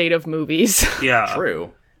for the state of movies. Yeah.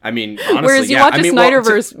 True. I mean, honestly, whereas you watch a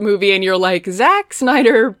Snyderverse movie and you're like, Zack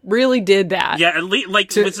Snyder really did that. Yeah, at least,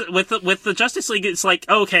 like, with the Justice League, it's like,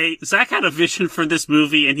 okay, Zack had a vision for this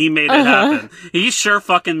movie and he made it happen. He sure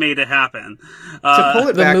fucking made it happen. To pull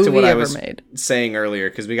it back to what I was saying earlier,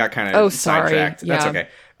 because we got kind of sidetracked. Yeah. That's okay.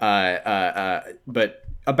 But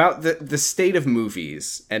about the state of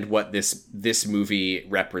movies and what this movie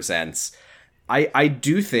represents, I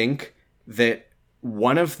do think that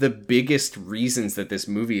one of the biggest reasons that this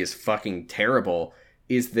movie is fucking terrible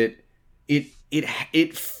is that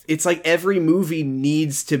it's like every movie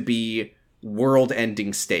needs to be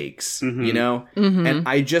world-ending stakes, you know? Mm-hmm. And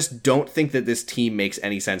I just don't think that this team makes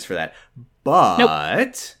any sense for that.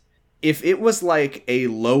 But if it was like a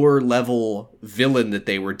lower level villain that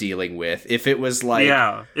they were dealing with, if it was like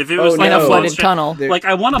if it was like a flooded tunnel, like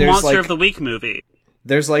I want a Monster of the Week movie.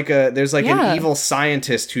 There's like an evil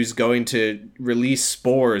scientist who's going to release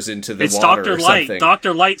spores into the water Dr. or something.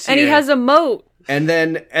 Dr. Light's here. And he has a moat. And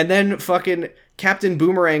then fucking Captain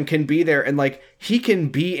Boomerang can be there, and like he can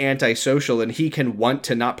be antisocial and he can want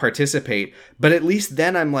to not participate, but at least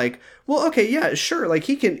then I'm like, well, okay, yeah, sure, like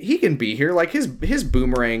he can be here, like his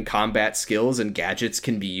boomerang combat skills and gadgets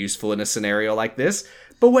can be useful in a scenario like this.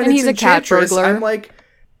 But when it's Enchantress, I'm like,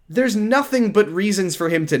 there's nothing but reasons for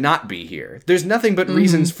him to not be here. There's nothing but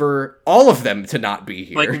reasons for all of them to not be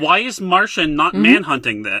here. Like, why is Martian not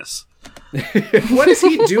manhunting this? What is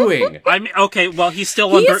he doing? I mean, okay, well, he's still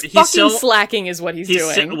he's still slacking, is what he's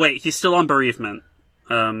doing. He's still on bereavement.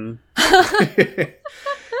 So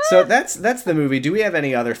that's the movie. Do we have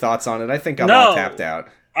any other thoughts on it? I think I'm all tapped out.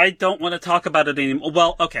 I don't want to talk about it anymore.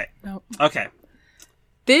 Well, okay. Nope. Okay.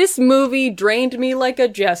 This movie drained me like a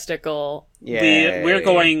gesticle. Yeah, we're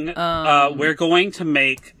going to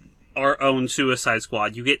make our own Suicide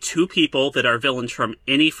Squad. You get two people that are villains from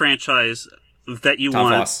any franchise that you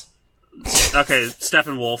want. Foss. Okay,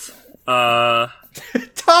 Steppenwolf.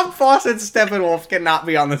 Tom Foss and Steppenwolf cannot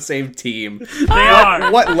be on the same team. They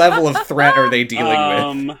are. What level of threat are they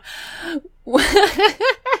dealing with?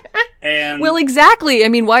 And well, exactly. I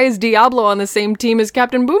mean, why is Diablo on the same team as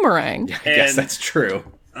Captain Boomerang? I guess that's true.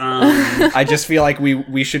 I just feel like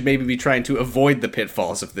we should maybe be trying to avoid the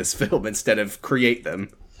pitfalls of this film instead of create them.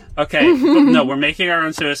 Okay, no, we're making our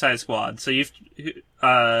own Suicide Squad. So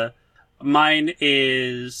mine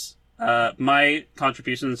is, my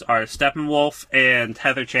contributions are Steppenwolf and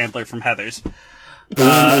Heather Chandler from Heathers.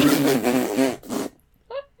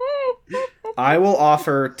 I will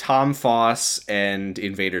offer Tom Foss and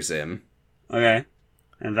Invader Zim. Okay,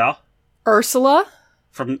 and Val? Ursula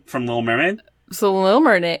from Little Mermaid. So Little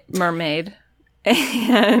Mermaid,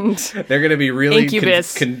 and they're going to be really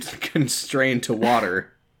Incubus. Constrained to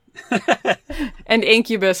water. And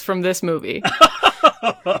Incubus from this movie.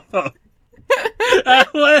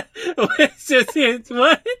 What?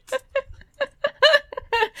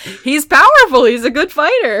 He's powerful. He's a good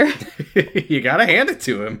fighter. You gotta hand it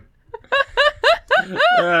to him.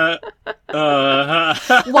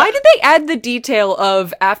 Why did they add the detail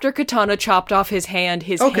of after Katana chopped off his hand,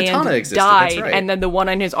 his hand died, right. And then the one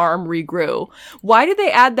on his arm regrew? Why did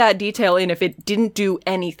they add that detail in if it didn't do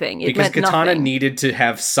anything? It meant Katana nothing. needed to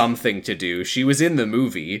have something to do. She was in the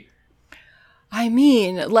movie. I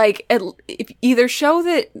mean, like, either show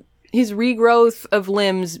that his regrowth of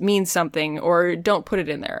limbs means something, or don't put it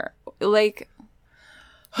in there. Like...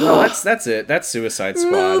 No, that's it. That's Suicide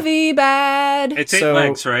Squad. Movie bad. It's 8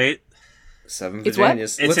 legs, right? 7 it's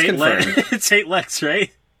Virginias. What? It's Let's 8 confirm. It's 8 legs, right?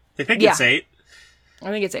 I think it's 8. I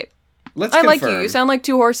think it's 8. Let's I confirm. like you. You sound like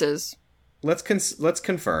 2 horses. Let's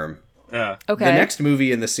confirm. Yeah. Okay. The next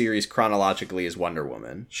movie in the series chronologically is Wonder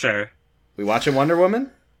Woman. Sure. We watching Wonder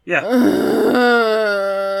Woman? Yeah.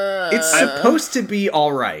 It's supposed to be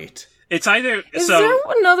all right. It's either... Is there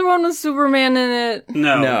another one with Superman in it?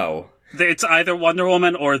 No. It's either Wonder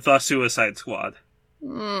Woman or The Suicide Squad.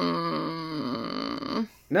 No.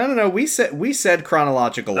 We said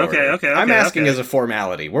chronological order. Okay. I'm asking as a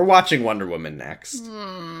formality. We're watching Wonder Woman next.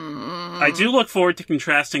 I do look forward to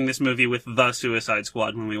contrasting this movie with The Suicide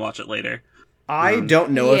Squad when we watch it later. I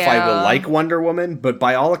don't know if I will like Wonder Woman, but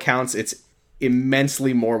by all accounts, it's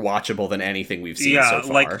immensely more watchable than anything we've seen so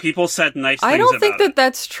far. Like people said nice things I don't think about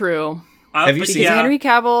that's true. Have you seen it? Henry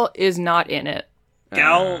Cavill is not in it.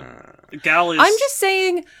 Gal is... I'm just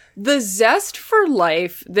saying, the zest for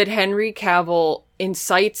life that Henry Cavill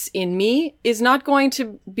incites in me is not going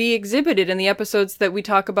to be exhibited in the episodes that we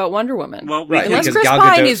talk about Wonder Woman. Well, right, unless Gal Chris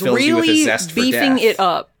Pine Gadot is fills you with a really zest for beefing death. it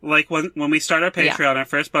up. Like when we start our Patreon, our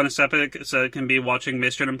first bonus episode can be watching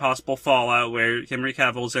Mission Impossible Fallout, where Henry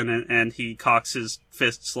Cavill's in it and he cocks his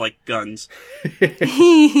fists like guns.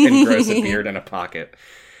 And grows a beard in a pocket.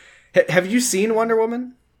 Have you seen Wonder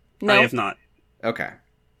Woman? No. I have not. Okay.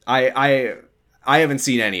 I haven't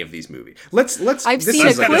seen any of these movies. I've seen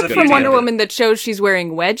a clip from Wonder Woman that shows she's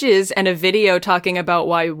wearing wedges and a video talking about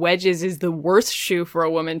why wedges is the worst shoe for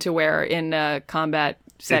a woman to wear in a combat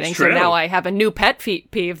setting. So now I have a new pet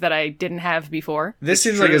peeve that I didn't have before. This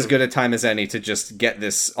seems like as good a time as any to just get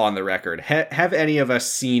this on the record. Have any of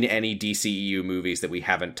us seen any DCEU movies that we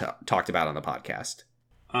haven't talked about on the podcast?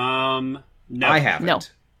 No. I haven't. No.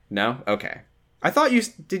 No? Okay. I thought you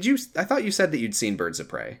said that you'd seen Birds of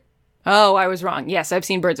Prey. Oh, I was wrong. Yes, I've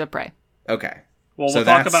seen Birds of Prey. Okay. Well, we'll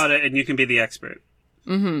talk about it, and you can be the expert.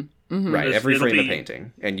 Mm-hmm. Mm-hmm. Right, every frame of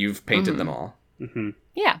painting, and you've painted them all. Mm-hmm.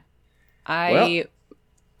 Yeah.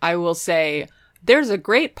 I will say there's a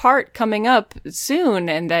great part coming up soon,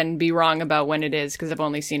 and then be wrong about when it is, because I've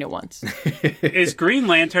only seen it once. Is Green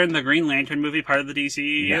Lantern, the Green Lantern movie, part of the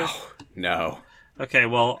DCEU? No. Okay,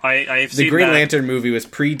 well, I've seen the Green Lantern movie was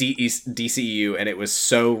pre-DCEU, and it was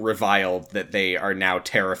so reviled that they are now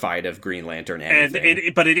terrified of Green Lantern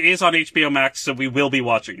anything. But it is on HBO Max, so we will be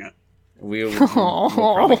watching it. We'll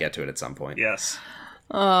probably get to it at some point. Yes.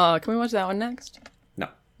 Can we watch that one next?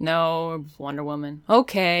 No, Wonder Woman.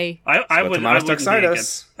 Okay. I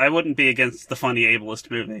wouldn't be against the funny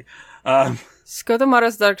ableist movie.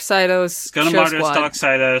 Skotomaros Darksiders. Skotomaros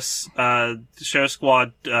Darksiders, Show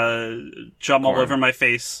Squad, Jump all over my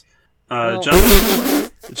face,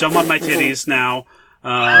 jump on my titties now.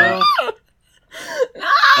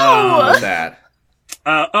 What's that?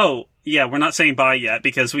 Yeah, we're not saying bye yet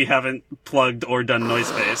because we haven't plugged or done Noise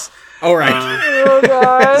Space. Oh, right. Oh,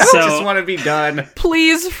 God. I just want to be done.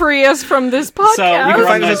 Please free us from this podcast. So you can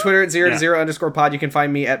find us on Twitter at 0-0_pod. You can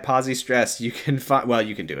find me at Posy Stress. You can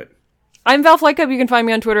you can do it. I'm Val Flight Cub. You can find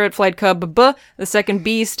me on Twitter at FlightCub. The second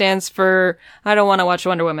B stands for I don't want to watch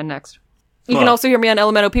Wonder Woman next. You can also hear me on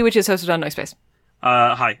LMNOP, which is hosted on Noisepace.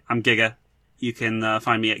 Hi, I'm Giga. You can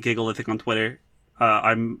find me at Gigalithic on Twitter.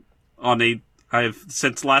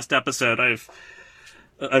 Since last episode,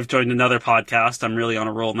 I've joined another podcast. I'm really on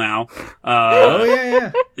a roll now.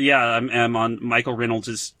 Yeah, I'm on Michael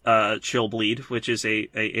Reynolds' Chill Bleed, which is a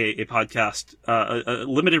podcast, a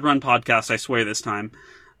limited run podcast, I swear this time,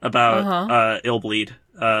 about Ill Bleed,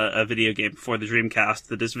 a video game for the Dreamcast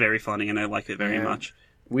that is very funny, and I like it very much.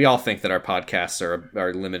 We all think that our podcasts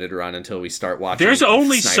are limited run until we start watching. There's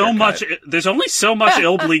only so much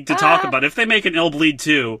Ill Bleed to talk about. If they make an Ill Bleed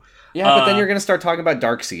 2... Yeah, but then you're going to start talking about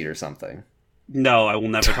Darkseid or something. No, I will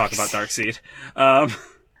never talk about Darkseid.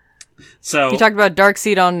 So you talked about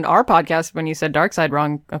Darkseid on our podcast when you said Darkseid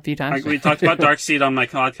wrong a few times. We talked about Darkseid on my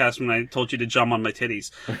podcast when I told you to jump on my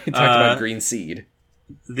titties. We talked about Green Seed.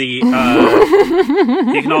 You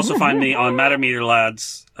can also find me on Matter Meter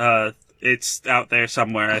Lads. It's out there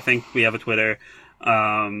somewhere. I think we have a Twitter.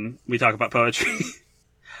 We talk about poetry.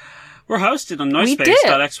 We're hosted on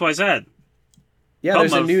Noisepace.xyz. Yeah,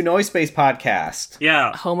 there's a new Noisepace podcast.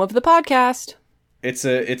 Yeah. Home of the podcast. It's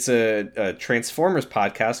a Transformers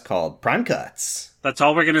podcast called Prime Cuts. That's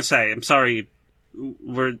all we're gonna say. I'm sorry.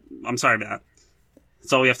 I'm sorry, Matt.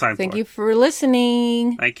 That's all we have time for. Thank you for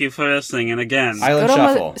listening. Thank you for listening. And again, Island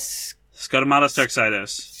Shuffle. Skotomaros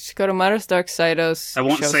Darksiders. Skotomaros Darksiders. I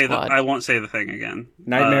won't say the thing again.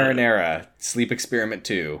 Night Marinera. Sleep Experiment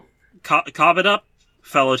 2. Cob it up,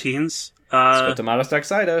 fellow teens. Skotomaros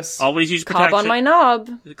Darksiders. Always use protection. Cob on my knob.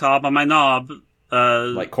 Cob on my knob.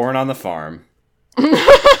 Like corn on the farm.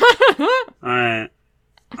 Alright.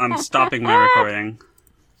 I'm stopping my recording.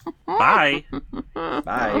 Bye.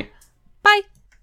 Bye. Bye.